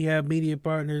have media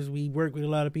partners, we work with a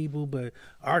lot of people, but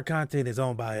our content is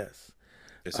owned by us.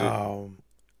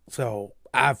 So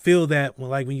I feel that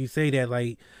when you say that,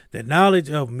 like the knowledge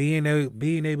of being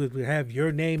able to have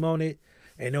your name on it,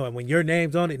 and knowing when your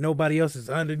name's on it, nobody else is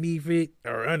underneath it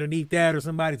or underneath that, or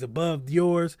somebody's above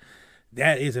yours.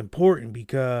 That is important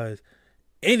because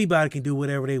anybody can do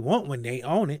whatever they want when they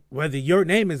own it. Whether your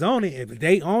name is on it, if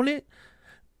they own it,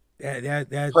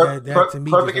 that to me.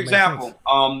 Perfect example.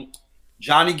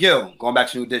 Johnny Gill, going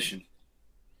back to New Edition.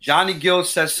 Johnny Gill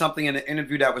says something in an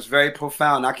interview that was very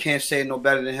profound. I can't say it no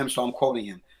better than him, so I'm quoting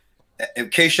him. In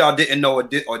case y'all didn't know or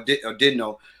did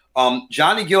know,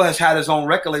 Johnny Gill has had his own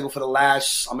record label for the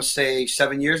last, I'm gonna say,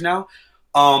 7 years now.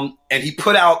 And he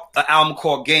put out an album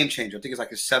called Game Changer. I think it's like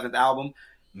his 7th album.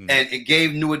 And it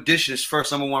gave New Edition his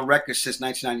first #1 record since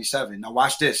 1997. Now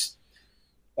watch this.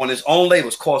 On his own label,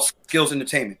 it's called Skills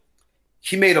Entertainment.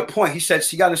 he made a point. He said,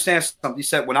 "So you got to understand something." He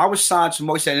said, "When I was signed to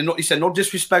Motown, he said, no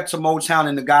disrespect to Motown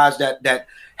and the guys that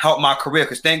helped my career,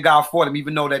 because thank God for them,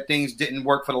 even though that things didn't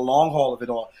work for the long haul of it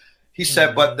all." He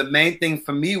said, "But the main thing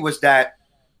for me was that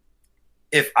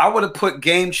if I would have put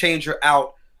Game Changer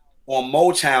out on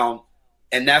Motown,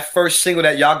 and that first single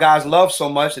that y'all guys love so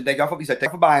much, and thank God for," he said,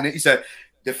 "Thank you for buying it." He said,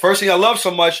 "The first thing I love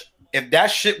so much, if that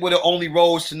shit would have only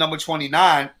rose to number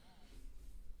 29,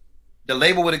 the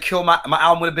label would have killed my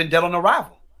album would have been dead on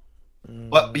arrival."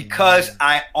 But because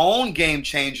I own Game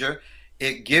Changer,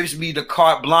 it gives me the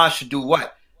carte blanche to do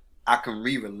what? I can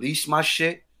re-release my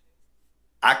shit.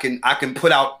 I can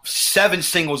put out 7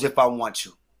 singles if I want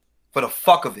to, for the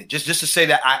fuck of it. Just to say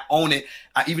that I own it.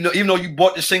 Even though you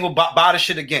bought the single, buy the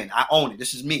shit again. I own it.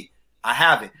 This is me. I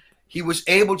have it. He was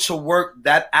able to work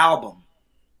that album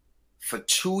for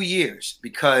 2 years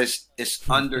because it's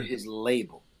under his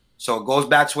label. So it goes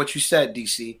back to what you said,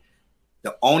 DC.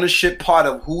 The ownership part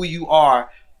of who you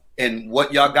are and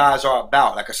what y'all guys are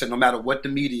about. Like I said, no matter what the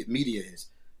media is,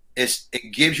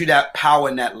 it gives you that power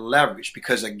and that leverage.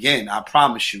 Because again, I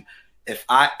promise you, if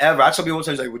I tell people one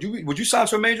time, like, would you sign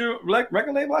to a major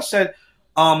record label? I said,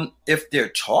 if they're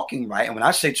talking right, and when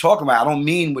I say talking right, I don't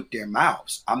mean with their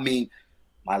mouths. I mean,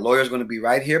 my lawyer's going to be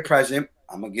right here present.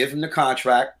 I'm going to give him the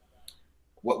contract.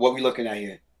 What we looking at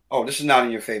here? Oh, this is not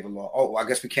in your favor, law. Oh, well, I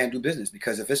guess we can't do business,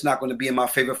 because if it's not going to be in my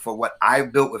favor for what I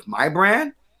built with my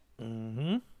brand,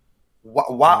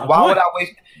 why would I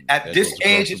waste at this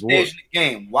age and stage of the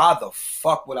game? Why the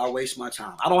fuck would I waste my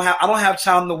time? I don't have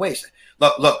time to waste.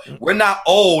 Look, we're not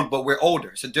old, but we're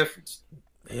older. It's a difference.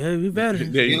 Yeah, we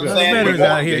veterans. There you go. Veterans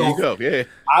out here. There you go. Yeah.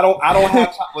 I don't have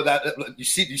time with that. You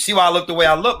see why I look the way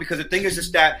I look, because the thing is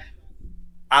just that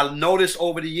I noticed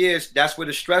over the years that's where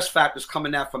the stress factor is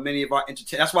coming out for many of our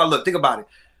entertainers. That's why I look. Think about it.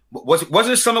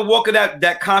 Wasn't it Summer Walker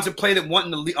that contemplated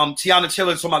wanting to Tiana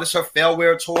Taylor talking about this her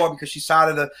farewell tour because she's out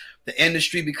of the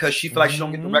industry because she feels like she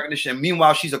don't get the recognition. And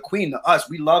meanwhile, she's a queen to us.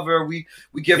 We love her. We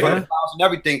give her the flowers and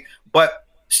everything. But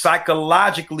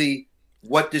psychologically,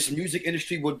 what this music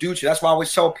industry will do to you. That's why I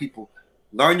always tell people,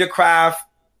 learn your craft,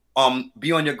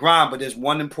 be on your grind. But there's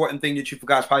one important thing that you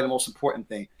forgot. It's probably the most important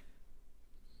thing.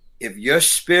 If your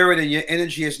spirit and your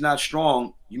energy is not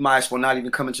strong, you might as well not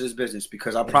even come into this business,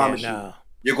 because I promise you,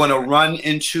 you're going to run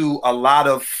into a lot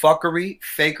of fuckery,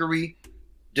 fakery,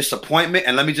 disappointment.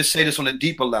 And let me just say this on a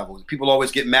deeper level. People always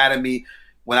get mad at me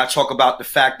when I talk about the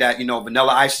fact that,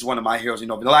 Vanilla Ice is one of my heroes.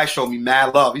 Vanilla Ice showed me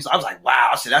mad love. I was like,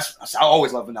 wow. I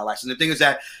always love Vanilla Ice. And the thing is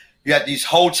that you had these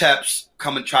hoteps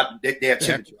come and try. They have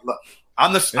temperature. Look,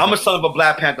 I'm a son of a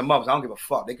Black Panther mother. I don't give a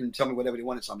fuck. They can tell me whatever they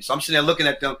want to tell me. So I'm sitting there looking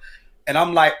at them, and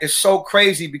I'm like, it's so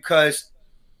crazy, because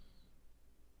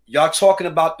y'all talking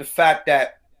about the fact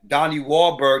that Donnie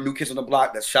Wahlberg, New Kids on the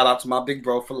Block, that shout out to my big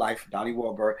bro for life, Donnie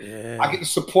Wahlberg. Yeah. I get the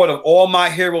support of all my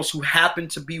heroes who happen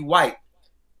to be white.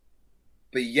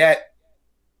 But yet,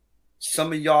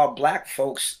 some of y'all black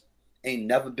folks ain't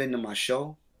never been to my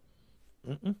show.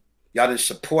 Y'all didn't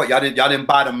support. Y'all didn't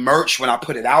buy the merch when I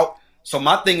put it out. So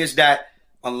my thing is that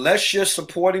unless you're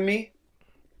supporting me,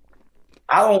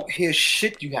 I don't hear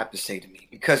shit you have to say to me.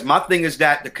 Because my thing is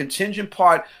that the contingent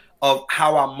part of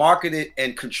how I market it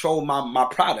and control my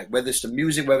product, whether it's the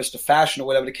music, whether it's the fashion, or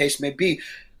whatever the case may be,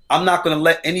 I'm not going to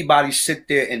let anybody sit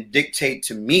there and dictate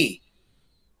to me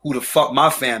who the fuck my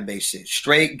fan base is.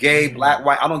 Straight, gay, black,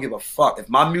 white, I don't give a fuck. If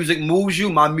my music moves you,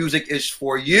 my music is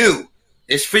for you.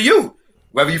 It's for you.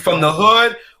 Whether you're from the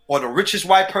hood or the richest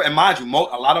white person. And mind you, a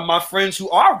lot of my friends who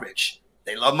are rich,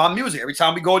 they love my music. Every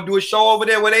time we go and do a show over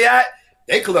there where they at,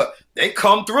 they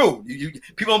come through.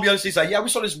 People don't be understanding. It's like, yeah, we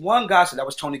saw this one guy said that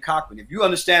was Tony Cochran. If you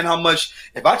understand how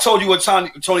much, if I told you what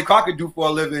Tony Cochran do for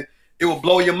a living, it will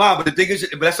blow your mind. But the thing is,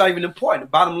 but that's not even important.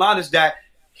 The bottom line is that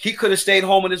he could have stayed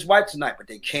home with his wife tonight, but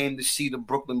they came to see the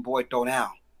Brooklyn boy throw down.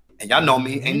 And y'all know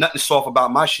me, ain't nothing soft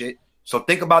about my shit. So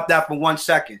think about that for 1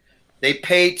 second. They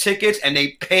paid tickets and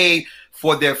they paid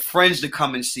for their friends to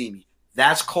come and see me.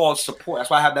 That's called support. That's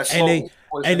why I have that slogan.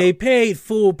 And they paid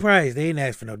full price. They didn't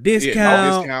ask for no discount.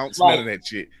 Yeah, no discounts, none of that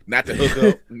shit. Not to hook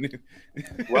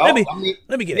up. Well,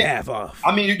 let me get half off.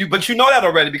 I mean, but you know that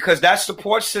already, because that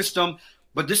support system.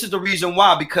 But this is the reason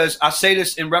why. Because I say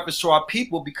this in reference to our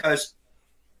people. Because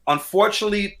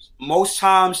unfortunately, most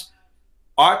times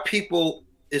our people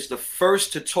is the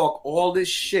first to talk all this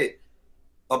shit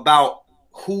about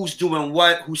who's doing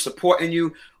what, who's supporting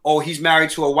you. Oh, he's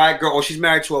married to a white girl, or she's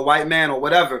married to a white man, or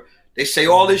whatever. They say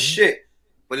all this shit.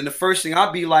 But then the first thing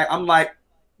I'm like,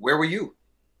 where were you?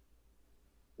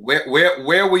 Where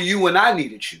were you when I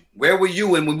needed you? Where were you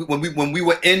when we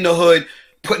were in the hood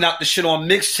putting out the shit on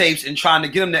mixtapes and trying to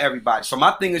get them to everybody? So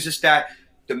my thing is just that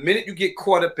the minute you get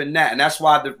caught up in that, and that's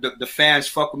why the fans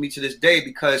fuck with me to this day,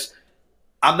 because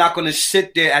I'm not going to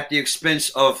sit there at the expense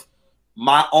of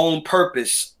my own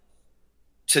purpose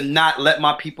to not let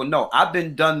my people know. I've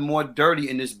been done more dirty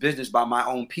in this business by my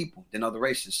own people than other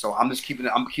races. So I'm just keeping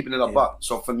it up.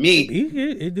 So for me,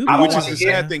 which is a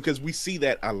sad thing because we see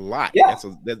that a lot. Yeah. That's a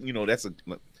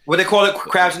what they call it,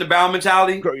 crabs in the barrel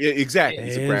mentality. Yeah, exactly.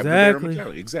 It's a crab in the barrel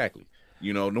mentality. Exactly.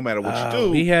 No matter what you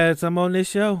do. We had some on this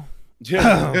show.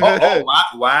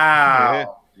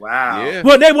 Wow. Yeah.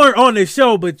 Well, they weren't on this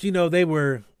show, but they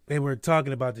were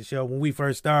talking about the show when we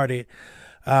first started.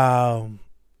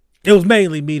 It was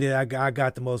mainly me that I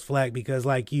got the most flack because,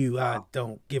 like you, I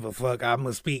don't give a fuck. I'm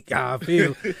gonna speak how I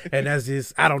feel, and that's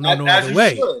just I don't know no other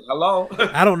way. Hello,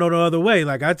 I don't know no other way.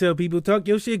 Like I tell people, talk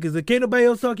your shit because can't nobody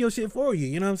else talk your shit for you.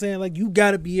 You know what I'm saying? Like you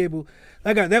gotta be able.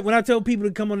 Like that when I tell people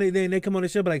to come on, they come on the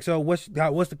show, but like, so what's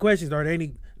the questions? Are there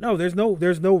any? No, there's no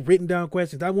written down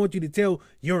questions. I want you to tell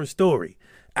your story.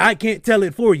 I can't tell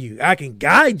it for you. I can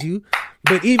guide you,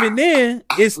 but even then,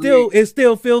 it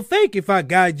still feel fake if I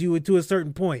guide you to a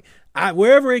certain point.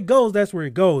 Wherever it goes, that's where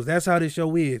it goes. That's how this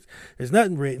show is. There's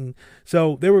nothing written.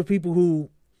 So there were people who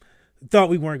thought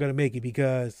we weren't going to make it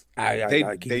because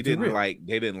they didn't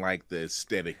like the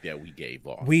aesthetic that we gave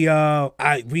off. We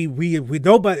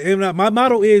nobody. My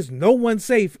motto is no one's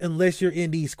safe unless you're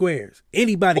in these squares.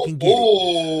 Anybody can get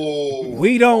it.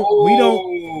 We don't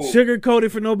sugarcoat it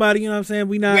for nobody. You know what I'm saying?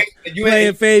 We not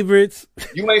playing favorites.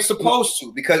 You ain't supposed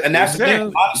to and that's the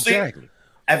thing. Honestly,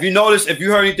 have you noticed? If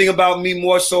you heard anything about me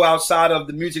more so outside of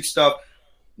the music stuff,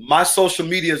 my social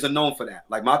medias are known for that.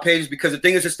 Like my pages, because the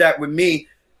thing is just that with me.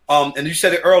 And you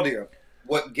said it earlier,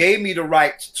 what gave me the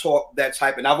right to talk that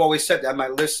type, and I've always said that, I'm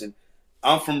like, listen,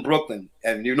 I'm from Brooklyn,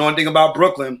 and you know anything about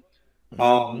Brooklyn,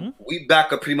 we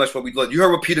back up pretty much what we look. You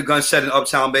heard what Peter Gunn said in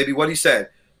Uptown, baby, what he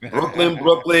said.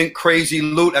 Brooklyn, crazy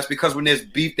loot. That's because when there's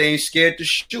beef, they ain't scared to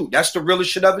shoot. That's the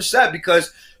realest shit ever said,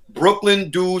 because Brooklyn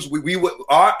dudes,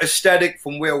 our aesthetic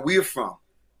from where we're from.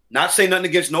 Not saying nothing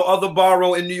against no other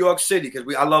borough in New York City,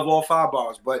 because I love all 5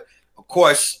 boroughs, but of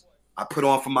course, I put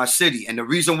on for my city. And the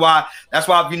reason why, that's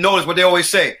why if you notice what they always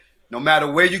say, no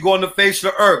matter where you go on the face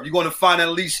of the earth, you're going to find at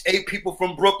least 8 people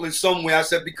from Brooklyn somewhere. I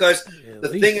said, because the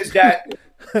thing is that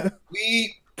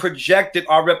we projected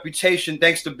our reputation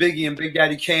thanks to Biggie and Big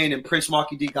Daddy Kane and Prince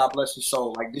Markie D, God bless his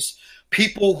soul. Like this,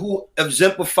 people who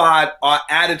exemplified our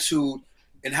attitude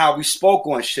and how we spoke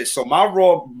on shit. So my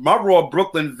raw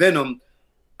Brooklyn venom,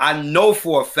 I know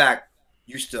for a fact,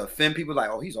 used to offend people like,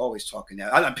 oh, he's always talking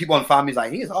that. People on find me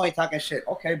like, he's always talking shit.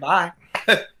 Okay, bye.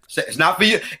 It's not for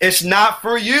you. It's not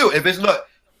for you.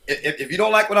 If you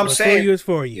don't like what I'm saying, for you is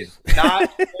for you. It's not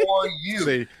for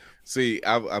you. See,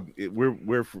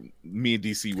 we're from me and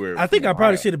DC. I think I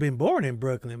probably should have been born in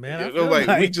Brooklyn, man.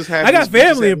 We just have. I got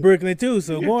family in Brooklyn too,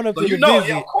 so going up to the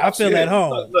visit, I feel at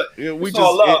home. We just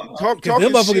talk.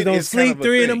 Them motherfuckers don't sleep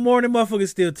 3 in the morning. Motherfuckers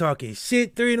still talking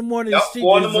shit 3 in the morning. Shit is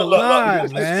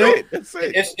alive, man. That's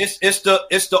it.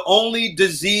 It's the only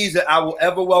disease that I will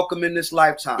ever welcome in this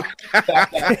lifetime. You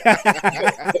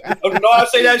know I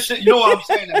say that shit. You know why I'm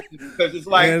saying that because it's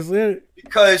like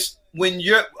because.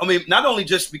 Not only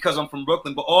just because I'm from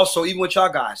Brooklyn, but also even with y'all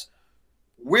guys,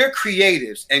 we're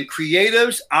creatives. And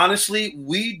creatives, honestly,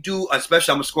 we do,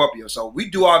 especially I'm a Scorpio, so we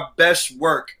do our best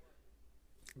work.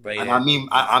 And I mean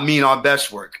our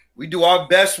best work. We do our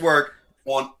best work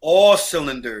on all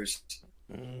cylinders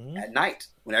at night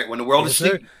when the world is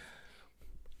sleeping.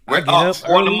 We're up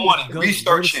 4 in the morning,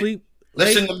 researching,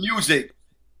 listening to music.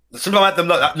 Sometimes I have to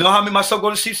look. You know how I make myself go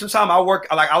to sleep sometimes?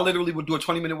 I literally would do a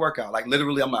 20-minute workout. Like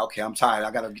literally, I'm like, okay, I'm tired.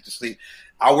 I got to get to sleep.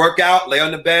 I work out, lay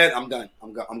on the bed. I'm done.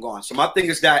 I'm gone. So my thing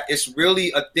is that it's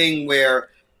really a thing where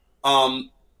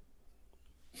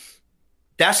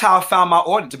that's how I found my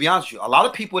audience, to be honest with you. A lot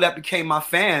of people that became my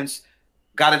fans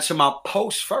got into my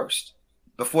posts first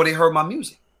before they heard my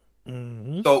music.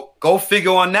 Mm-hmm. So go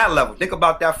figure on that level. Think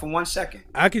about that for 1 second.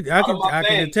 I can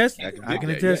attest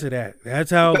to that. That's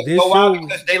how this show.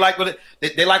 Because they like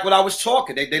what I was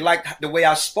talking. They like the way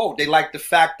I spoke. They like the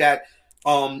fact that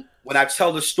when I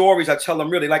tell the stories, I tell them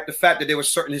real. They like the fact that there were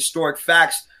certain historic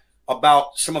facts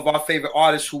about some of our favorite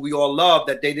artists who we all love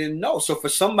that they didn't know. So for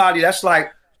somebody that's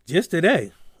like just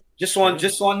today, just on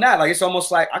that, like it's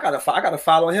almost like I gotta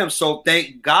follow him. So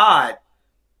thank God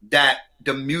that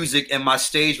the music and my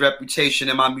stage reputation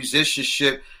and my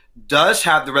musicianship does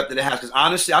have the rep that it has. Because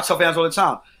honestly, I tell fans all the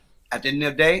time, at the end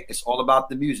of the day, it's all about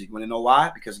the music. You want to know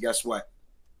why? Because guess what?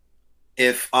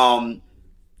 If how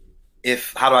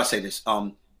do I say this?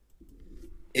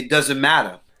 It doesn't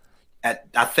matter.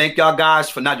 I thank y'all guys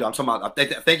for not you. I'm talking about. I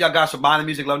thank y'all guys for buying the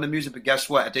music, loving the music. But guess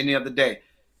what? At the end of the day,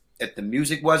 if the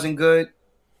music wasn't good,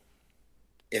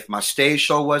 if my stage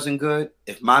show wasn't good,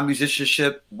 if my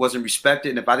musicianship wasn't respected,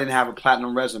 and if I didn't have a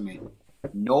platinum resume,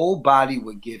 nobody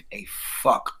would give a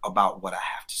fuck about what I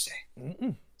have to say.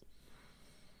 Mm-mm.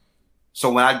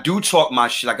 So when I do talk my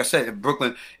shit, like I said, in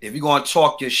Brooklyn, if you're going to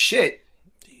talk your shit,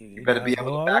 you better be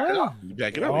able to back it up. You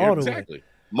back it up, yeah, exactly.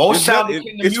 Most talented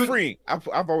kid in the music. It's freeing.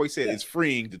 I've always said it's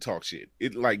freeing to talk shit.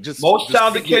 It like just most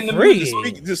talented kid in the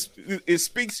music. It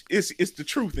speaks. It's the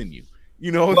truth in you.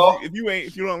 You know,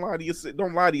 if you don't lie to yourself,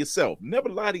 don't lie to yourself. Never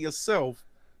lie to yourself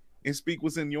and speak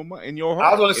what's in your mind, in your heart.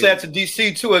 I was going to say that to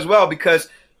DC too as well, because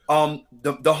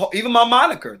even my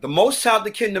moniker, the most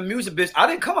talented kid in the music business, I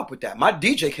didn't come up with that. My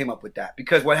DJ came up with that,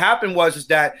 because what happened is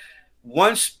that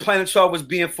once Planet 12 was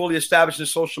being fully established in the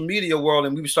social media world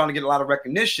and we were starting to get a lot of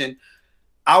recognition,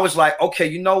 I was like, okay,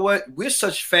 you know what? We're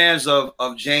such fans of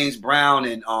James Brown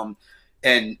and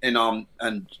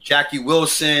Jackie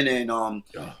Wilson and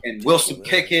Wilson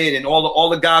Pickett and all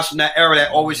the guys from that era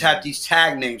that always had these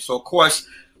tag names. So of course,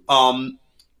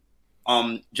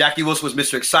 Jackie Wilson was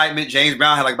Mr. Excitement. James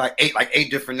Brown had like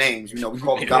eight different names. You know, we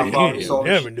called him Godfather. So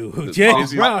never knew who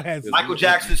James Brown has. Michael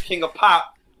Jackson's King of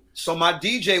Pop. So my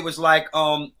DJ was like,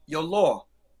 yo, Law,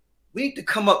 we need to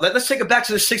come up. Let's take it back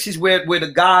to the 60s where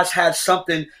the guys had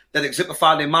something that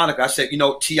exemplified their moniker. I said, you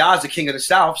know, T.I.'s the king of the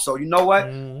South. So you know what?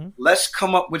 Mm-hmm. Let's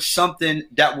come up with something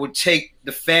that would take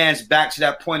the fans back to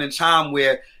that point in time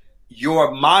where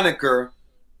your moniker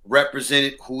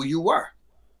represented who you were.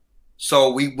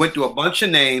 So we went through a bunch of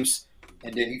names,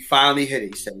 and then he finally hit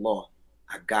it. He said, Law,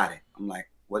 I got it. I'm like,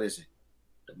 what is it?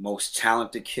 The most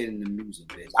talented kid in the music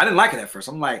biz. I didn't like it at first.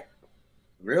 I'm like,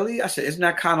 really? I said, isn't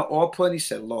that kind of off-putting? He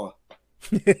said, Law.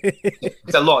 He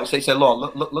said,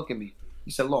 Law, look at me.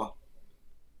 He said, Law,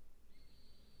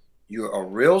 you're a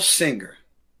real singer.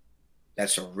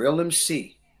 That's a real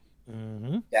MC.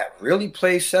 Mm-hmm. That really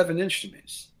plays 7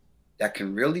 instruments. That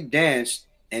can really dance,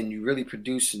 and you really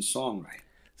produce and songwrite.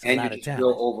 And you can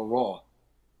feel overall.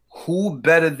 Who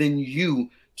better than you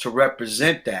to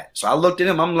represent that? So I looked at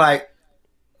him. I'm like,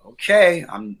 okay,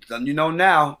 I'm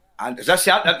now.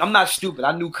 I'm not stupid.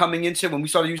 I knew coming into it, when we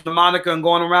started using the moniker and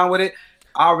going around with it,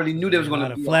 I already knew there was going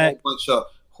to be a whole bunch of,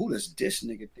 who does this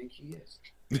nigga think he is?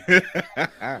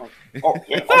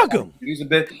 Fuck him. He's a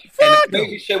bit. And the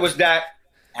crazy shit was that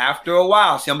after a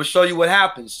while, see, I'm gonna show you what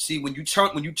happens. See, when you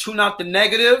tune out the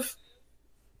negative,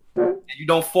 and you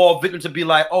don't fall victim to be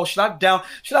like, oh, should I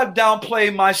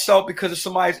downplay myself because of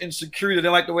somebody's insecurity that they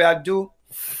like the way I do?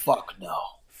 Fuck no.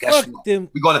 Guess what? We're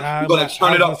gonna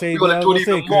turn it up. We're gonna do it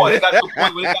even more. It got to the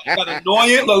point where it got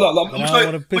annoying. Look. Let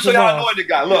me show you how annoying it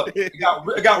got. Look, it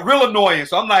got real annoying.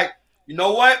 So I'm like, you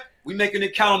know what? We making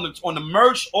it count on the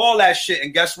merch, all that shit.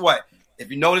 And guess what?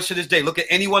 If you notice to this day, look at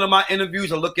any one of my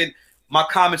interviews or look at my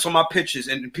comments on my pictures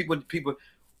and people,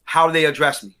 how do they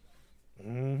address me?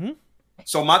 Mm-hmm.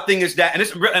 So my thing is that,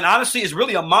 and honestly, it's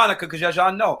really a moniker because as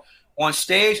y'all know, on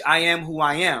stage I am who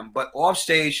I am, but off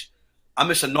stage I'm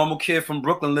just a normal kid from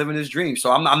Brooklyn living his dream.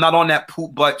 So I'm not on that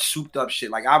poop butt souped up shit.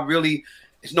 Like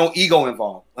there's no ego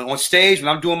involved. And on stage when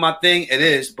I'm doing my thing, it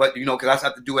is, but you know, because I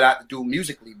have to do what I have to do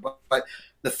musically. But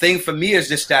the thing for me is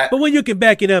just that. But when you can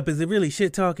back it up, is it really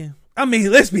shit talking? I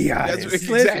mean, let's be honest.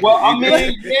 Exactly. Well, I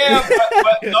mean, yeah,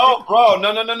 but no, bro,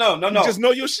 no. You just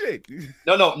know your shit.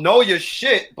 No, know your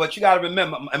shit. But you got to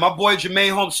remember, and my boy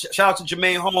Jermaine Holmes. Shout out to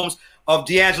Jermaine Holmes of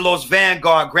D'Angelo's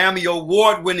Vanguard, Grammy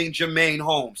Award-winning Jermaine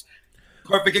Holmes.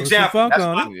 Perfect example.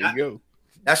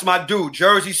 That's my dude.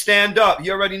 Jersey, stand up.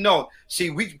 You already know. See,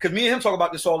 because me and him talk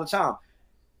about this all the time.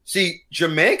 See,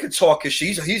 Jermaine can talk his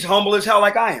shit. He's humble as hell,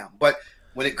 like I am. But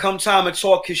when it comes time to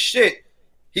talk his shit,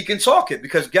 he can talk it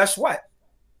because guess what?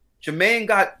 Jermaine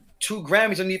got 2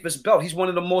 Grammys underneath his belt. He's one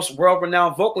of the most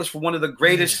world-renowned vocalists for one of the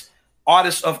greatest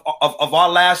artists of our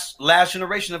last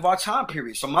generation of our time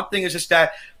period. So my thing is just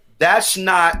that's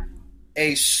not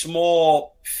a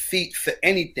small feat for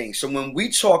anything. So when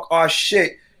we talk our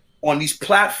shit on these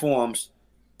platforms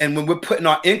and when we're putting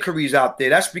our inquiries out there,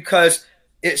 that's because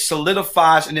it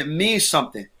solidifies and it means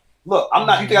something. Look, I'm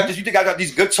not. You think I got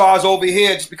these guitars over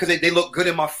here just because they look good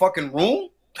in my fucking room?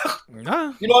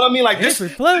 Nah, you know what I mean? Like this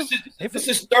is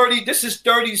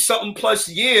 30 something plus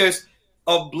years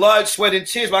of blood, sweat, and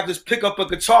tears. Where I can just pick up a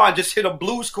guitar and just hit a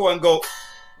blues chord and go.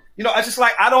 You know, it's just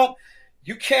like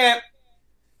you can't.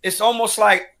 It's almost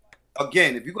like,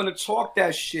 again, if you're gonna talk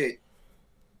that shit,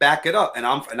 back it up. And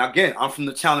I'm from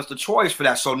the town that's the choice for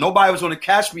that. So nobody was gonna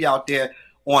catch me out there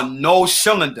on no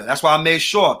cylinder. That's why I made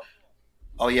sure.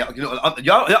 Oh yeah, you know,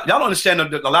 y'all don't understand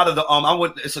a lot of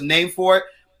the it's a name for it.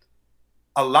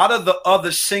 A lot of the other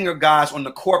singer guys on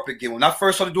the corporate gig, when I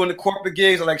first started doing the corporate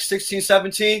gigs at like 16,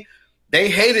 17, they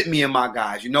hated me and my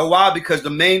guys. You know why? Because the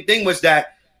main thing was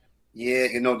that Yeah,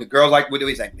 you know, the girl like what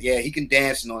he's like, yeah, he can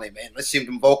dance and all that, man. Let's see if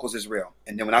them vocals is real.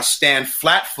 And then when I stand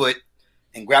flat foot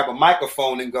and grab a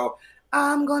microphone and go,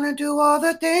 I'm gonna do all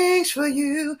the things for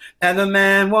you that the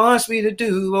man wants me to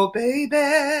do, oh baby.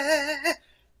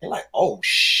 They're like, oh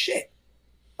shit.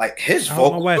 Like his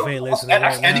vocal. My wife ain't listening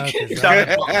right now.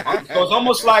 So it's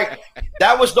almost like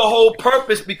that was the whole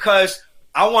purpose, because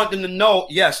I want them to know,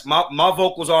 yes, my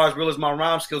vocals are as real as my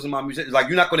rhyme skills and my music. Like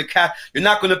you're not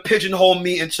gonna pigeonhole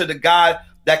me into the guy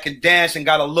that can dance and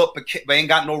got a look but ain't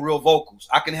got no real vocals.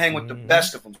 I can hang with the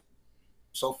best of them.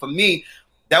 So for me,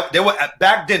 that there were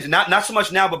back then, not so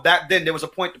much now, but back then there was a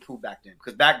point to prove back then,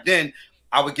 because back then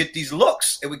I would get these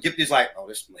looks. It would get these like,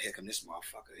 oh, here come this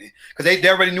motherfucker, because they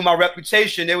already knew my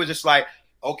reputation. They were just like,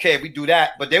 okay, if we do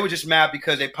that, but they were just mad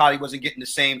because they probably wasn't getting the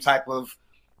same type of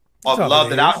love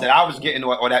that I was getting,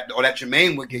 or that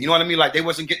Jermaine would get. You know what I mean? Like they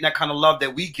wasn't getting that kind of love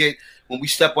that we get when we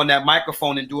step on that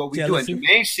microphone and do what we do. And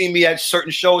Jermaine seen me at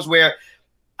certain shows where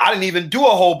I didn't even do a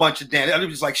whole bunch of dance. It was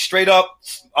just like straight up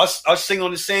us singing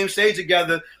on the same stage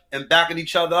together and backing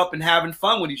each other up and having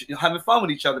fun with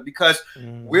each other, because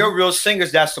we're real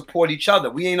singers that support each other.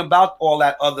 We ain't about all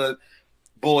that other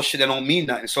bullshit that don't mean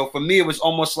nothing. So for me, it was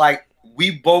almost like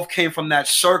we both came from that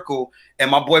circle. And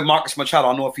my boy Marcus Machado,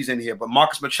 I don't know if he's in here, but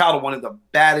Marcus Machado, one of the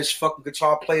baddest fucking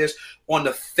guitar players on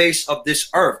the face of this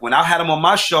earth. When I had him on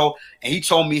my show and he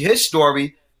told me his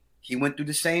story, he went through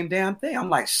the same damn thing. I'm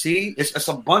like, see, it's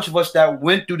a bunch of us that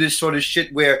went through this sort of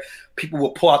shit where people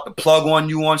will pull out the plug on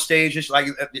you on stage. It's like,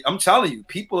 I'm telling you,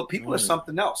 people are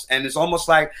something else. And it's almost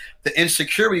like the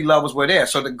insecurity levels were there.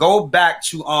 So to go back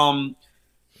to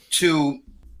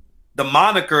the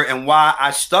moniker and why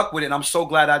I stuck with it, and I'm so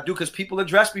glad I do, because people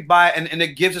address me by it, and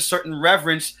it gives a certain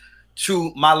reverence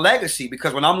to my legacy,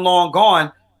 because when I'm long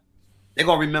gone, they're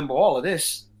going to remember all of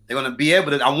this. They're going to be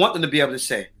able to, I want them to be able to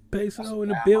say, Peso in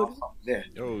the building. Yeah.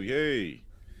 Oh, yay.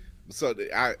 So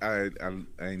I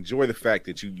enjoy the fact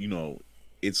that you know,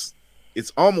 it's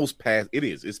almost past,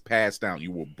 it's passed down.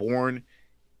 You were born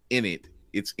in it.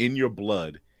 It's in your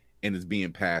blood, and it's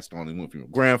being passed on. It went from your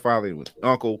grandfather, it went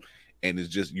your uncle, and it's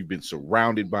just, you've been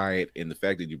surrounded by it, and the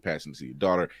fact that you're passing it to your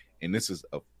daughter, and this is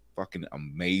a fucking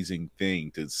amazing thing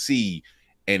to see,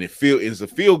 and it's a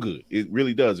feel good. It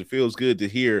really does. It feels good to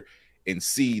hear and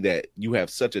see that you have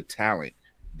such a talent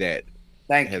that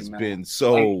has been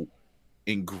so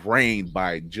ingrained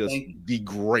by just the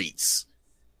greats,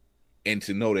 and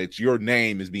to know that your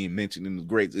name is being mentioned in the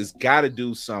greats, it's got to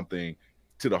do something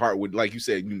to the heart. With, like you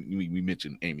said, we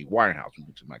mentioned Amy Winehouse, we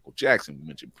mentioned Michael Jackson, we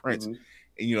mentioned Prince, and,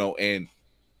 you know, and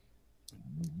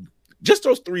just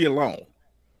those three alone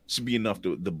should be enough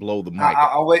to blow the mic.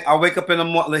 I wake up in the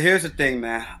morning. Here's the thing,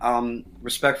 man.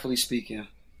 Respectfully speaking,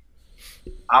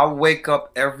 I wake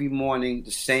up every morning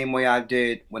the same way I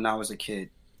did when I was a kid.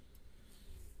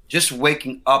 Just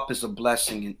waking up is a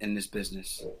blessing in this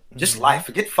business. Just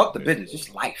life. Fuck the business.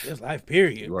 Just life. Just life,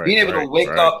 period. Right, being able to wake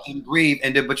up and breathe.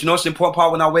 But you know what's the important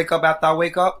part when I wake up, after I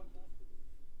wake up?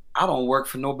 I don't work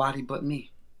for nobody but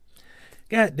me.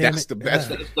 God damn, that's it. The best.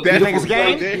 That nigga's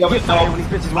game.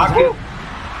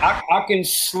 I can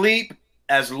sleep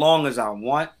as long as I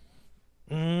want.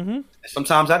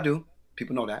 Sometimes I do.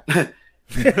 People know that.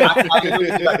 They be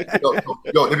like,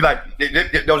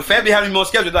 the family having me on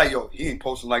schedule. Like, yo, he ain't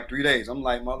posting like 3 days. I'm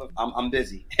like, mother, I'm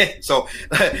busy. So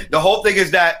the whole thing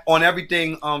is that on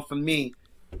everything, for me,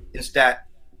 is that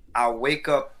I wake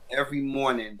up every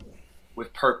morning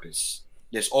with purpose.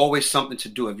 There's always something to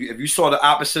do. If you saw the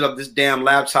opposite of this damn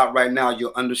laptop right now,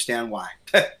 you'll understand why.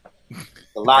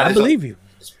 I believe you.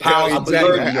 Power.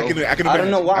 Yeah, exactly. I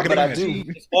don't know why, but I do.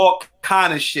 It's all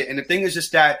kind of shit. And the thing is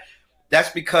just that's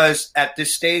because at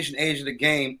this stage and age of the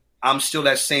game, I'm still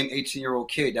that same 18-year-old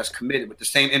kid that's committed with the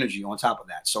same energy on top of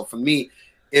that. So for me,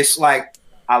 it's like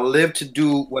I live to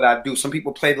do what I do. Some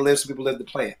people play to live, some people live to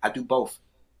play. I do both.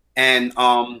 And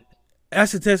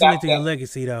that's a testament to your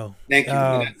legacy, though. Thank you.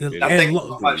 And thank you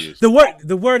so much.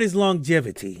 The word is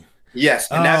longevity. Yes,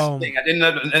 and that's the thing.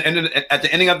 At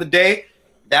the ending of the day,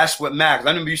 that's what matters. I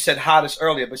remember you said hottest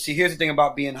earlier, but see, here's the thing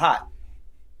about being hot.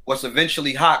 What's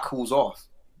eventually hot cools off.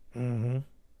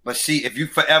 But see, if you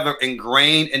forever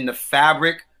ingrained in the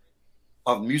fabric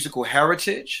of musical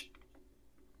heritage,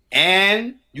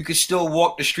 and you can still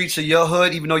walk the streets of your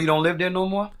hood even though you don't live there no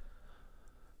more.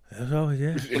 For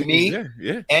me,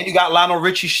 and you got Lionel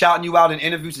Richie shouting you out in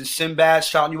interviews and Sinbad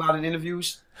shouting you out in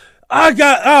interviews.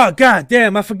 God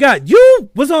damn, I forgot. You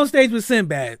was on stage with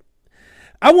Sinbad.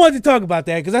 I wanted to talk about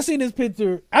that because I seen this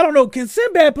picture. I don't know, can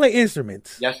Sinbad play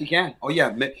instruments? Yes, he can. Oh yeah,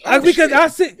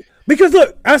 because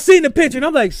look, I seen the picture and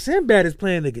I'm like, Sinbad is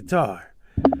playing the guitar.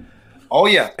 Oh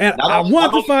yeah, and I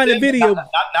want to find a video.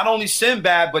 Not only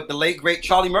Sinbad, but the late great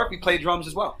Charlie Murphy played drums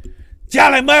as well.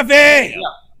 Charlie Murphy. Yeah.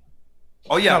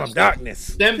 Oh yeah, Call him darkness.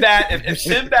 Sinbad. If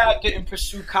Sinbad didn't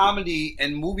pursue comedy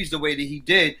and movies the way that he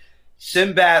did,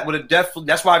 Sinbad would have definitely.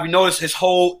 That's why we noticed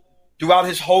throughout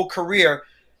his whole career.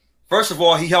 First of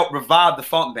all, he helped revive the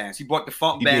funk bands. He brought the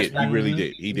funk bands back. He really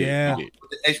did. He did. Yeah. He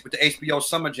did. With the HBO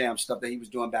Summer Jam stuff that he was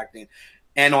doing back then.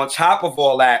 And on top of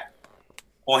all that,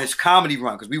 on his comedy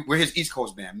run, because we're his East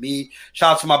Coast band. Me,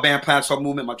 shout out to my band Planet Soul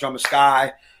Movement, my drummer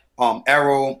Sky,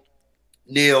 Errol,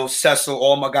 Neil, Cecil,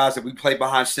 all my guys that we played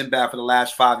behind Sinbad for the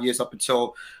last 5 years up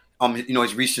until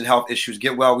his recent health issues.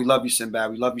 Get well. We love you,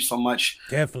 Sinbad. We love you so much.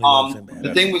 Definitely love Sinbad.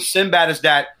 The thing with Sinbad is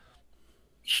that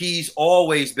he's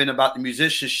always been about the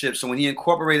musicianship. So when he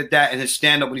incorporated that in his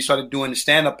stand-up, when he started doing the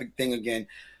stand-up thing again,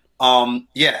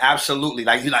 yeah, absolutely.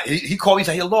 Like he called me, he's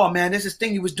like, "Hey, Lord, man, there's this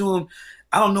thing he was doing.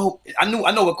 I don't know. I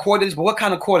know what chord it is, but what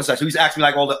kind of chord is that?" So he's asking me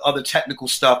like all the other technical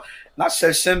stuff. And I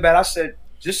said, Sinbad,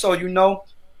 just so you know,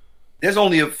 there's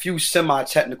only a few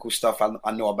semi-technical stuff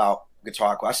I know about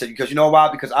guitar. I said, because you know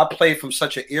why? Because I play from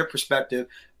such an ear perspective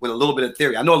with a little bit of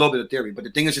theory. I know a little bit of theory, but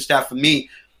the thing is just that for me,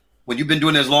 when you've been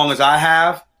doing it as long as I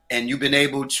have, and you've been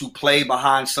able to play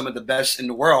behind some of the best in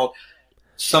the world,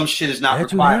 some shit is not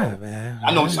required.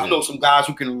 I know some guys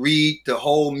who can read the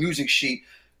whole music sheet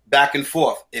back and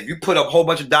forth. If you put a whole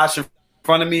bunch of dots in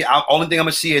front of me, only thing I'm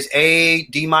gonna see is A,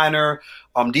 D minor,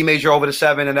 D major over the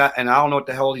 7, and I don't know what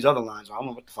the hell these other lines are. I don't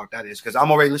know what the fuck that is, because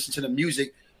I'm already listening to the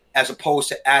music as opposed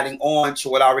to adding on to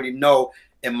what I already know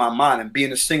in my mind. And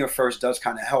being a singer first does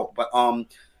kind of help.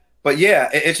 But yeah,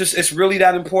 it's really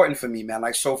that important for me, man.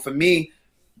 Like, so for me,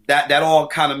 that all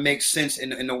kind of makes sense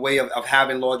in the way of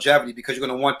having longevity, because you're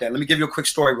going to want that. Let me give you a quick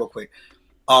story real quick.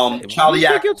 Charlie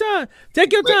Atkins.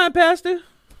 Take your time, Pastor.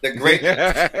 The great,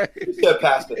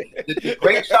 Pastor. The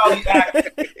great Charlie Atkins.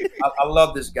 I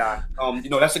love this guy.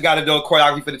 That's the guy that did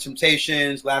choreography for the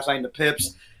Temptations, Last Night in the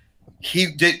Pips. He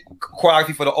did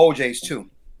choreography for the OJs too.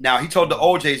 Now, he told the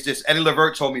OJs this. Eddie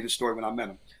Levert told me the story when I met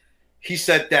him. He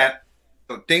said that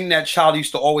the thing that Charlie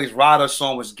used to always ride us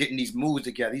on was getting these moves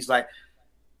together. He's like,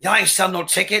 "Y'all ain't selling no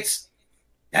tickets."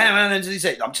 And he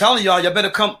said, "I'm telling y'all better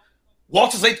come.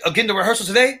 Walter's late again to rehearsal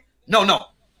today? No.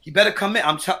 You better come in.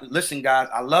 Listen, guys,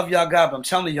 I love y'all guys, but I'm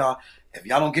telling y'all, if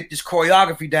y'all don't get this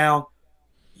choreography down,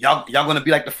 y'all gonna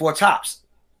be like the Four Tops."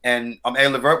 And Eddie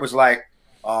Levert was like,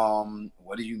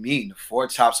 "What do you mean? The Four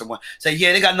Tops are one?" Say,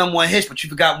 "Yeah, they got number one hits, but you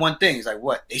forgot one thing." He's like,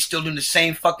 "What? They still doing the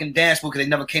same fucking dance move because they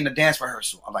never came to dance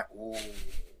rehearsal." I'm like, "Ooh,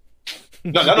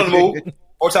 no, that don't move.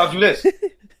 Four Tops do this."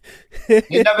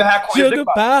 He never had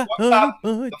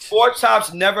choreography. The Four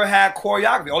Tops never had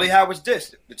choreography. All they had was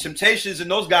this. The Temptations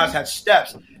and those guys had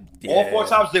steps. Yeah. All Four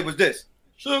Tops did was this.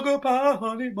 Sugar pie,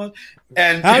 honey bun.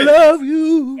 And I love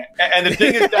you. And the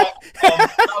thing is that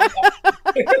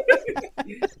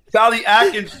Charlie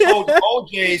Atkins told the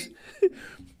OJs,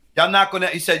 y'all not gonna.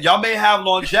 He said, "Y'all may have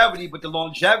longevity, but the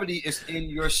longevity is in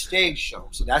your stage show."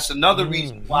 So that's another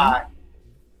reason why,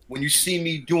 when you see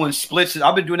me doing splits,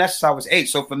 I've been doing that since I was 8.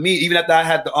 So for me, even after I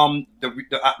had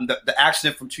the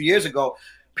accident from 2 years ago,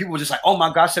 people were just like, "Oh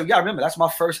my God!" I said, "Yeah, I remember. That's my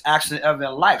first accident ever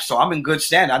in life." So I'm in good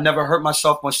standing. I never hurt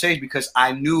myself on stage because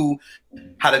I knew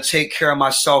how to take care of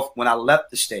myself when I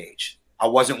left the stage. I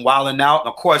wasn't wilding out. And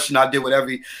of course, I did what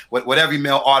every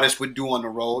male artist would do on the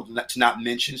road, to not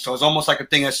mention. So it's almost like a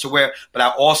thing as to where. But I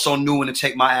also knew when to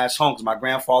take my ass home, because my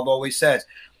grandfather always says,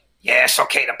 "Yeah, it's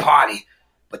okay to party,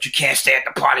 but you can't stay at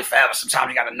the party forever. Sometimes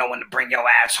you got to know when to bring your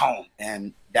ass home."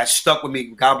 And that stuck with me.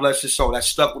 God bless his soul. That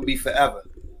stuck with me forever.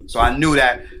 So I knew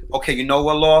that, okay, you know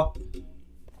what, Law?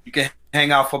 You can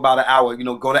hang out for about an hour.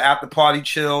 Go to after party,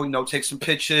 chill, take some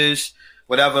pictures,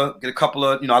 whatever. Get a couple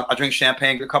of, I drink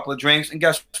champagne, get a couple of drinks. And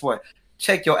guess what?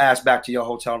 Take your ass back to your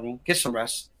hotel room. Get some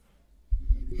rest.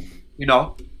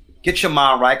 Get your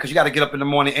mind right, because you got to get up in the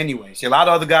morning anyway. See, a lot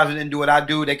of other guys that didn't do what I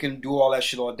do, they can do all that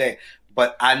shit all day.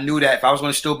 But I knew that if I was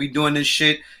going to still be doing this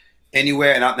shit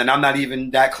anywhere, and I'm not even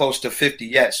that close to 50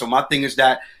 yet. So my thing is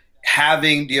that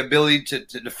having the ability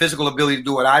the physical ability to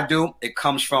do what I do, it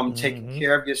comes from taking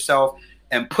care of yourself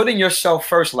and putting yourself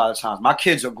first a lot of times. My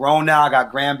kids are grown now. I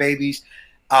got grandbabies.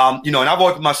 And I've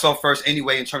always put myself first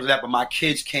anyway in terms of that, but my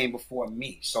kids came before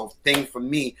me. So thing for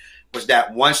me was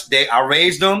that I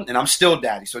raised them, and I'm still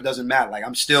daddy. So it doesn't matter. Like,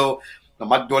 I'm still,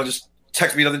 my daughter just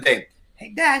texted me the other day,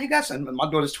 "Hey, Dad, you got something?" My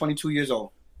daughter's 22 years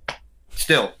old.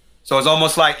 Still. So it's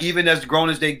almost like even as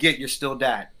grown as they get, you're still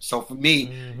dad. So for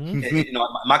me,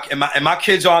 my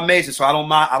kids are amazing. So I don't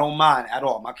mind at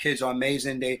all. My kids are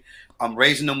amazing.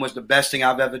 Raising them was the best thing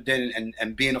I've ever did,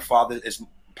 and being a father is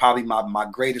probably my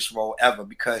greatest role ever,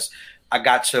 because I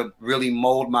got to really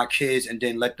mold my kids and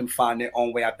then let them find their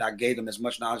own way after I gave them as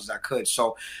much knowledge as I could.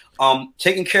 So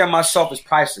taking care of myself is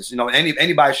priceless. You know,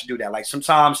 anybody should do that. Like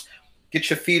sometimes get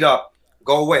your feet up,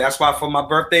 go away. That's why for my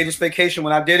birthday, this vacation,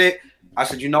 when I did it, I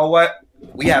said, you know what?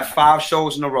 We have 5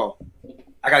 shows in a row.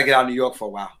 I got to get out of New York for a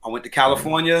while. I went to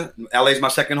California. LA's my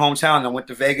second hometown. I went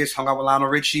to Vegas, hung out with Lionel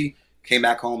Richie, came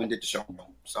back home and did the show.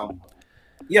 So,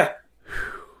 yeah.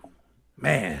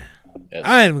 Man,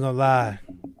 I ain't even going to lie.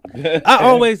 I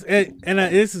always,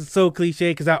 this is so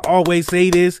cliche because I always say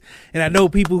this, and I know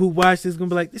people who watch this going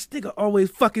to be like, this nigga always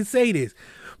fucking say this.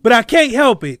 But I can't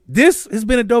help it. This has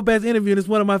been a dope-ass interview, and it's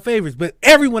one of my favorites. But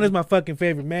everyone is my fucking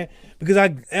favorite, man, because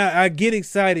I get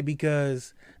excited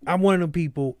because I'm one of them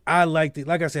people. I like to,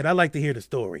 like I said, I like to hear the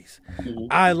stories.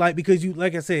 Mm-hmm. Because you,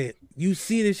 like I said, you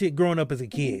see this shit growing up as a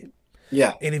kid.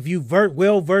 Yeah. And if you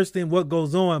well versed in what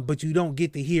goes on, but you don't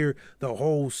get to hear the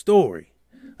whole story.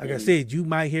 Like I said, you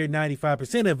might hear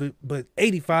 95% of it, but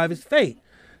 85 is fake.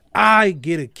 I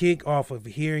get a kick off of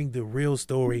hearing the real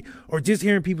story or just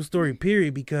hearing people's story,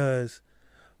 period, because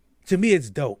to me it's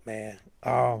dope, man.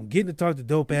 Getting to talk to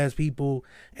dope ass people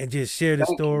and just share the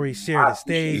story, share the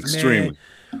stage, extremely.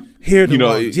 Man. Hear the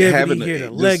longevity, hear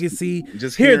the legacy,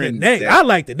 just hear the name. I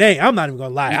like the name. I'm not even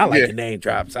gonna lie. I like the name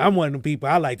drops. I'm one of them people.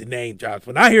 I like the name drops.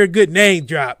 When I hear a good name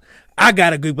drop, I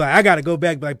gotta go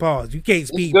back like pause. You can't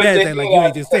speak bad like you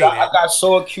ain't just saying that. I got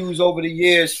so accused over the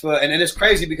years and it's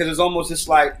crazy because it's almost just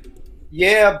like,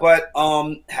 yeah, but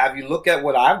have you looked at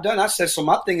what I've done? I said, so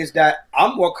my thing is that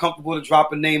I'm more comfortable to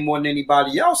drop a name more than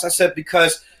anybody else. I said,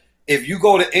 because if you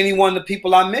go to any one of the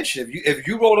people I mentioned, if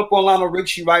you rolled up on Lionel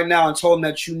Richie right now and told him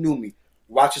that you knew me,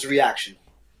 watch his reaction.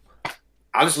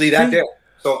 I'll just leave that there.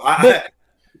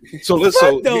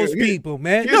 Fuck those people,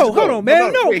 man. No, hold on,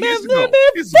 man.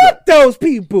 Fuck those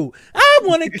people. I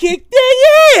want to kick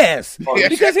their ass.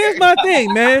 Because here's my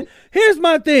thing, man. Here's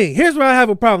where I have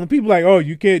a problem. People like, oh,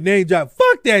 you can't name drop.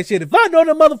 Fuck that shit. If I know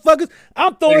them motherfuckers,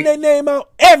 I'm throwing their name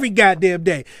out every goddamn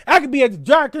day. I could be at the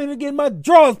dry cleaner getting my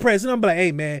drawers pressed, and I'm like,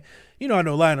 hey, man, you know I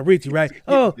know Lionel Richie, right?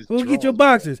 Oh, we'll get your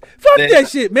boxers. Fuck that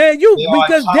shit, man.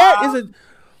 Because that is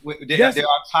a... There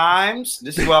are times,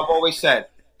 this is what I've always said,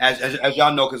 as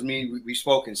y'all know, because we've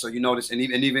spoken, so you know this, and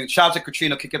even shout out to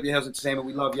Katrina, Kick Up Your Heels Entertainment.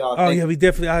 We love y'all. Oh yeah, we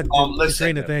definitely. Listen,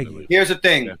 Katrina, thank you. Here's the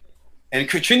thing, and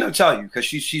Katrina will tell you because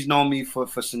she's known me for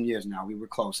some years now. We were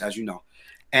close, as you know,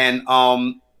 and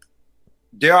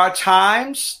there are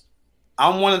times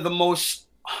I'm one of the most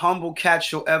humble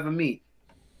cats you'll ever meet.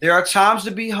 There are times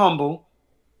to be humble,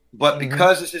 but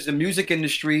because this is the music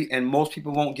industry and most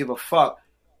people won't give a fuck,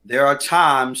 there are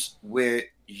times where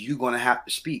you're gonna have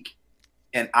to speak.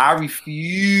 And I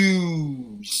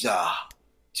refuse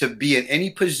to be in any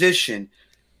position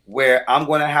where I'm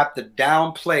going to have to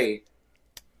downplay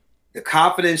the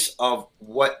confidence of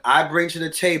what I bring to the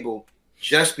table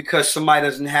just because somebody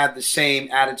doesn't have the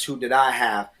same attitude that I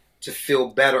have to feel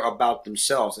better about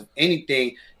themselves. If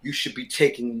anything, you should be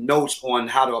taking notes on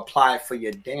how to apply it for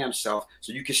your damn self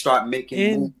so you can start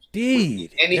making moves.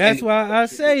 Indeed. That's why I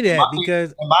say that,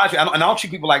 because I don't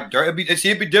treat people like dirt.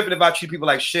 It'd be different if I treat people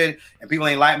like shit and people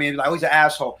ain't like me and be like, oh, he's an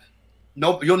asshole.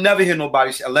 No, you'll never hear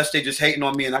nobody say, unless they just hating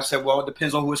on me. And I said, well, it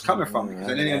depends on who it's coming from. Because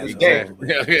at the end of the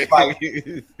day, like,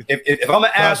 if I'm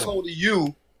an asshole to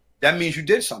you, that means you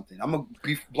did something. I'm gonna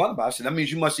be blunt about it. That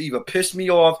means you must either piss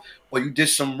me off or you did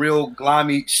some real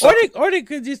grimy stuff. Or they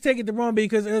could just take it the wrong way,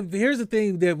 because here's the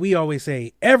thing that we always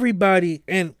say: everybody,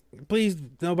 and please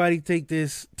nobody take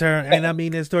this term, and I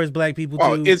mean this towards black people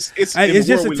too. It's just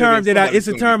a term that it's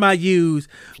a term I use,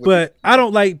 but I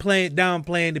don't like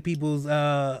downplaying the people's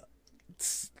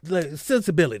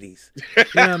sensibilities. You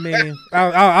know what I mean?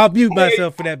 I'll mute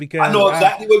myself for that, because I know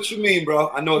exactly what you mean, bro.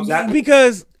 I know exactly,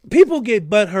 because people get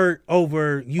butthurt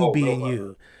over you being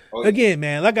you. Again,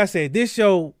 man, like I said, this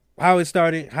show, how it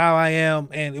started, how I am,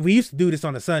 and we used to do this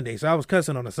on a Sunday, so I was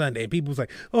cussing on a Sunday. People was like,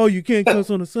 oh, you can't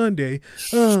cuss on a Sunday.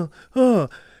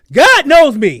 God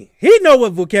knows me. He know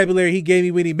what vocabulary he gave me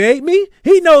when he made me.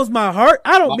 He knows my heart.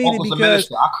 I don't mean it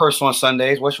because I curse on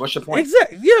Sundays. What's your point?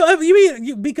 Exactly. You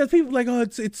mean because people like, oh,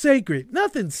 it's sacred.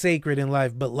 Nothing's sacred in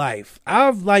life but life.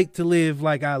 I've liked to live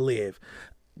like I live.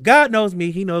 God knows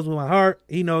me. He knows my heart.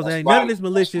 He knows that ain't none of this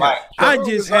malicious. Right. I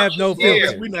just have no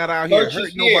filter. We're not out here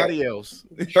hurting nobody else.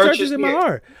 Church is in my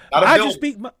heart. I just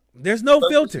speak. There's no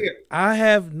filter. I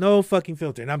have no fucking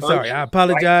filter, and I'm sorry. I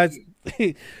apologize,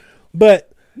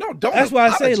 but no, don't. That's why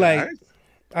I say, like,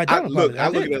 I don't apologize. I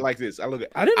look at it like this. I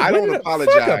don't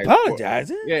apologize. Fuck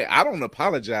apologizing. I don't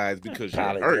apologize because you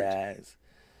hurt.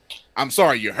 I'm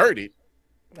sorry you heard it.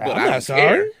 But I'm not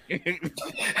sorry.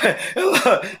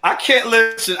 Look, I can't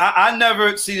listen. I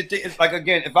never see the thing. It's like,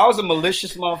 again, if I was a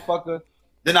malicious motherfucker,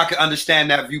 then I could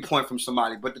understand that viewpoint from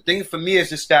somebody. But the thing for me is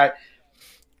just that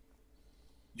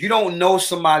you don't know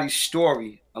somebody's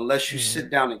story unless you sit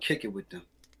down and kick it with them.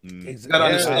 Exactly. You gotta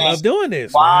understand I love doing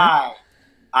this. why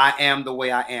I am the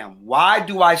way I am. Why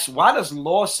does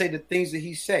law say the things that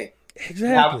he say? Exactly.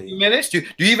 You have a few minutes? Do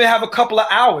you even have a couple of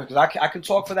hours? Because I can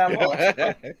talk for that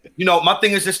long. My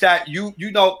thing is just that you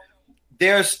know,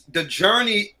 there's the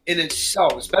journey in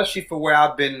itself, especially for where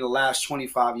I've been in the last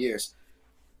 25 years.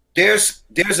 There's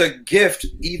a gift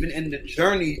even in the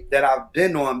journey that I've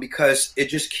been on, because it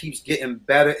just keeps getting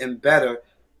better and better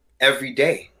every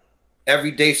day.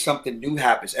 Every day something new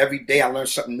happens. Every day I learn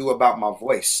something new about my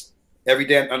voice. Every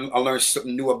day I learn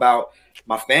something new about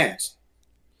my fans,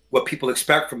 what people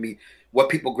expect from me, what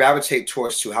people gravitate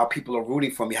towards to, how people are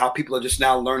rooting for me, how people are just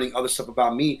now learning other stuff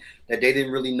about me that they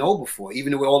didn't really know before.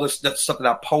 Even with all this stuff that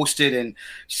I posted in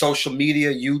social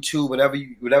media, YouTube, whatever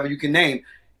you can name,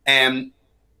 and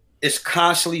it's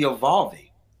constantly evolving.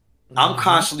 I'm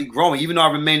constantly growing, even though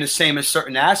I remain the same in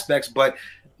certain aspects, but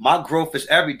my growth is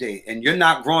every day, and you're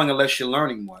not growing unless you're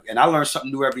learning more. And I learn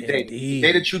something new every day. The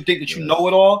day that you think that you know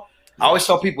it all, I always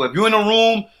tell people, if you're in a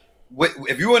room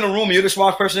and you're the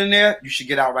smartest person in there, you should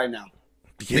get out right now.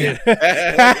 Yeah.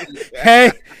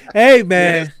 hey,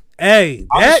 man. Hey,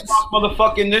 I'm the smart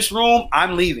motherfucker in this room.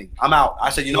 I'm leaving. I'm out.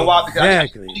 I said, you know why? Because I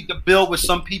need to build with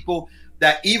some people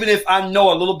that even if I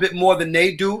know a little bit more than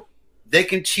they do, they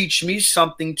can teach me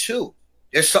something too.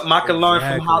 There's something I can learn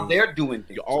from how they're doing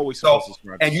things. You're always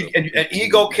and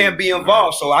ego can't be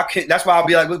involved. So I can't. That's why I'll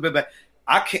be like, look, but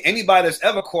I can't. Anybody that's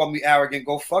ever called me arrogant,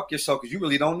 go fuck yourself, because you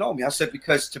really don't know me. I said,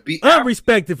 because to be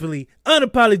unrespectfully,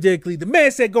 unapologetically, the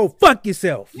man said, go fuck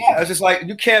yourself. Yeah, it's just like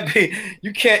you can't.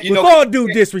 With all due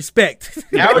disrespect.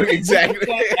 Arrogant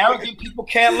people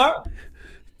can't learn.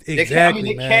 Exactly.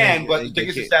 They can, but the thing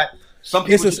is that some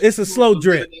people it's a slow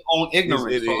drip. Their own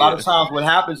ignorance. So a lot of times, what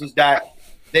happens is that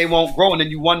they won't grow, and then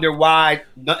you wonder why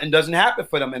nothing doesn't happen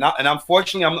for them. And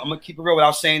unfortunately, I'm gonna keep it real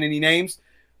without saying any names.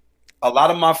 A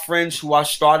lot of my friends who I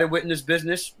started with in this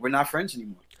business, we're not friends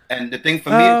anymore. And the thing for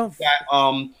me is that,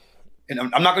 and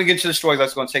I'm not gonna get into the story.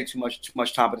 That's gonna take too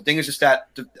much time. But the thing is just that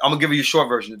I'm gonna give you a short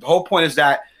version. The whole point is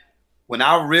that when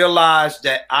I realized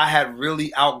that I had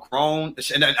really outgrown,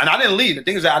 and I didn't leave. The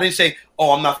thing is that I didn't say,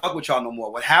 "Oh, I'm not fucking with y'all no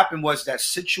more." What happened was that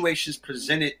situations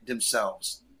presented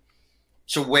themselves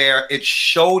to where it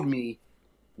showed me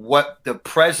what the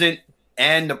present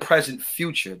and the present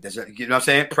future. You know what I'm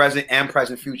saying? Present and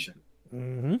present future.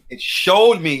 Mm-hmm. It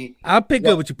showed me. I'll pick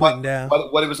up what you're putting down.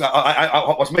 What it was.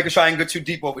 I was making sure I didn't get too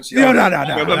deep over to you. No.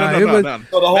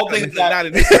 So the whole thing is that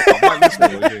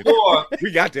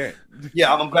we got that.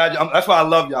 Yeah, I'm glad. That's why I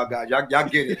love y'all guys. Y'all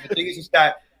get it. The thing is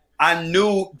that I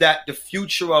knew that the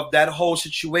future of that whole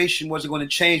situation wasn't going to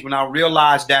change when I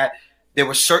realized that there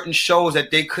were certain shows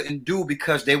that they couldn't do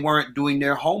because they weren't doing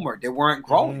their homework. They weren't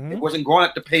growing. Mm-hmm. It wasn't growing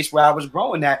at the pace where I was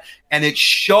growing at. And it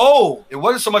showed. It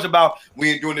wasn't so much about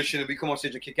we ain't doing this shit and we come on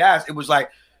stage and kick ass. It was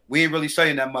like, we ain't really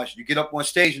studying that much. You get up on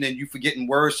stage and then you forgetting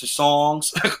words to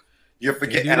songs. You're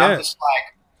forgetting. And I'm just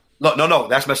like, no,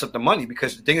 that's messed up the money,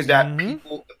 because the thing is that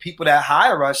the people that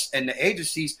hire us and the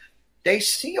agencies, they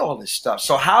see all this stuff.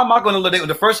 So how am I going to let they're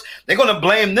going to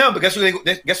blame them, but guess who they're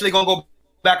going to go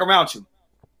back around to?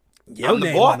 Your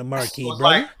name on the marquee, so bro.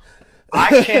 Like,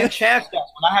 I can't chance that.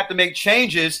 When I had to make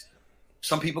changes,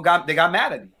 some people got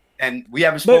mad at me, and we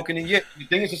haven't spoken in years. The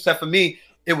thing is, except for me,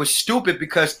 it was stupid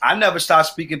because I never stopped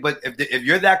speaking. But if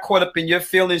you're that caught up in your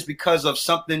feelings because of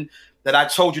something that I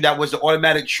told you that was the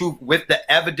automatic truth with the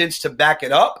evidence to back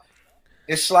it up,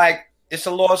 it's like it's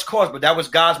a lost cause. But that was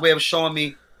God's way of showing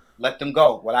me, let them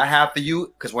go. What I have for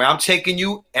you, because where I'm taking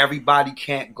you, everybody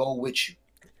can't go with you.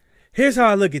 Here's how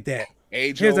I look at that.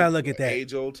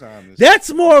 Age-old time.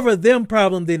 That's more of a them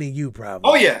problem than a you problem.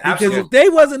 Oh yeah, absolutely. Because if they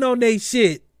wasn't on their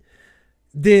shit,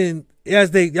 then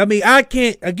I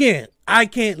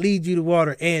can't lead you to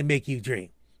water and make you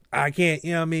drink. I can't,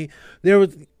 you know what I mean? There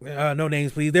was no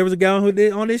names, please. There was a guy who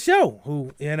did on this show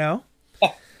who, he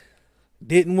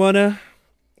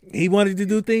wanted to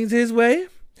do things his way.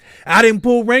 I didn't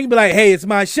pull ring, be like, hey, it's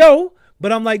my show.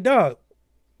 But I'm like, dog,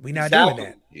 we not doing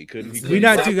that. We're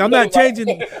not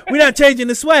changing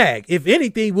the swag. If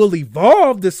anything, we'll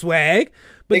evolve the swag,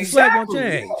 but the swag won't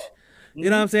change. You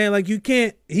know what I'm saying? Like, you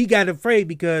can't. He got afraid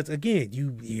because, again,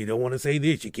 you don't want to say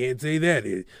this, you can't say that.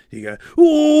 You got,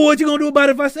 what you gonna do about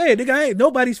it if I say it? Nigga, ain't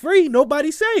nobody's free,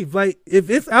 nobody's safe. Like, if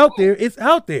it's out there, it's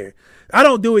out there. I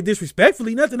don't do it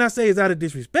disrespectfully. Nothing I say is out of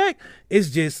disrespect. It's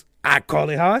just I call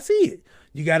it how I see it.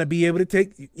 you got to be able to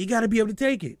take. You got to be able to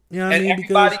take it. You know what I mean?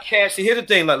 Everybody can't see. Here's the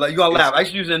thing. Like you gonna laugh. I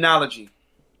used to use an analogy.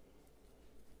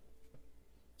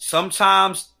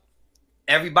 Sometimes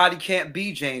everybody can't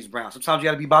be James Brown. Sometimes you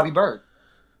got to be Bobby Bird.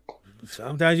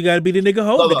 Sometimes you got to be the nigga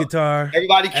holding the guitar.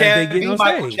 Everybody can't be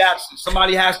Michael Jackson.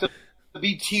 Somebody has to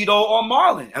be Tito or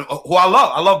Marlon, and who I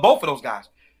love. I love both of those guys.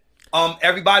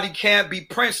 Everybody can't be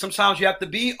Prince. Sometimes you have to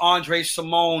be Andre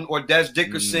Simone or Des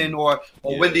Dickerson or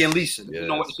Wendy and Lisa. You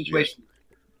know what the situation is.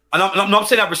 And I'm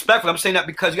saying that respectfully. I'm saying that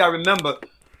because you got to remember,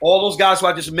 all those guys who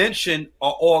I just mentioned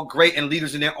are all great and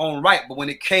leaders in their own right. But when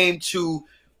it came to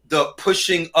the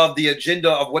pushing of the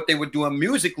agenda of what they were doing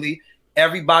musically,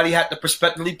 everybody had to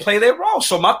prospectively play their role.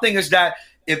 So my thing is that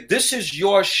if this is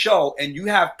your show and you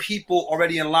have people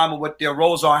already in line with what their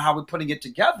roles are and how we're putting it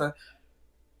together,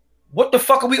 what the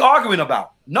fuck are we arguing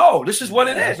about? No, this is what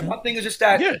it is. My thing is just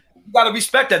that you got to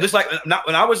respect that. Just like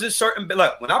when I was in certain,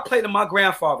 look, when I played in my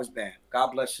grandfather's band, God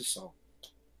bless his soul,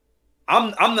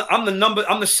 I'm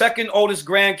the second oldest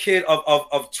grandkid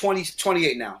of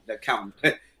 28 now. That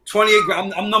counting 28.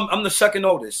 I'm the second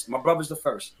oldest. My brother's the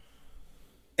first.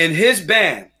 In his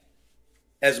band,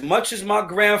 as much as my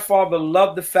grandfather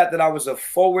loved the fact that I was a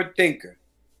forward thinker,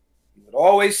 he would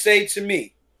always say to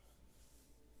me,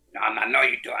 I know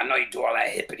you do. I know you do all that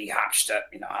hippity hop stuff.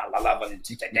 You know, I love it.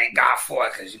 Thank God for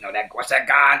it, because you know that. What's that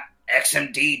guy?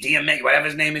 XMD, DMX, whatever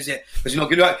his name is. Because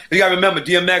you got to remember,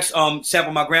 DMX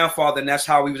sampled my grandfather, and that's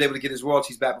how he was able to get his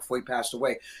royalties back before he passed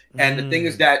away. And the thing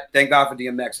is that, thank God for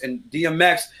DMX. And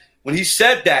DMX, when he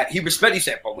said that, he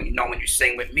said, "But when you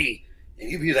sing with me," and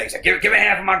he was like, "Give a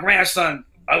hand for my grandson,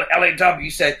 LAW." He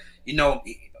said, you know,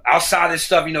 outside this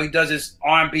stuff, you know, he does his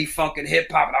R&B, funk, and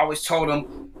hip hop. And I always told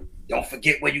him, don't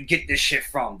forget where you get this shit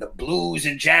from. The blues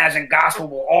and jazz and gospel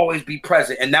will always be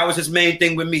present. And that was his main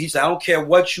thing with me. He said, I don't care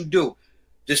what you do.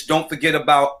 Just don't forget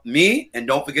about me and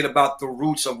don't forget about the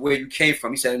roots of where you came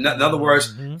from. He said, in other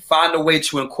words, find a way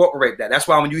to incorporate that. That's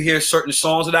why when you hear certain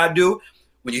songs that I do,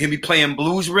 when you hear me playing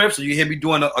blues riffs or you hear me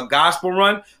doing a gospel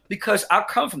run, because I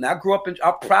come from that.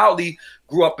 I proudly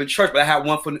grew up in church, but I had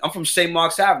I'm from St.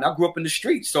 Mark's Avenue. I grew up in the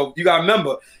streets. So you got to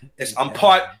remember, I'm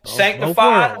part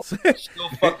sanctified,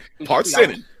 part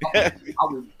sinning. I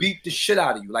will beat the shit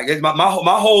out of you. Like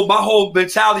my whole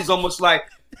mentality is almost like,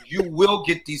 you will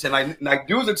get these. And like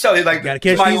dudes are telling you, like, gotta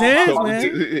catch these hands,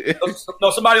 man.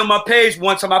 No, somebody on my page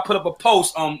one time, I put up a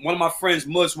post. One of my friends,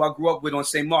 Muz, who I grew up with on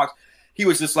St. Mark's, he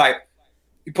was just like,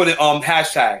 he put it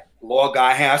hashtag Lord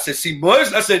God hand. I said, see,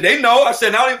 Muz? I said, they know. I said,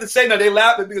 I don't even have to say no. They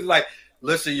laughed at me. Because like,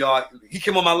 listen, y'all. He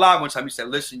came on my live one time. He said,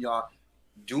 listen, y'all.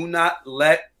 Do not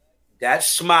let that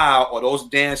smile or those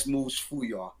dance moves fool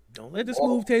y'all. Don't let the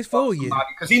smooth taste fool you.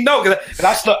 Because he knows.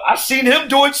 Because I seen him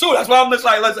do it too. That's why I'm just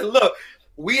like, listen, look,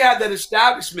 we have that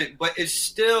establishment, but it's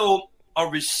still a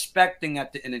respecting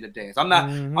at the end of the day. I'm not.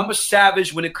 I'm a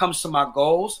savage when it comes to my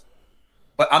goals.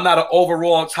 But I'm not an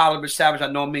overall tolerant savage by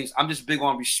no means. I'm just big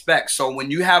on respect. So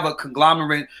when you have a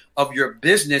conglomerate of your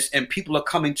business and people are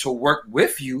coming to work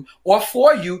with you or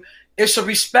for you, it's a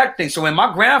respect thing. So in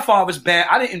my grandfather's band,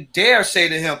 I didn't dare say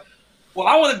to him, well,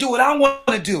 I want to do what I want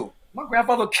to do. My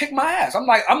grandfather kicked my ass. I'm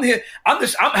like, I'm here. I'm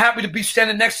happy to be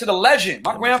standing next to the legend.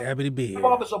 My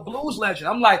grandfather's a blues legend.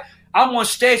 I'm like, I'm on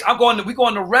stage. We go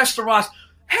into restaurants.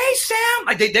 Hey, Sam.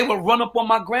 Like they would run up on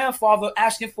my grandfather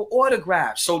asking for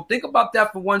autographs. So think about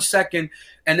that for 1 second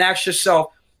and ask yourself,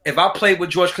 if I played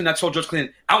with George Clinton, I told George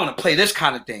Clinton, I want to play this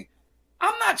kind of thing.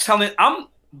 I'm not telling,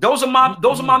 those are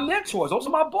my mentors. Those are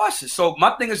my bosses. So my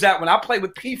thing is that when I play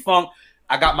with P-Funk,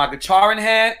 I got my guitar in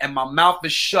hand and my mouth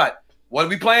is shut. What are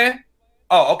we playing?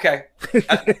 Oh, okay. That's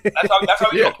how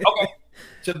we do. Okay.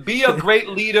 To be a great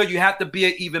leader, you have to be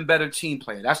an even better team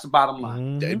player. That's the bottom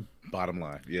line. Bottom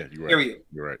line. Yeah, you're right. Period.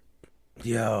 You're right.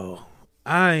 Yo,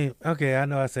 I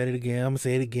know I said it again. I'm gonna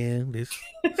say it again. This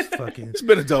fucking it's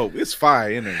been a dope. It's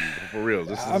fire interview for real.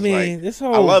 This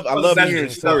whole I love hearing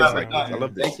stories like this. I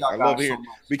love this. I love hearing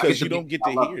because you don't get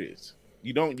to hear this.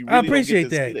 You really I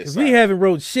appreciate that because we haven't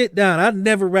wrote shit down. I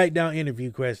never write down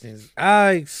interview questions.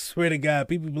 I swear to God,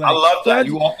 people be like, I love that.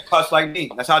 You off the cuss like me.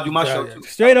 That's how I do my show too.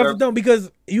 Straight off the dome,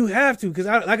 because you have to. Because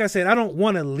like I said, I don't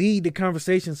want to lead the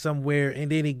conversation somewhere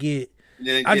and then it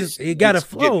gotta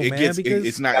flow, man. Because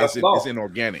it's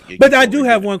inorganic. But I do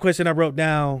have one question I wrote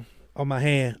down on my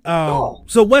hand.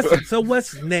 So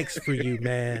what's next for you,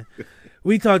 man?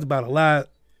 We talked about a lot.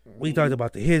 We talked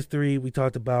about the history. We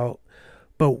talked about.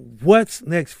 But what's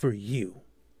next for you?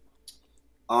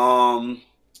 More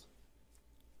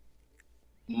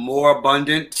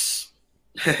abundance,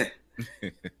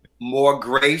 more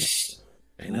grace,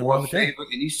 more favor.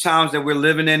 In these times that we're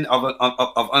living in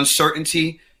of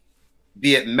uncertainty,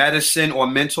 be it medicine or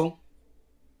mental,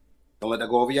 Don't let that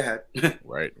go over your head.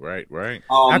 Right.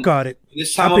 I caught it.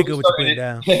 This time I pick up what you put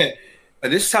down. At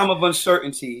this time of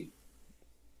uncertainty,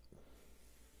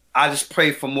 I just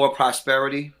pray for more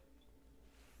prosperity.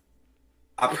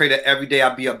 I pray that every day I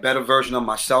be a better version of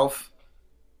myself,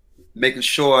 making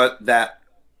sure that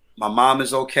my mom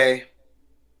is okay.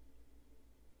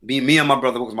 Me and my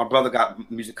brother, because my brother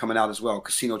got music coming out as well.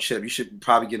 Casino Chip, you should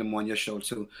probably get him on your show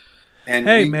too. And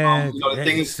hey man, the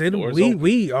thing is,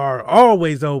 we are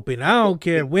always open. I don't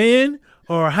care when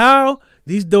or how.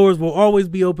 These doors will always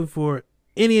be open for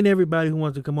any and everybody who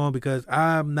wants to come on, because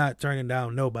I'm not turning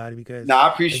down nobody. Because I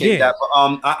appreciate that.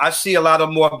 But I see a lot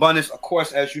of more abundance, of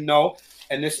course, as you know.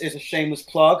 And this is a shameless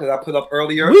plug that I put up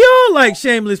earlier. We all like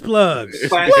shameless plugs.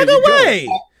 Plug away.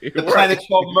 The Planet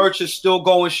 12 merch is still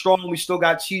going strong. We still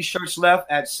got t-shirts left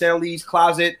at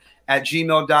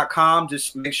Sally'sCloset@gmail.com.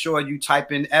 Just make sure you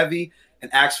type in Evie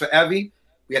and ask for Evie.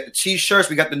 We got the t-shirts.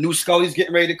 We got the new Scullies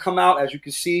getting ready to come out. As you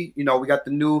can see, we got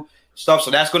the new stuff.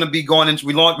 So that's going to be going into.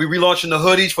 We're relaunching the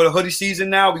hoodies for the hoodie season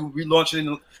now. We relaunching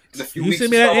in a few weeks. You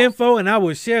send me that info, and I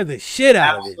will share the shit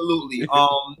out of it. Absolutely.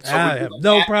 I have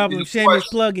no problem shameless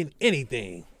plugging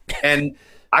anything. And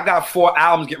I got 4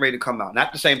 albums getting ready to come out, not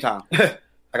at the same time.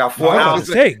 I got 4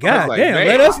 albums. Hey, God damn,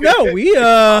 let us know. We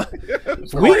got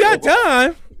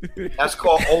time. That's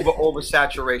called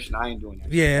oversaturation. I ain't doing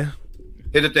that. Yeah.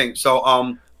 Here's the thing.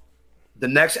 So the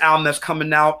next album that's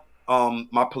coming out,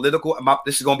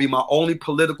 this is gonna be my only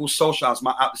political social. It's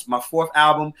my 4th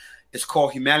album. It's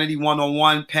called Humanity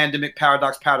 101, Pandemic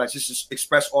Paradox Paradise. This is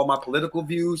express all my political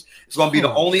views. It's going to be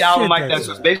the only album like that.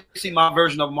 So it's basically my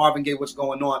version of Marvin Gaye, What's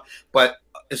Going On, but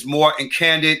it's more in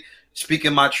candid,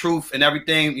 speaking my truth and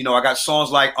everything. I got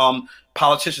songs like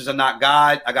Politicians Are Not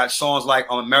God. I got songs like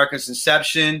America's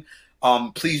Inception,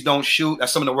 Please Don't Shoot.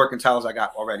 That's some of the working titles I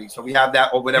got already. So we have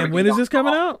that over there. And when is this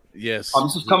coming out? Yes.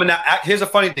 This is coming out. Here's a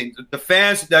funny thing. The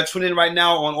fans that tune in right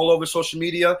now on all over social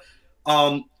media,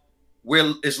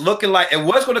 it's looking like it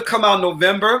was going to come out in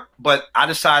November, but I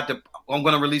decided I'm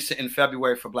going to release it in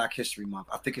February for Black History Month.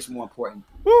 I think it's more important.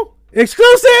 Woo!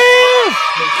 Exclusive!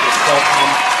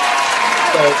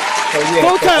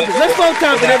 Full topic. Let's full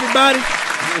topic, everybody.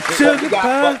 Sugar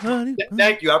pie, honey.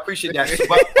 Thank you. I appreciate that.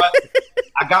 But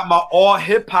I got my all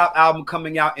hip hop album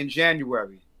coming out in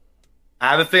January.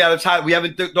 I haven't figured out the title. We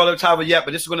haven't thought of the title yet,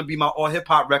 but this is going to be my all hip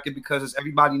hop record because, as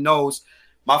everybody knows,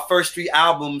 my first 3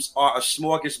 albums are a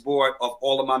smorgasbord of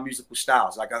all of my musical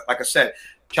styles. Like I said,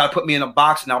 try to put me in a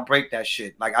box and I'll break that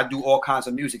shit. Like I do all kinds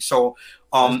of music. So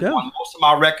on most of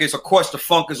my records, of course, the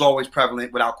funk is always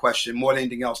prevalent without question, more than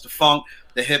anything else. The funk,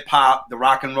 the hip hop, the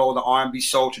rock and roll, the R&B,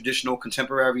 soul, traditional,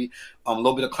 contemporary, a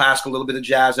little bit of classical, a little bit of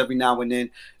jazz every now and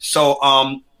then. So,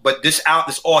 but this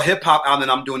all hip hop album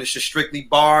that I'm doing is just strictly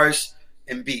bars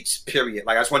and beats, period.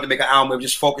 Like I just wanted to make an album where we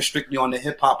just focus strictly on the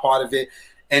hip hop part of it.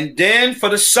 And then for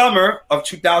the summer of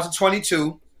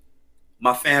 2022,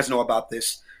 my fans know about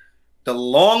this. The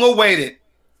long-awaited,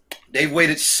 they've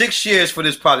waited 6 years for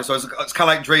this project, so it's kind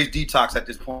of like Dre's Detox at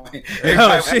this point.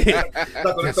 Oh shit!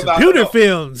 Computer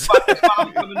films.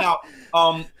 Coming out.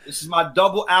 This is my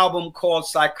double album called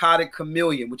Psychotic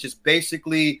Chameleon, which is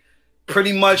basically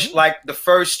pretty much like the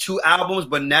first 2 albums,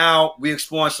 but now we're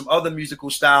exploring some other musical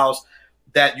styles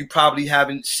that you probably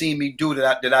haven't seen me do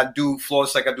that I do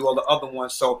flawless like I do all the other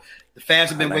ones. So the fans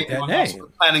have been waiting on us. We're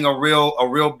planning a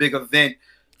real big event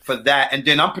for that. And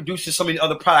then I'm producing some of the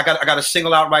other products. I got a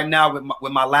single out right now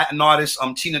with my Latin artist,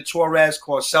 Tina Torres,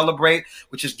 called Celebrate,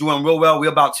 which is doing real well. We're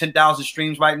about 10,000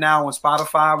 streams right now on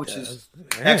Spotify, which is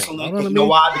excellent. You know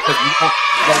why? Because we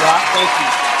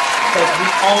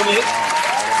own it.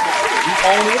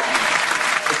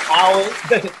 It's ours.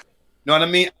 You know what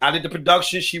I mean? I did the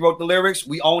production. She wrote the lyrics.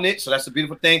 We own it. So that's a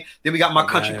beautiful thing. Then we got my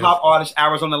country pop artist,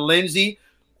 Arizona Lindsay,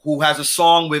 who has a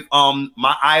song with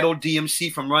my idol,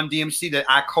 DMC from Run DMC, that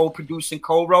I co-produced and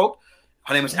co-wrote.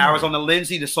 Her name is Arizona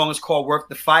Lindsay. The song is called Worth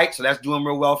the Fight. So that's doing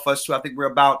real well for us, too. I think we're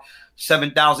about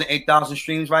 7,000, 8,000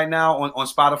 streams right now on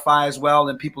Spotify as well.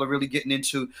 And people are really getting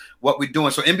into what we're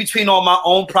doing. So in between all my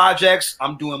own projects,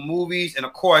 I'm doing movies. And,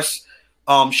 of course,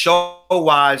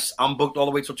 show-wise, I'm booked all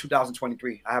the way till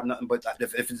 2023. I have nothing but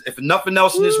if nothing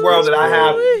else in this world that I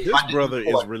have. This brother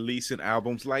is releasing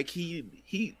albums like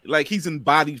he's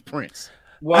embodied Prince.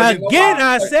 Well, again,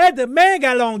 I said the man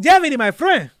got longevity, my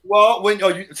friend. Well, what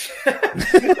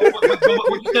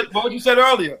you said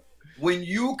earlier, when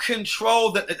you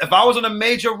control that, if I was on a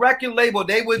major record label,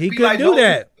 they would be like, do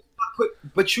that.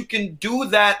 But you can do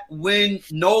that when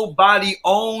nobody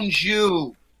owns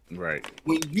you. Right.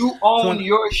 When you own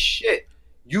your shit,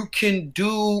 you can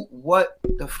do what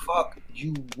the fuck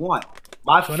you want.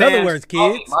 In other words,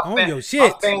 kids, own your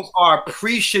shit. My fans are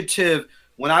appreciative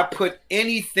when I put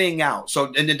anything out.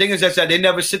 So, and the thing is that they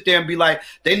never sit there and be like,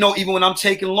 they know even when I'm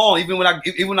taking long, even when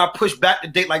I push back the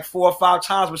date like 4 or 5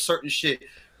 times with certain shit,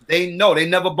 they know. They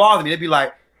never bother me. They be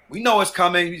like, we know it's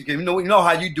coming. You know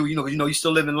how you do. You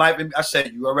still living life. And I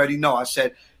said, you already know. I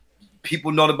said,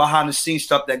 people know the behind the scenes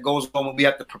stuff that goes on when we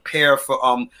have to prepare for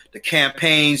the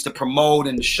campaigns, to promote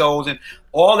and the shows, and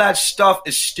all that stuff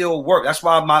is still work. That's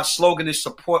why my slogan is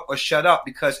support or shut up,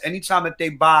 because anytime that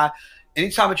you buy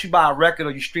a record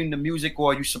or you stream the music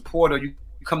or you support or you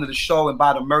come to the show and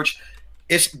buy the merch,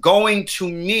 it's going to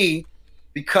me,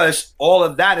 because all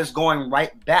of that is going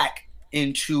right back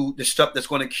into the stuff that's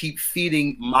going to keep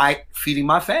feeding my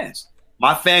fans.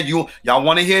 My fans, y'all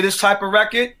want to hear this type of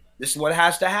record? This is what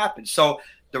has to happen. So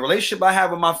the relationship I have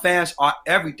with my fans are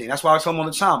everything. That's why I tell them all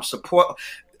the time, support.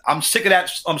 I'm sick of that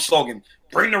slogan.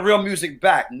 Bring the real music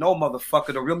back. No,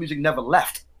 motherfucker. The real music never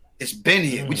left. It's been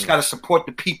here. We just got to support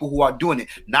the people who are doing it.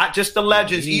 Not just the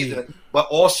legends either, but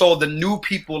also the new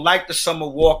people like the Summer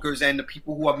Walkers and the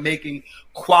people who are making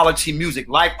quality music.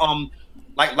 Like Wale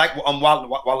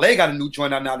got a new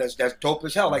joint out now that's dope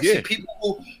as hell. Like, see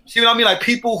what I mean? Like,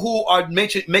 people who are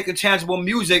making tangible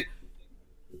music,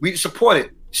 we support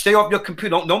it. Stay off your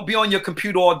computer. Don't be on your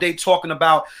computer all day talking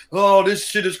about, oh, this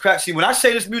shit is crap. See, when I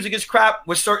say this music is crap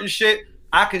with certain shit,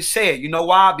 I can say it. You know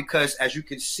why? Because as you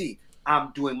can see,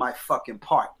 I'm doing my fucking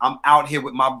part. I'm out here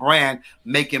with my brand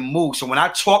making moves. So when I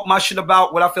talk my shit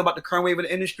about what I feel about the current wave of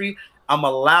the industry, I'm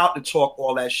allowed to talk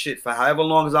all that shit for however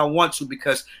long as I want to,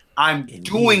 because I'm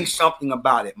doing something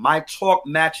about it. My talk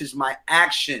matches my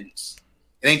actions.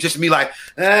 It ain't just me like,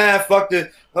 fuck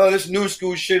this new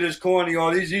school shit is corny,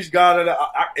 or these guys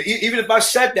even if I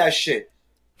said that shit,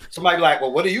 somebody like,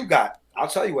 well, what do you got? I'll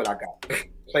tell you what I got.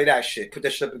 Play that shit. Put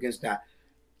that shit up against that.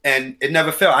 And it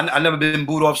never failed. I never been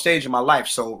booed off stage in my life,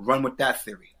 so run with that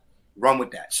theory. Run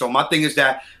with that. So my thing is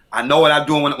that I know what I'm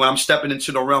doing when I'm stepping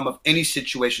into the realm of any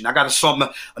situation. I got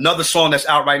another song that's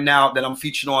out right now that I'm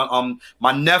featured on.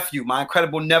 My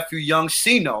incredible nephew, Young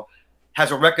Sino,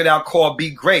 has a record out called Be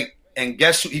Great. And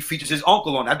guess who he features his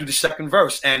uncle on? I do the second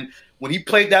verse. And when he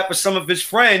played that for some of his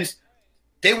friends,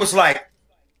 they was like,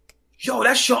 yo,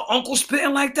 that's your uncle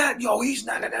spitting like that? Yo, he's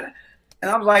not. And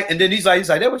I'm like, and then he's like,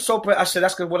 they were so. I said,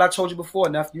 that's what I told you before,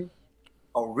 nephew.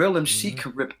 A real MC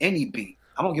can rip any beat.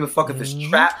 I don't give a fuck if it's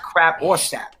trap, crap, or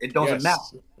sap. It doesn't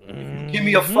matter. Give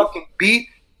me a fucking beat,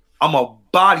 I'm gonna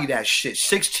body that shit.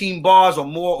 16 bars or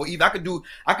more, or even I could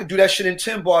do that shit in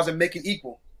 10 bars and make it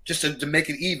equal, just to make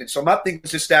it even. So my thing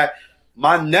is just that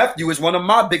my nephew is one of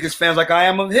my biggest fans, like I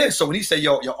am of his. So when he said,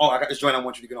 yo, I got this joint, I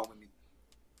want you to get on with me,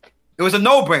 it was a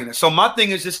no-brainer. So my thing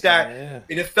is just that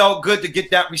it felt good to get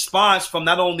that response from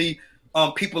not only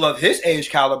people of his age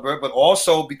caliber, but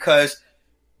also because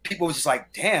people was just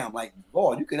like, damn, like,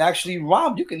 boy, you can actually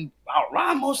rhyme. You can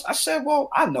out-rhyme most. I said, well,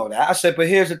 I know that. I said, but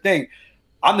here's the thing.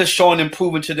 I'm just showing and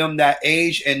proving to them that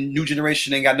age and new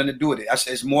generation ain't got nothing to do with it. I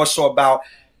said, it's more so about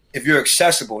if you're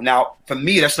accessible. Now, for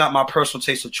me, that's not my personal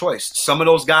taste of choice. Some of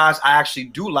those guys I actually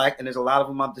do like, and there's a lot of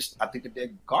them I think that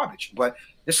they're garbage. But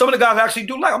there's some of the guys I actually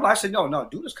do like. I said, no,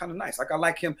 dude is kind of nice. Like, I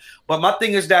like him. But my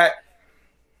thing is that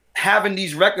having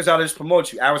these records out is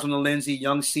promote you. Arizona Lindsay,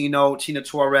 Young Sino, Tina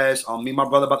Torres, me and my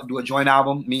brother about to do a joint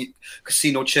album, me,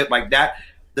 Casino Chip, like that.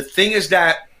 The thing is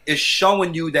that it's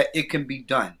showing you that it can be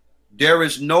done. There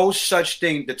is no such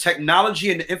thing. The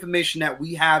technology and the information that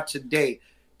we have today,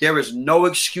 there is no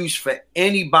excuse for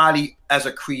anybody as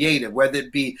a creative, whether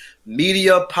it be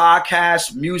media,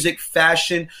 podcast, music,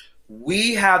 fashion.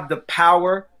 We have the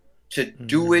power to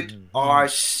do it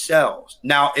ourselves.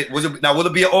 Now, will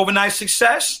it be an overnight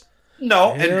success?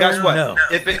 No. And guess what? No.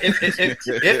 If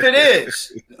it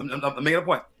is, I'm making a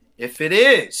point. If it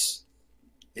does,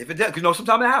 because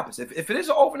sometimes it happens. If it is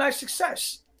an overnight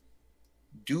success,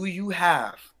 do you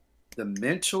have the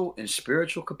mental and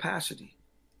spiritual capacity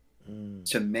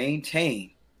to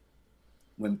maintain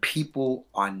when people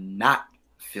are not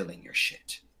feeling your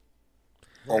shit?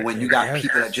 Or when you got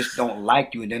people that just don't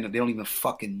like you and then they don't even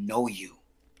fucking know you?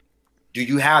 Do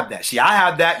you have that? See, I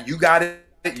have that. You got it.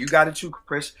 You got it too,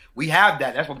 Chris. We have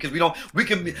that. That's what, because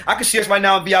I can see us right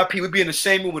now in VIP. We'd be in the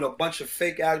same room with a bunch of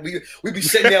fake ass. We'd be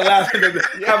sitting there laughing,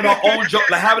 having our own joke,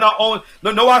 like having our own.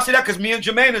 No, I say that because me and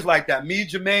Jermaine is like that. Me and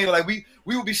Jermaine, like we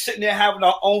would be sitting there having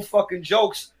our own fucking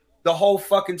jokes the whole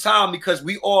fucking time because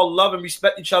we all love and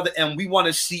respect each other and we want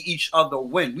to see each other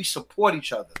win. We support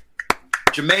each other.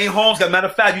 Jermaine Holmes, as a matter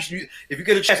of fact, if you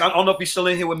get a chance, I don't know if he's still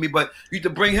in here with me, but you need to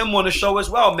bring him on the show as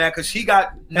well, man, because he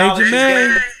got knowledge.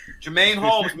 Jermaine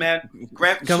Holmes, man.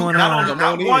 Not one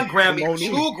Grammy,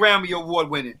 2 Grammy Award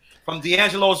winning from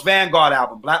D'Angelo's Vanguard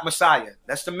album, Black Messiah.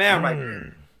 That's the man right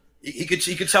there. He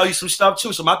could tell you some stuff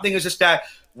too. So my thing is just that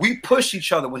we push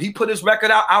each other. When he put his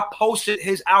record out, I posted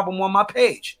his album on my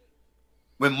page.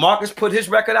 When Marcus put his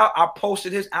record out, I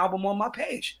posted his album on my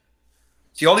page.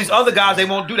 See, all these other guys, they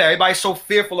won't do that. Everybody's so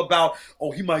fearful about,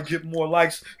 oh, he might get more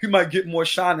likes, he might get more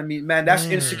shine than me. Man, that's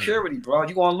insecurity, bro.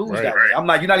 You're going to lose that way. I'm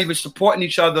like, you're not even supporting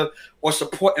each other or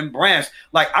supporting brands.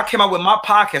 Like, I came out with my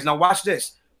podcast. Now, watch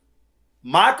this.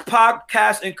 My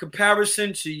podcast in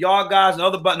comparison to y'all guys and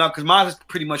other button now, because mine is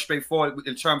pretty much straightforward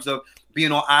in terms of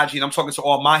being on IG, and I'm talking to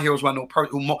all my heroes who I know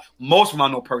most of them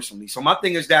I know personally. So my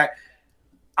thing is that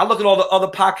I look at all the other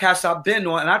podcasts I've been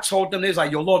on, and I told them, they was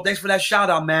like, yo, Lord, thanks for that shout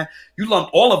out, man. You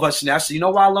lumped all of us in that. So you know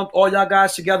why I lumped all y'all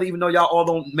guys together, even though y'all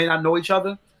all may not know each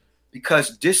other?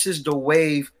 Because this is the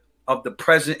wave of the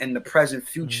present and the present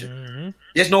future. Mm-hmm.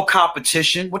 There's no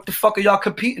competition. What the fuck are y'all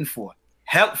competing for?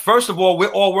 Hell, first of all, we're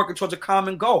all working towards a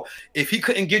common goal. If he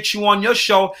couldn't get you on your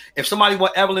show, if somebody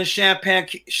want Evelyn Champagne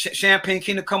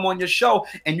King to come on your show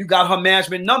and you got her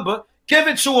management number, give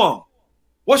it to him.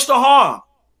 What's the harm?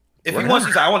 If he wants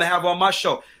to say, I want to have her on my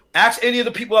show. Ask any of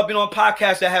the people I've been on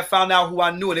podcasts that have found out who I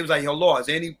knew, and it was like, yo, Lord, is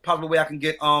there any possible way I can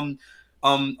get I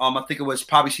think it was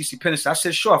probably CC Peniston. I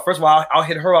said, sure. First of all, I'll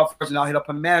hit her up first, and I'll hit up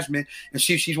her management and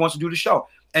see if she wants to do the show.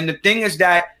 And the thing is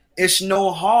that it's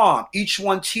no harm. Each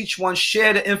one teach one,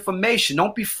 share the information.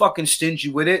 Don't be fucking stingy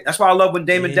with it. That's why I love when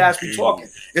Damon Dash be talking.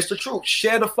 It's the truth.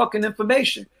 Share the fucking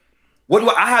information. What do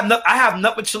I have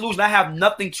nothing to lose and I have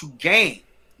nothing to gain.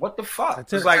 What the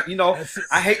fuck? It's like, you know,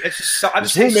 I hate it. I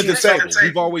just hate the table.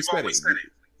 We've always said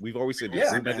it. We've always said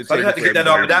this. Yeah, so I have to get that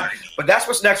off. But that's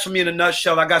what's next for me in a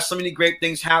nutshell. I got so many great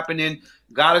things happening.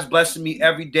 God is blessing me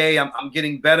every day. I'm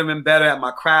getting better and better at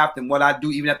my craft and what I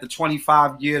do. Even after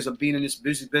 25 years of being in this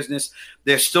business,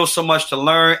 there's still so much to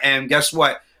learn. And guess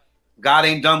what? God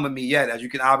ain't done with me yet. As you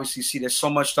can obviously see, there's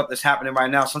so much stuff that's happening right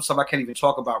now. Some stuff I can't even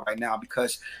talk about right now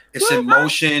because it's in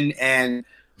motion. And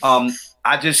I'll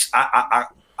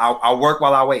work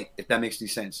while I wait, if that makes any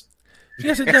sense.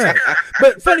 Yes, it does.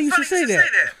 But funny you should say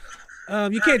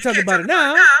that. You can't talk about it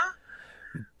now,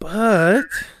 but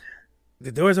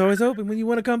the door's always open when you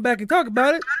want to come back and talk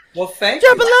about it. Well, thank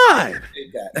you. Jump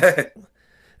alive.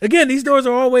 Again, these doors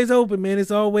are always open, man. It's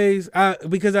always and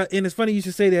it's funny you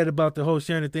should say that about the whole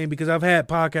sharing thing because I've had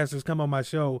podcasters come on my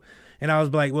show and I was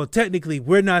like, well, technically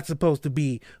we're not supposed to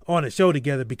be on a show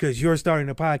together because you're starting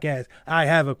a podcast. I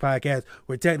have a podcast.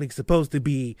 We're technically supposed to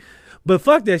be, but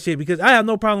fuck that shit because I have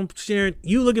no problem sharing.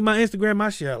 You look at my Instagram, I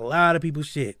share a lot of people's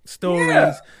shit,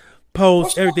 stories,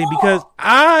 posts, everything because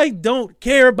I don't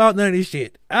care about none of this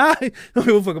shit. I don't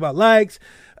give a fuck about likes.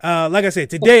 Like I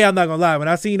said, today I'm not gonna lie. When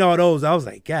I seen all those, I was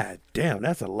like, God damn,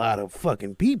 that's a lot of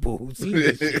fucking people who see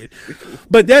this shit.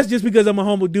 But that's just because I'm a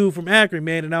humble dude from Akron,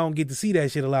 man, and I don't get to see that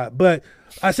shit a lot. But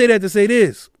I say that to say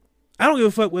this: I don't give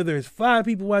a fuck whether it's 5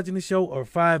 people watching the show or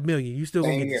 5 million. You still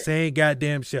gonna get the same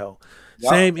goddamn show,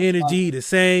 same energy, the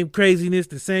same craziness,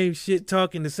 the same shit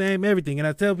talking, the same everything. And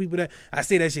I tell people that I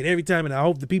say that shit every time, and I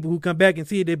hope the people who come back and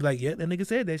see it, they be like, yeah, that nigga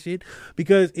said that shit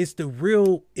because it's the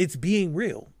real. It's being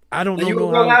real. I don't know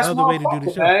no other way to do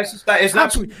the show. It's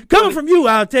not coming from you.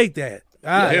 I'll take that.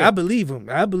 I believe him.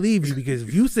 I believe you because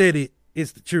if you said it,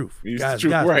 it's the truth. It's the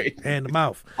truth, right? And the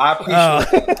mouth. I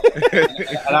appreciate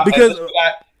it. Because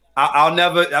I'll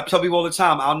never. I tell people all the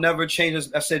time. I'll never change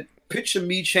this. I said, picture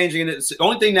me changing it. The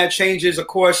only thing that changes, of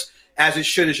course, as it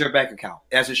should, is your bank account.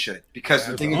 As it should, because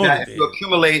the thing is that if you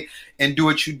accumulate and do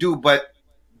what you do, but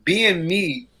being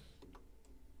me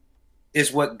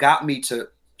is what got me to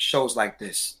shows like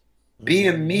this.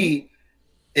 Being me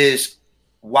is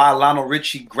why Lionel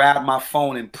Richie grabbed my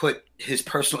phone and put his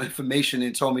personal information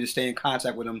and told me to stay in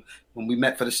contact with him when we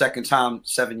met for the second time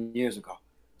 7 years ago.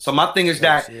 So my thing is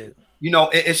that, you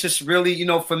know, it's just really, you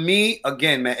know, for me,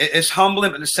 again, man, it's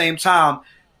humbling, but at the same time,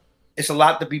 it's a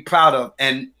lot to be proud of.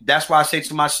 And that's why I say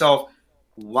to myself,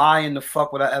 why in the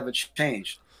fuck would I ever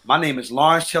change? My name is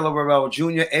Lawrence Taylor Burrell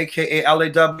Jr., a.k.a.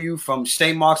 LAW, from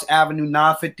St. Mark's Avenue,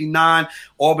 959,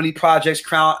 Albany Projects,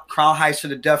 Crown Heights to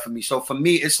the death of me. So for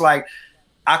me, it's like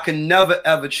I can never,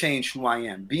 ever change who I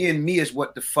am. Being me is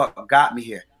what the fuck got me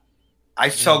here. I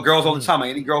used to tell girls all the time, like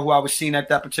any girl who I was seeing at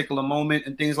that particular moment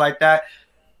and things like that,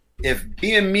 if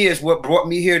being me is what brought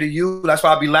me here to you, that's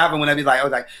why I'd be laughing when I'd be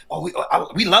like,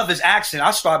 we love his accent.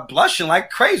 I start blushing like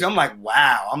crazy. I'm like,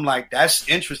 wow. I'm like, that's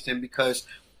interesting because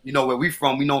 – you know, where we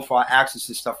from, we known for our accents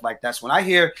and stuff like that. So when I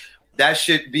hear that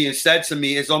shit being said to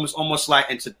me, it's almost like,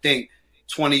 and to think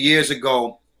 20 years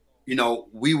ago, you know,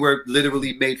 we were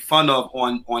literally made fun of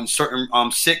on certain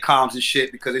sitcoms and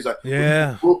shit because it's like,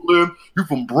 yeah, you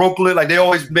from Brooklyn. Like they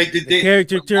always make the thing.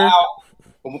 Caricature.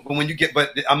 But when you get,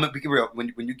 but I'm gonna be real,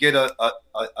 when you get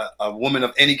a woman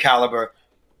of any caliber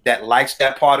that likes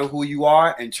that part of who you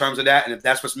are in terms of that, and if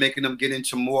that's what's making them get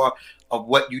into more of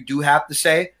what you do have to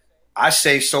say, I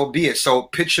say so be it. So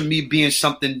picture me being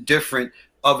something different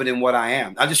other than what I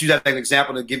am. I just use that as an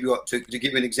example to give you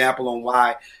an example on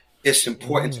why it's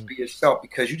important to be yourself,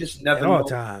 because you just never know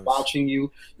who's watching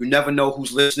you. You never know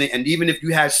who's listening. And even if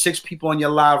you had 6 people on your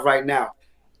live right now,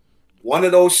 one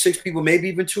of those 6 people, maybe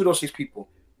even 2 of those 6 people,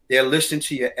 they're listening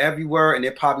to you every word, and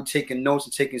they're probably taking notes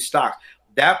and taking stock.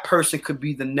 That person could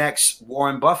be the next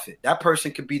Warren Buffett. That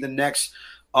person could be the next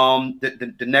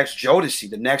the next Jodeci,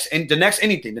 the next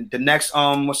anything, the next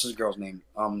what's this girl's name?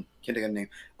 Can't think of her name.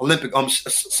 Olympic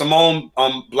Simone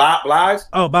Biles.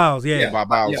 Oh, Biles, yeah.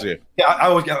 Biles, yeah. I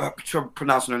always get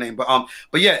pronouncing her name, but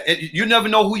yeah, you never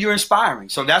know who you're inspiring.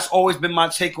 So that's always been my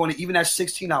take on it. Even at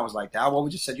 16, I was like that. I've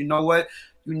always just said, you know what?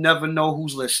 You never know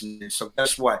who's listening. So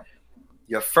guess what?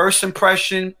 Your first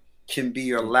impression can be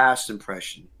your last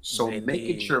impression. So make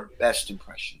it your best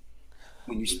impression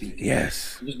when you speak.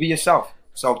 Yes. Just be yourself.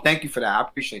 So thank you for that. I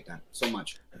appreciate that so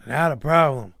much. Not a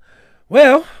problem.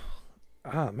 Well,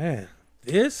 oh man,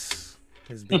 this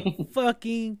is the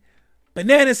fucking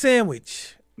banana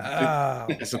sandwich.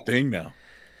 It's a thing now.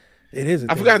 It is.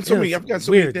 I've forgotten so many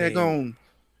daggone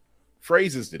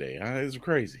phrases today. It's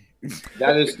crazy.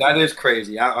 That is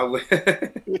crazy.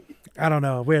 I don't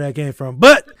know where that came from,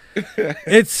 but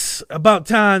it's about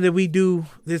time that we do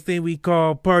this thing we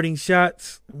call parting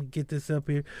shots. Let me get this up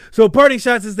here. So parting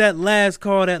shots is that last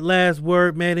call, that last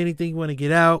word, man. Anything you want to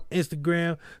get out,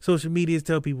 Instagram, social medias,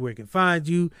 tell people where they can find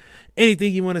you.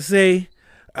 Anything you want to say.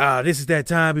 This is that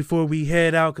time before we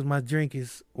head out because my drink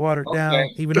is watered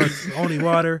down, even though it's only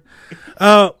water.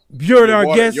 You're our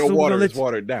guest. Your water is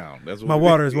watered down. That's what my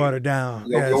water is watered down.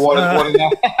 Your water is watered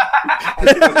down.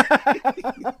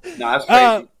 No, that's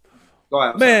crazy. Go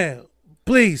ahead, man.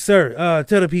 Please, sir,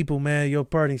 tell the people, man, your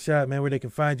parting shot, man, where they can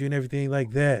find you and everything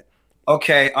like that.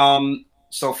 Okay.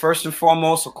 So first and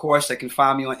foremost, of course, they can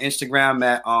find me on Instagram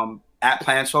at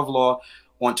Planet 12 Law.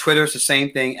 On Twitter, it's the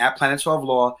same thing, at Planet 12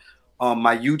 Law.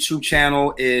 My YouTube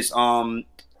channel is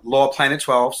Law Planet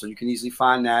 12, so you can easily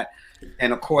find that.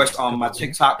 And of course, my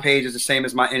TikTok page is the same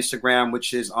as my Instagram,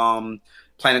 which is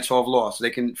Planet 12 Law. So they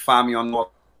can find me on Law.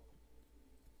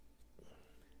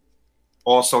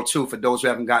 Also, too, for those who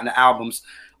haven't gotten the albums,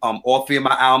 all 3 of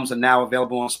my albums are now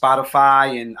available on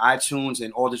Spotify and iTunes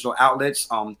and all digital outlets.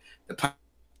 The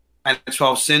Planet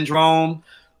 12 Syndrome,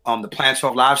 the Planet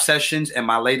 12 Live Sessions, and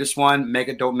my latest one,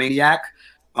 Mega Dope Maniac.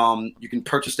 You can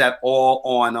purchase that all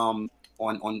on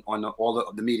all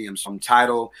of the mediums, from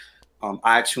Tidal,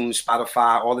 iTunes,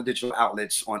 Spotify, all the digital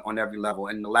outlets on every level.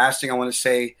 And the last thing I want to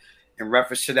say in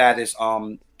reference to that is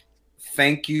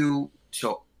thank you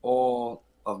to all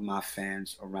of my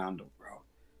fans around the world.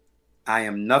 I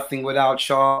am nothing without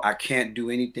y'all. I can't do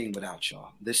anything without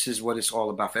y'all. This is what it's all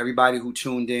about. For everybody who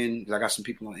tuned in, I got some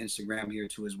people on Instagram here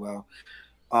too as well.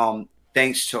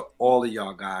 Thanks to all of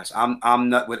y'all guys. I'm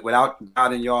not without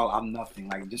God and y'all. I'm nothing.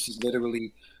 Like, this is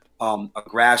literally a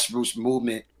grassroots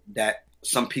movement that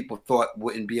some people thought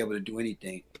wouldn't be able to do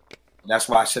anything. That's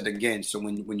why I said again. So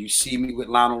when you see me with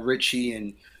Lionel Richie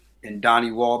and Donnie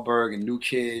Wahlberg and New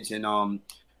Kids and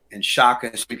Shaka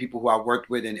and so many people who I worked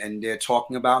with and they're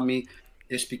talking about me,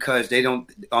 it's because they don't.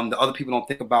 The other people don't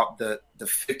think about the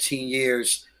 15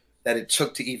 years that it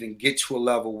took to even get to a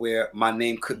level where my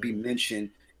name could be mentioned.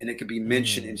 And it could be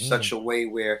mentioned in such a way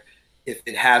where if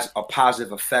it has a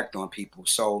positive effect on people.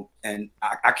 So, and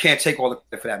I can't take all the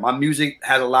credit for that. My music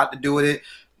has a lot to do with it,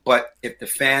 but if the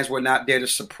fans were not there to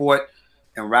support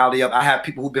and rally up, I got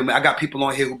people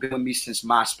on here who've been with me since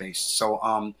MySpace.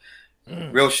 So,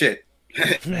 real shit.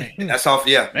 That's all.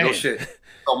 Yeah, man. Real shit.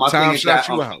 So my Tom thing is shout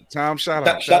that, you out. Tom shout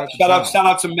out. Shout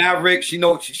out to Maverick. She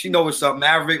know what's up.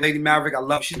 Maverick, Lady Maverick. I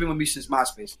love. She's been with me since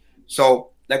MySpace. So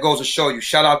that goes to show you.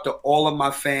 Shout out to all of my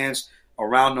fans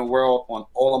around the world on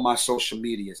all of my social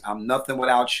medias. I'm nothing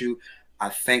without you. I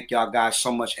thank y'all guys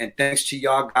so much. And thanks to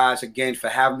y'all guys again for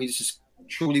having me. This is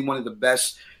truly one of the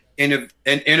best in-depth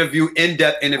interviews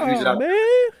that I've done.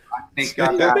 I think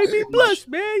y'all guys make me blush,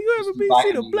 man. You ever been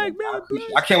seen a black man blush?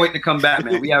 I can't wait to come back,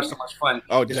 man. We have so much fun.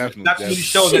 Oh, definitely. Not too many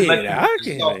shows that I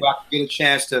can get a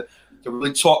chance to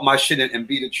really talk my shit and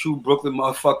be the true Brooklyn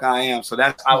motherfucker I am. So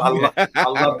that's I love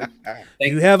it.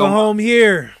 You have a home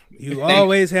here. You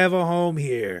always have a home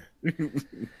here.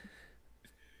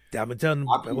 I've been telling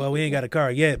them, well, we ain't got a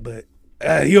car yet, but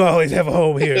you always have a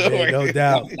home here, man, no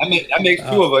doubt. That makes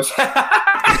 2 of us.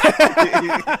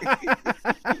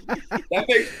 That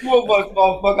makes 2 of us,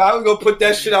 motherfucker. I was gonna put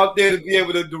that shit out there to be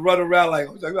able to run around like,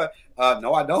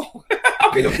 no, I don't.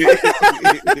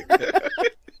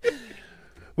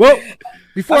 Well,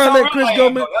 before I let Chris go,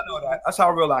 man. I know that. That's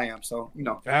how real I am. So, you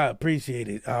know. I appreciate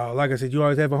it. Like I said, you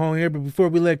always have a home here. But before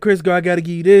we let Chris go, I got to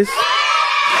give you this.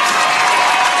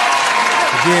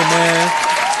 Again, man.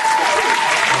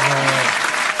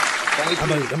 I'm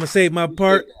going to save my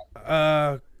part.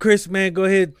 Chris, man, go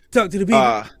ahead. Talk to the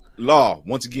people. Law,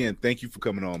 once again, thank you for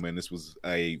coming on, man. This was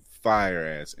a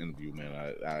fire-ass interview,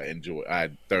 man.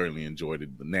 I thoroughly enjoyed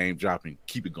it. The name dropping.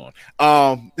 Keep it going.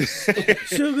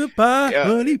 Sugar pie,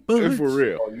 honey bunch. For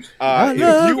real. I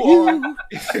love you.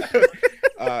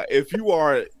 If you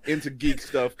are into geek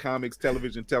stuff, comics,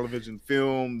 television,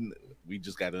 film, we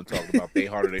just got done talking about They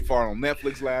Harder, They Far on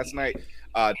Netflix last night.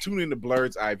 Tune in to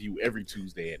Blurred's Eye View every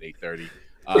Tuesday at 8:30.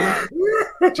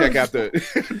 Check out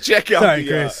Sorry,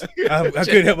 Chris. I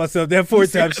couldn't help myself. That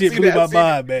 4-time shit blew my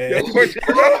mind, man.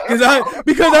 Because I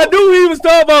knew what he was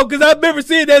talking about. Because I remember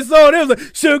seeing that song. It was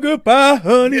like sugar pie,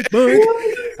 honey bunch.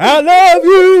 I love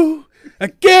you. I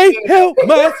can't help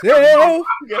myself.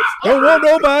 Don't want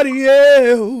nobody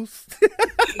else.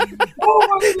 Oh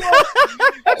my God.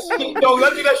 Yo,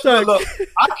 let's do that shit. Look,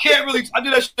 I do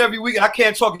that shit every week. I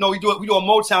can't talk. You know, we do a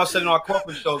Motown set in our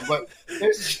corporate shows, but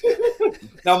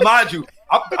now mind you,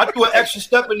 I do an extra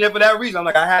step in there for that reason. I'm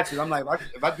like, I had to. I'm like,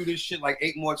 if I do this shit like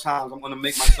 8 more times, I'm gonna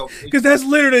make myself. Because that's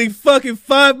literally fucking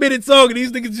 5-minute song, and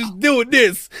these niggas just doing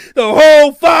this the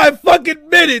whole 5 fucking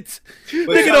minutes.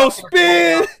 Nigga don't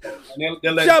spin.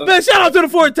 Shout out to the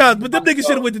 4 times, but them niggas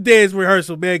should have went to dance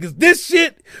rehearsal, man. Because this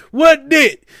shit wasn't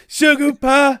it. Sugar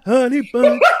pie, honey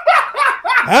bunch.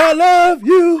 I love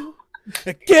you.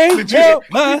 I can't help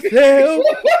myself.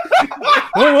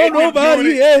 Don't want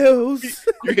nobody else.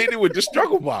 You hit it with the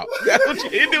struggle bop. That's what you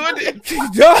hit it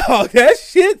with. Dog, that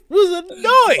shit was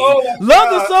annoying. Love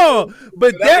the song,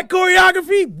 but that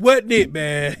choreography wasn't it,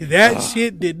 man. That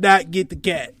shit did not get the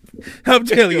cat. I'm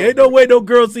telling you, ain't no way no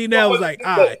girl seen that was like,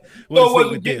 I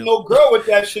wasn't getting no girl with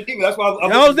that shit either. That's what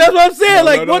I'm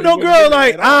saying. No girl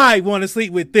like, I want to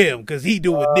sleep with them because he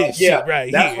doing this shit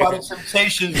right that's here. That's why the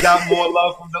Temptations got more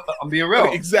love from them. I'm being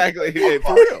real. Exactly. Yeah,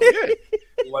 for real. Yeah.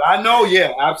 What I know,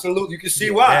 yeah, absolutely. You can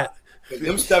see why.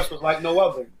 Them steps was like no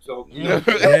other. So,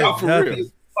 for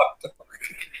real.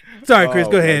 Sorry, Chris.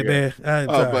 Go ahead, man.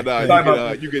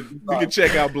 You can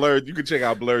check out Blurred. You can check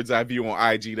out Blurred's Eye View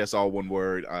on IG. That's all one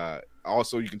word.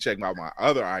 Also, you can check out my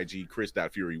other IG,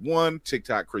 Chris.Fury1,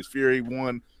 TikTok, Chris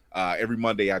Fury1. Every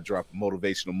Monday, I drop a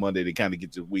Motivational Monday to kind of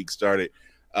get the week started.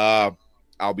 I'll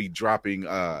be dropping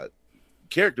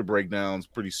character breakdowns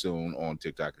pretty soon on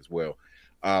TikTok as well.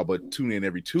 But tune in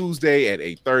every Tuesday at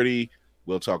 8:30.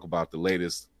 We'll talk about the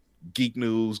latest geek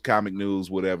news, comic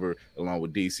news, whatever, along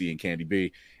with DC and Candy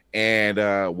B. And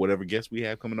whatever guests we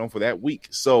have coming on for that week.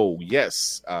 So,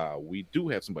 yes, we do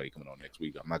have somebody coming on next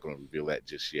week. I'm not going to reveal that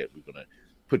just yet. We're going to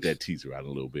put that teaser out a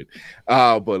little bit.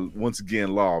 But once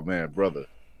again, Law, man, brother.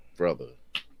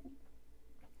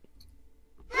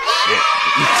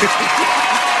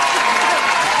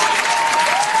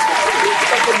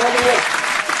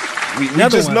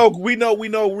 We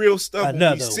know real stuff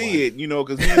when we see it, you know,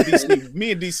 because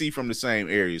me and DC from the same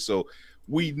area. So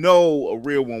we know a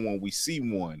real one when we see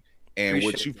one, and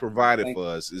what you provided for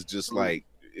us is just like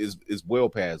is well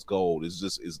past gold.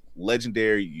 It's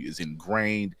legendary. It's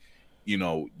ingrained. You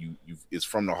know, it's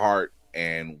from the heart,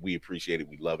 and we appreciate it.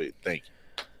 We love it. Thank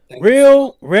you.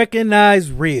 Real,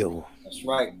 recognize real. That's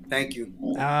right. Thank you.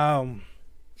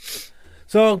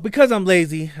 So because I'm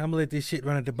lazy, I'm gonna let this shit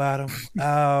run at the bottom.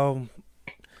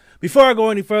 Before I go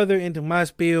any further into my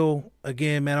spiel,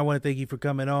 again, man, I want to thank you for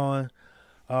coming on.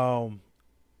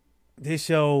 This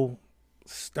show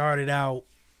started out,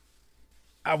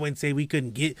 I wouldn't say we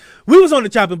was on the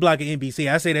chopping block of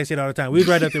NBC. I say that shit all the time. We was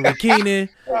right up there with Keenan,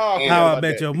 How I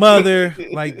Met Your Mother.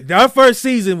 Like our first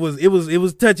season it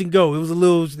was touch and go.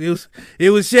 It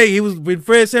was shaky. It was when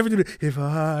Fred Sanford, if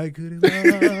I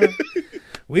could.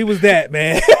 We was that,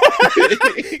 man.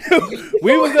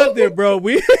 We was up there, bro.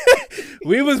 We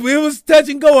was touch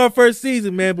and go our first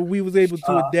season, man. But we was able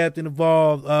to adapt and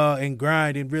evolve and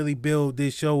grind and really build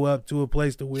this show up to a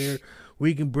place to where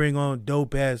we can bring on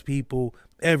dope ass people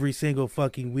every single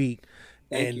fucking week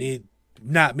it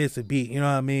not miss a beat. You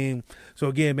know what I mean? So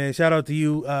again, man, shout out to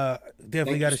you.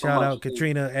 Definitely got to shout out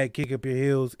Katrina at Kick Up Your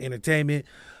Heels Entertainment.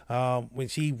 When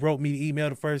she wrote me the email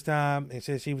the first time and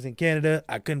said she was in Canada,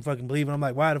 I couldn't fucking believe it. I'm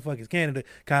like, why the fuck is Canada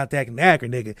contacting the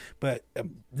Akron nigga? But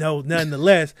no,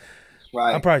 nonetheless,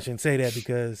 right. I probably shouldn't say that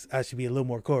because I should be a little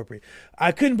more corporate.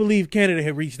 I couldn't believe Canada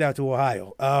had reached out to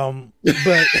Ohio. But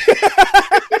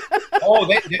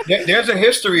there's a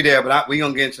history there, but we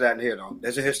gonna get into that in here though.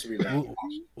 There's a history there.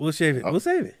 We'll save it. We'll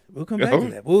save it. We'll come back to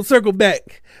that. We'll circle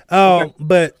back.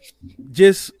 But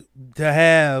just to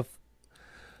have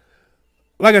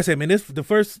like I said, man, the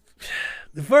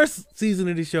first season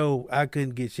of the show, I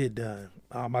couldn't get shit done.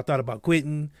 I thought about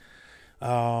quitting.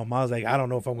 I was like, I don't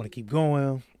know if I want to keep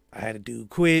going. I had to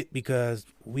quit because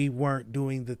we weren't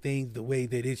doing the things the way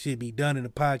that it should be done in the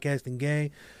podcasting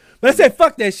game. But I said,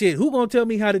 fuck that shit. Who gonna tell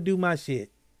me how to do my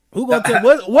shit? Who gonna tell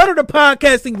what are the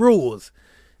podcasting rules?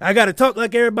 I gotta talk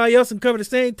like everybody else and cover the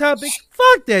same topic?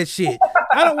 Fuck that shit.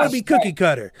 I don't want to be cookie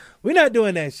cutter. We're not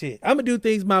doing that shit. I'm gonna do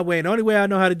things my way. And the only way I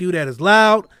know how to do that is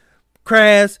loud,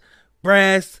 crass,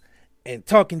 brass, and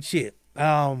talking shit.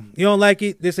 You don't like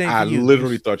it? This ain't for you. I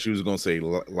literally thought you was gonna say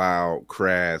loud,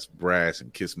 crass, brass,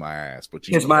 and kiss my ass, but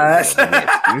you kiss my ass.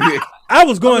 I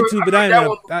was going to, but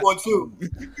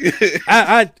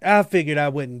I figured I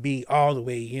wouldn't be all the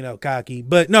way, cocky.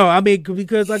 But no, I mean,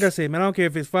 because like I said, man, I don't care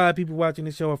if it's 5 people watching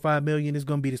the show or 5 million. It's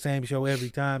gonna be the same show every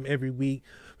time, every week.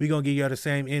 We're gonna give y'all the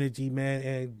same energy, man,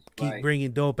 and keep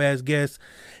bringing dope ass guests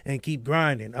and keep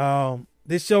grinding.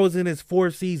 This show is in its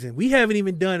 4th season. We haven't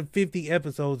even done 50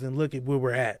 episodes, and look at where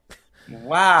we're at.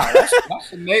 Wow,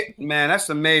 that's amazing, man. That's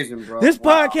amazing, bro. This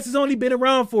podcast has only been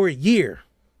around for a year.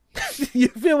 You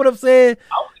feel what I'm saying?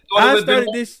 I started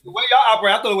this. The way y'all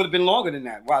operate, I thought it would have been longer than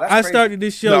that. Wow, that's crazy. started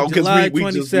this show July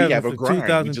 27th of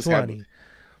 2020.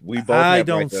 I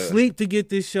don't sleep to get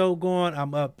this show going.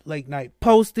 I'm up late night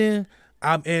posting.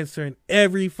 I'm answering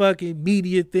every fucking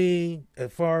media thing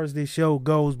as far as this show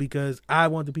goes because I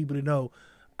want the people to know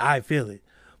I feel it.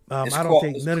 I don't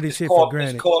take none of this shit for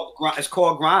granted. It's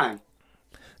called grind.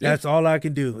 That's all I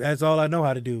can do. That's all I know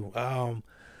how to do.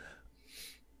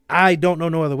 I don't know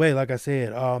no other way. Like I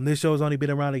said, this show has only been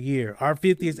around a year. Our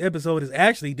 50th episode is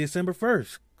actually December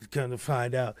 1st. Come to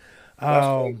find out.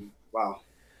 Wow.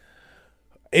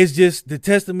 It's just the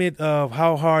testament of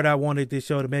how hard I wanted this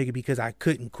show to make it because I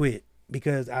couldn't quit.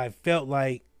 Because I felt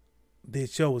like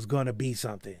this show was gonna be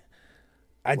something.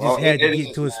 I just had to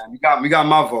get to it. You got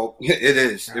my vote. It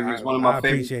is. It was one of my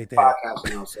favorite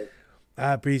podcasts.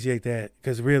 I appreciate that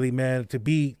because really, man, to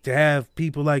have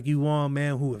people like you on,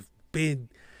 man, who have been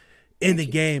in the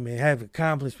game and have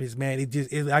accomplishments, man,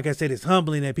 like I said, it's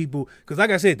humbling that people. Because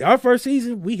like I said, our first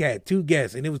season we had 2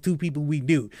 guests and it was 2 people we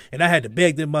knew, and I had to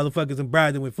beg them motherfuckers and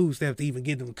bribe them with food stamps to even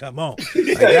get them to come on.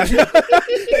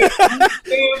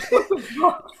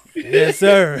 Yes,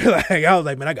 sir. Like I was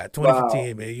like, man, I got 20 for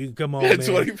 10, man. You can come on, man.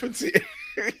 20 for 10.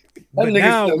 But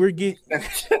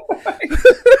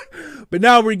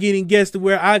now we're getting guests to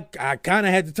where I kind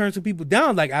of had to turn some people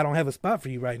down. Like, I don't have a spot for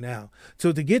you right now.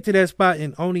 So to get to that spot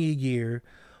in only a year,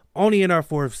 only in our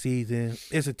 4th season,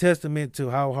 it's a testament to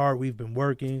how hard we've been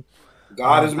working.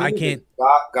 God is moving.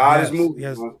 God is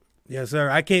moving. Yes, sir.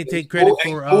 I can't take credit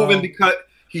for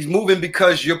He's moving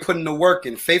because you're putting the work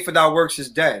in. Faith without works is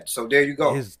dead. So there you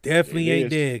go. It definitely ain't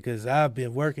dead because I've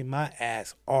been working my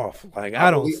ass off. Like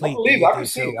I don't sleep. I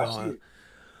see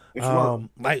it.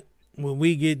 Like when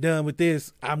we get done with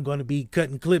this, I'm gonna be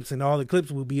cutting clips, and all the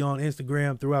clips will be on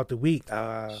Instagram throughout the week.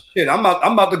 Shit, I'm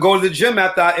about to go to the gym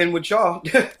after I end with y'all.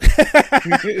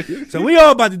 So we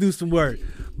all about to do some work,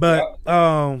 but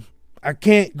I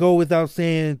can't go without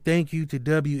saying thank you to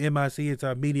WMIC. It's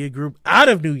our media group out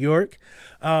of New York.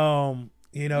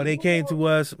 They came to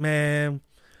us, man.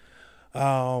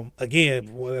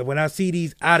 Again, when I see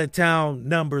these out of town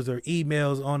numbers or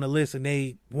emails on the list and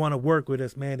they want to work with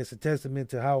us, man, it's a testament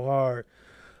to how hard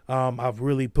I've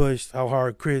really pushed, how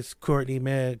hard Courtney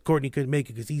couldn't make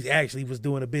it because he actually was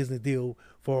doing a business deal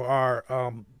for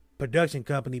our production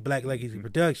company, Black Legacy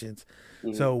Productions.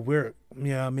 Mm-hmm. So we're,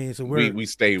 so we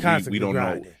stay, we don't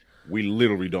grinding. Know. We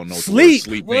literally don't know sleep.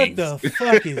 What means. The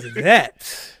fuck is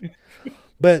that?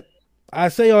 But I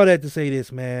say all that to say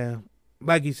this, man.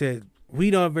 Like you said, we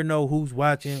don't ever know who's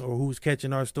watching or who's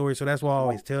catching our story. So that's why I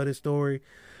always tell this story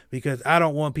because I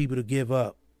don't want people to give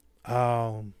up.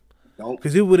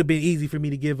 Because it would have been easy for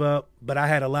me to give up, but I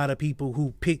had a lot of people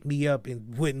who picked me up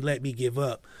and wouldn't let me give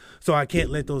up. So I can't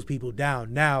let those people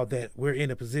down now that we're in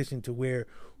a position to where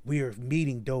we are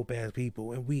meeting dope ass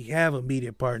people and we have a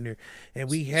media partner and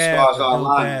we have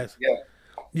dope ass. Yeah.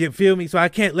 You feel me? So I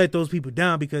can't let those people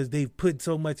down because they've put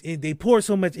so much in, they pour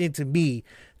so much into me.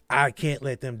 I can't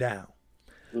let them down.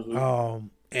 Mm-hmm.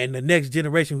 And the next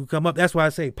generation who come up, that's why I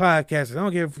say podcasters. I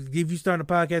don't care if you start a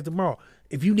podcast tomorrow.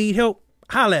 If you need help,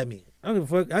 holla at me. I don't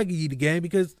give a fuck. I give you the game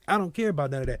because I don't care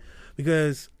about none of that.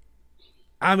 Because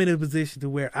I'm in a position to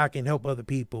where I can help other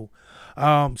people.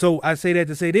 So I say that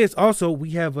to say this. Also,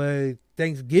 we have a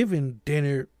Thanksgiving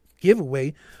dinner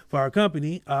giveaway for our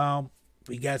company.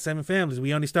 We got 7 families.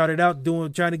 We only started out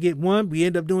trying to get 1. We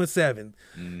end up doing 7.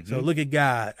 Mm-hmm. So look at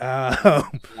God.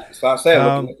 So I say,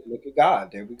 look at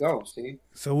God. There we go. See.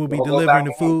 So we'll be delivering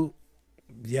the food.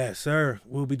 Yes, sir.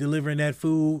 We'll be delivering that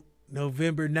food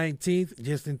November 19th,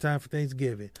 just in time for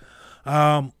Thanksgiving.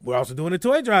 We're also doing a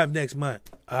toy drive next month.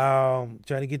 Trying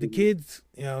to get the kids,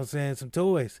 you know what I'm saying, some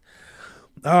toys.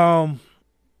 With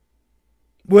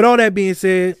all that being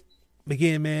said,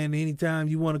 again, man, anytime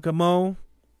you want to come on,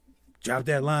 drop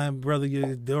that line, brother.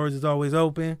 Your doors is always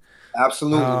open.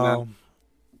 Absolutely, man.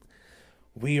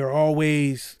 We are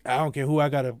always, I don't care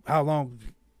how long,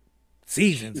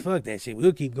 seasons, fuck that shit.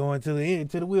 We'll keep going till the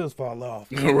end, till the wheels fall off.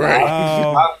 Right.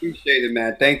 I appreciate it,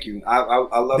 man. Thank you. I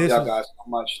love y'all guys so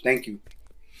much. Thank you.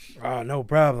 No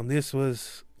problem. This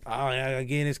was,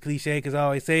 again, it's cliche because I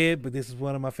always say it, but this is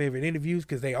one of my favorite interviews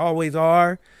because they always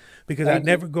are. Because I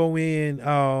never go in,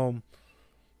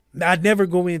 I'd never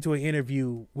go into an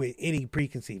interview with any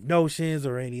preconceived notions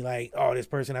or any like, oh, this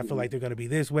person, I feel like they're going to be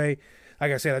this way.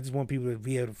 Like I said, I just want people to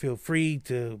be able to feel free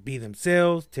to be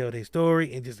themselves, tell their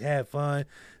story, and just have fun.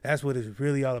 That's what it's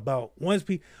really all about. Once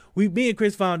me and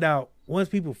Chris found out, once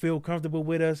people feel comfortable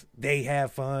with us, they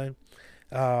have fun.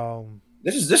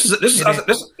 This is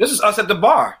us at the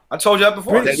bar. I told you that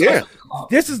before.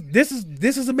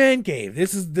 This is a man cave.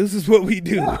 This is what we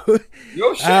do.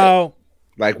 Yo, shit.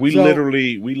 Like we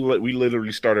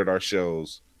literally started our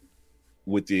shows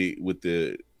with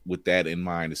that in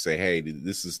mind to say, hey,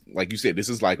 this is, like you said, this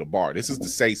is like a bar. This is the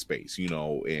safe space, you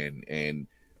know, and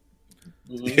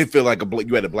it feel like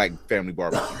you had a black family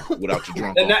barbecue without your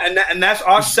drunk. And that's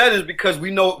our settings because we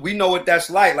know what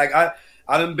that's like. Like I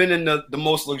done been in the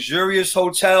most luxurious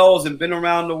hotels and been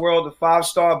around the world, the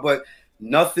 5-star, but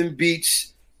nothing beats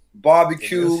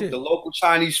barbecue, the local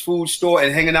Chinese food store,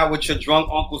 and hanging out with your drunk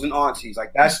uncles and aunties.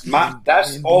 Like that's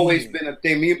always been a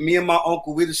thing. Me and my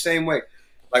uncle, we're the same way.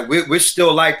 Like we're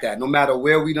still like that, no matter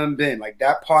where we done been. Like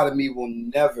that part of me will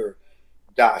never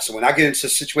die. So when I get into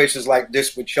situations like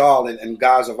this with y'all and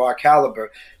guys of our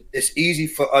caliber, it's easy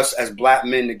for us as black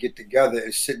men to get together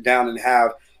and sit down and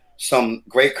have some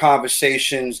great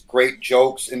conversations, great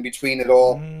jokes in between it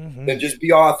all, and just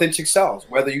be our authentic selves.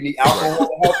 Whether you need alcohol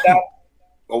to help that,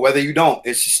 or whether you don't,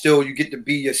 it's still you get to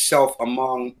be yourself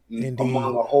among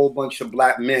a whole bunch of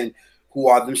black men who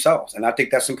are themselves, and I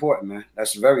think that's important, man.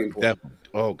 That's very important. Definitely.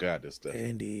 Oh God, that's definitely.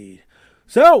 Indeed.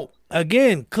 So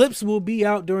again, clips will be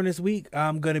out during this week.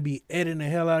 I'm gonna be editing the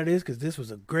hell out of this because this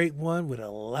was a great one with a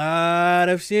lot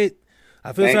of shit.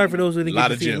 I feel sorry for those who didn't get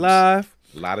to see it live.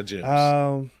 A lot of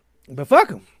gems. But fuck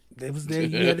them. It was there.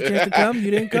 You had a chance to come.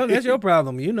 You didn't come. That's your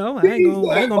problem. You know, I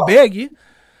ain't gonna beg you.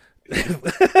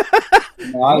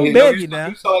 I beg you now.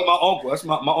 You sound like my uncle. That's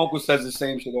my uncle says the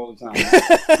same shit all the time.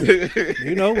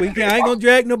 You know, I ain't gonna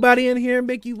drag nobody in here and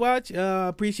make you watch.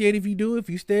 Appreciate if you do. If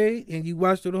you stay and you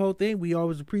watch through the whole thing, we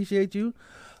always appreciate you.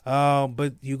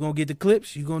 But you're gonna get the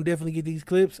clips. You're gonna definitely get these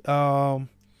clips.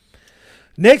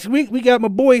 Next week we got my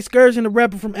boy Excursion, the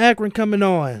rapper from Akron, coming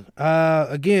on.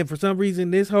 Again, for some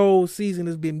reason, this whole season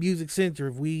has been music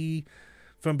centric.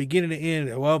 From beginning to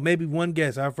end, well, maybe one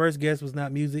guest. Our first guest was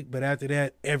not music, but after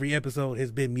that, every episode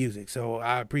has been music. So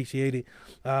I appreciate it.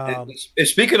 And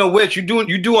speaking of which, you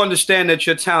do understand that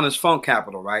your town is funk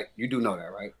capital, right? You do know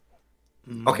that, right?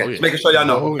 Okay, just making sure y'all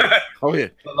know. Oh yeah.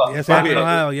 Yes, Akron,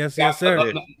 Ohio. Yes,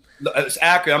 sir. It's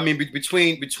Akron. I mean,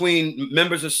 between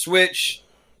members of Switch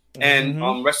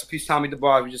and rest in peace, Tommy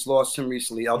DeBarge. We just lost him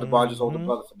recently. El DeBarge's older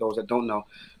brother, for those that don't know.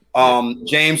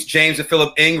 James and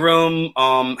Philip Ingram,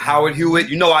 Howard Hewitt.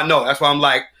 You know, I know. That's why I'm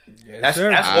like, that's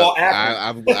all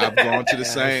Akron. I've gone to the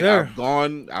same. I've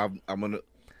gone.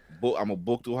 I'm a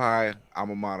book too high. I'm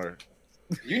a mater.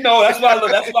 You know, that's why.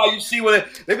 That's why you see when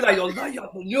they be like, "Yo,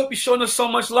 you'll be showing us so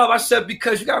much love." I said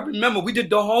because you gotta remember, we did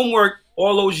the homework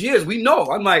all those years. We know.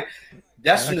 I'm like,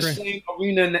 that's in the same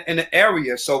arena in the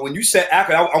area. So when you said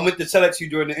Akron, I went to tell that to you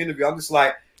during the interview. I'm just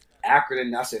like. Akron,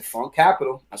 and I said funk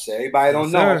capital. I said everybody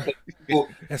don't know.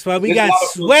 That's why we got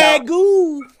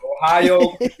Swagoo.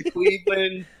 Ohio,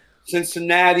 Cleveland,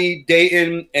 Cincinnati,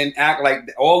 Dayton, and like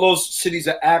all those cities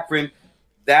of Akron.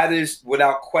 That is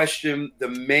without question the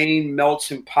main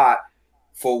melting pot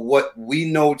for what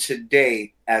we know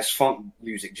today as funk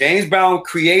music. James Brown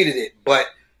created it, but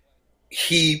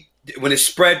when it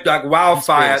spread like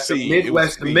wildfire, the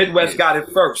Midwest got it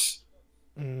first.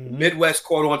 The Midwest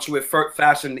caught on to it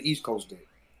faster than the East Coast did.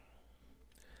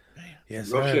 Yes,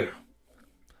 sir.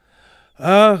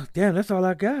 Damn, that's all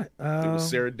I got. It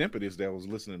was serendipitous that was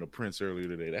listening to Prince earlier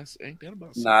today. Ain't that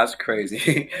about something? Nah, that's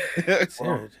crazy.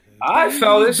 Well, I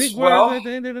felt this big words at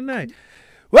the end of the night.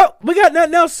 Well, we got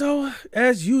nothing else, so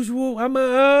as usual, I'm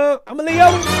a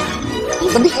Leo.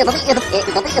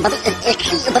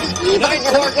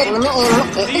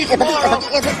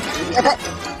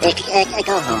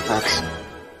 Go home, folks.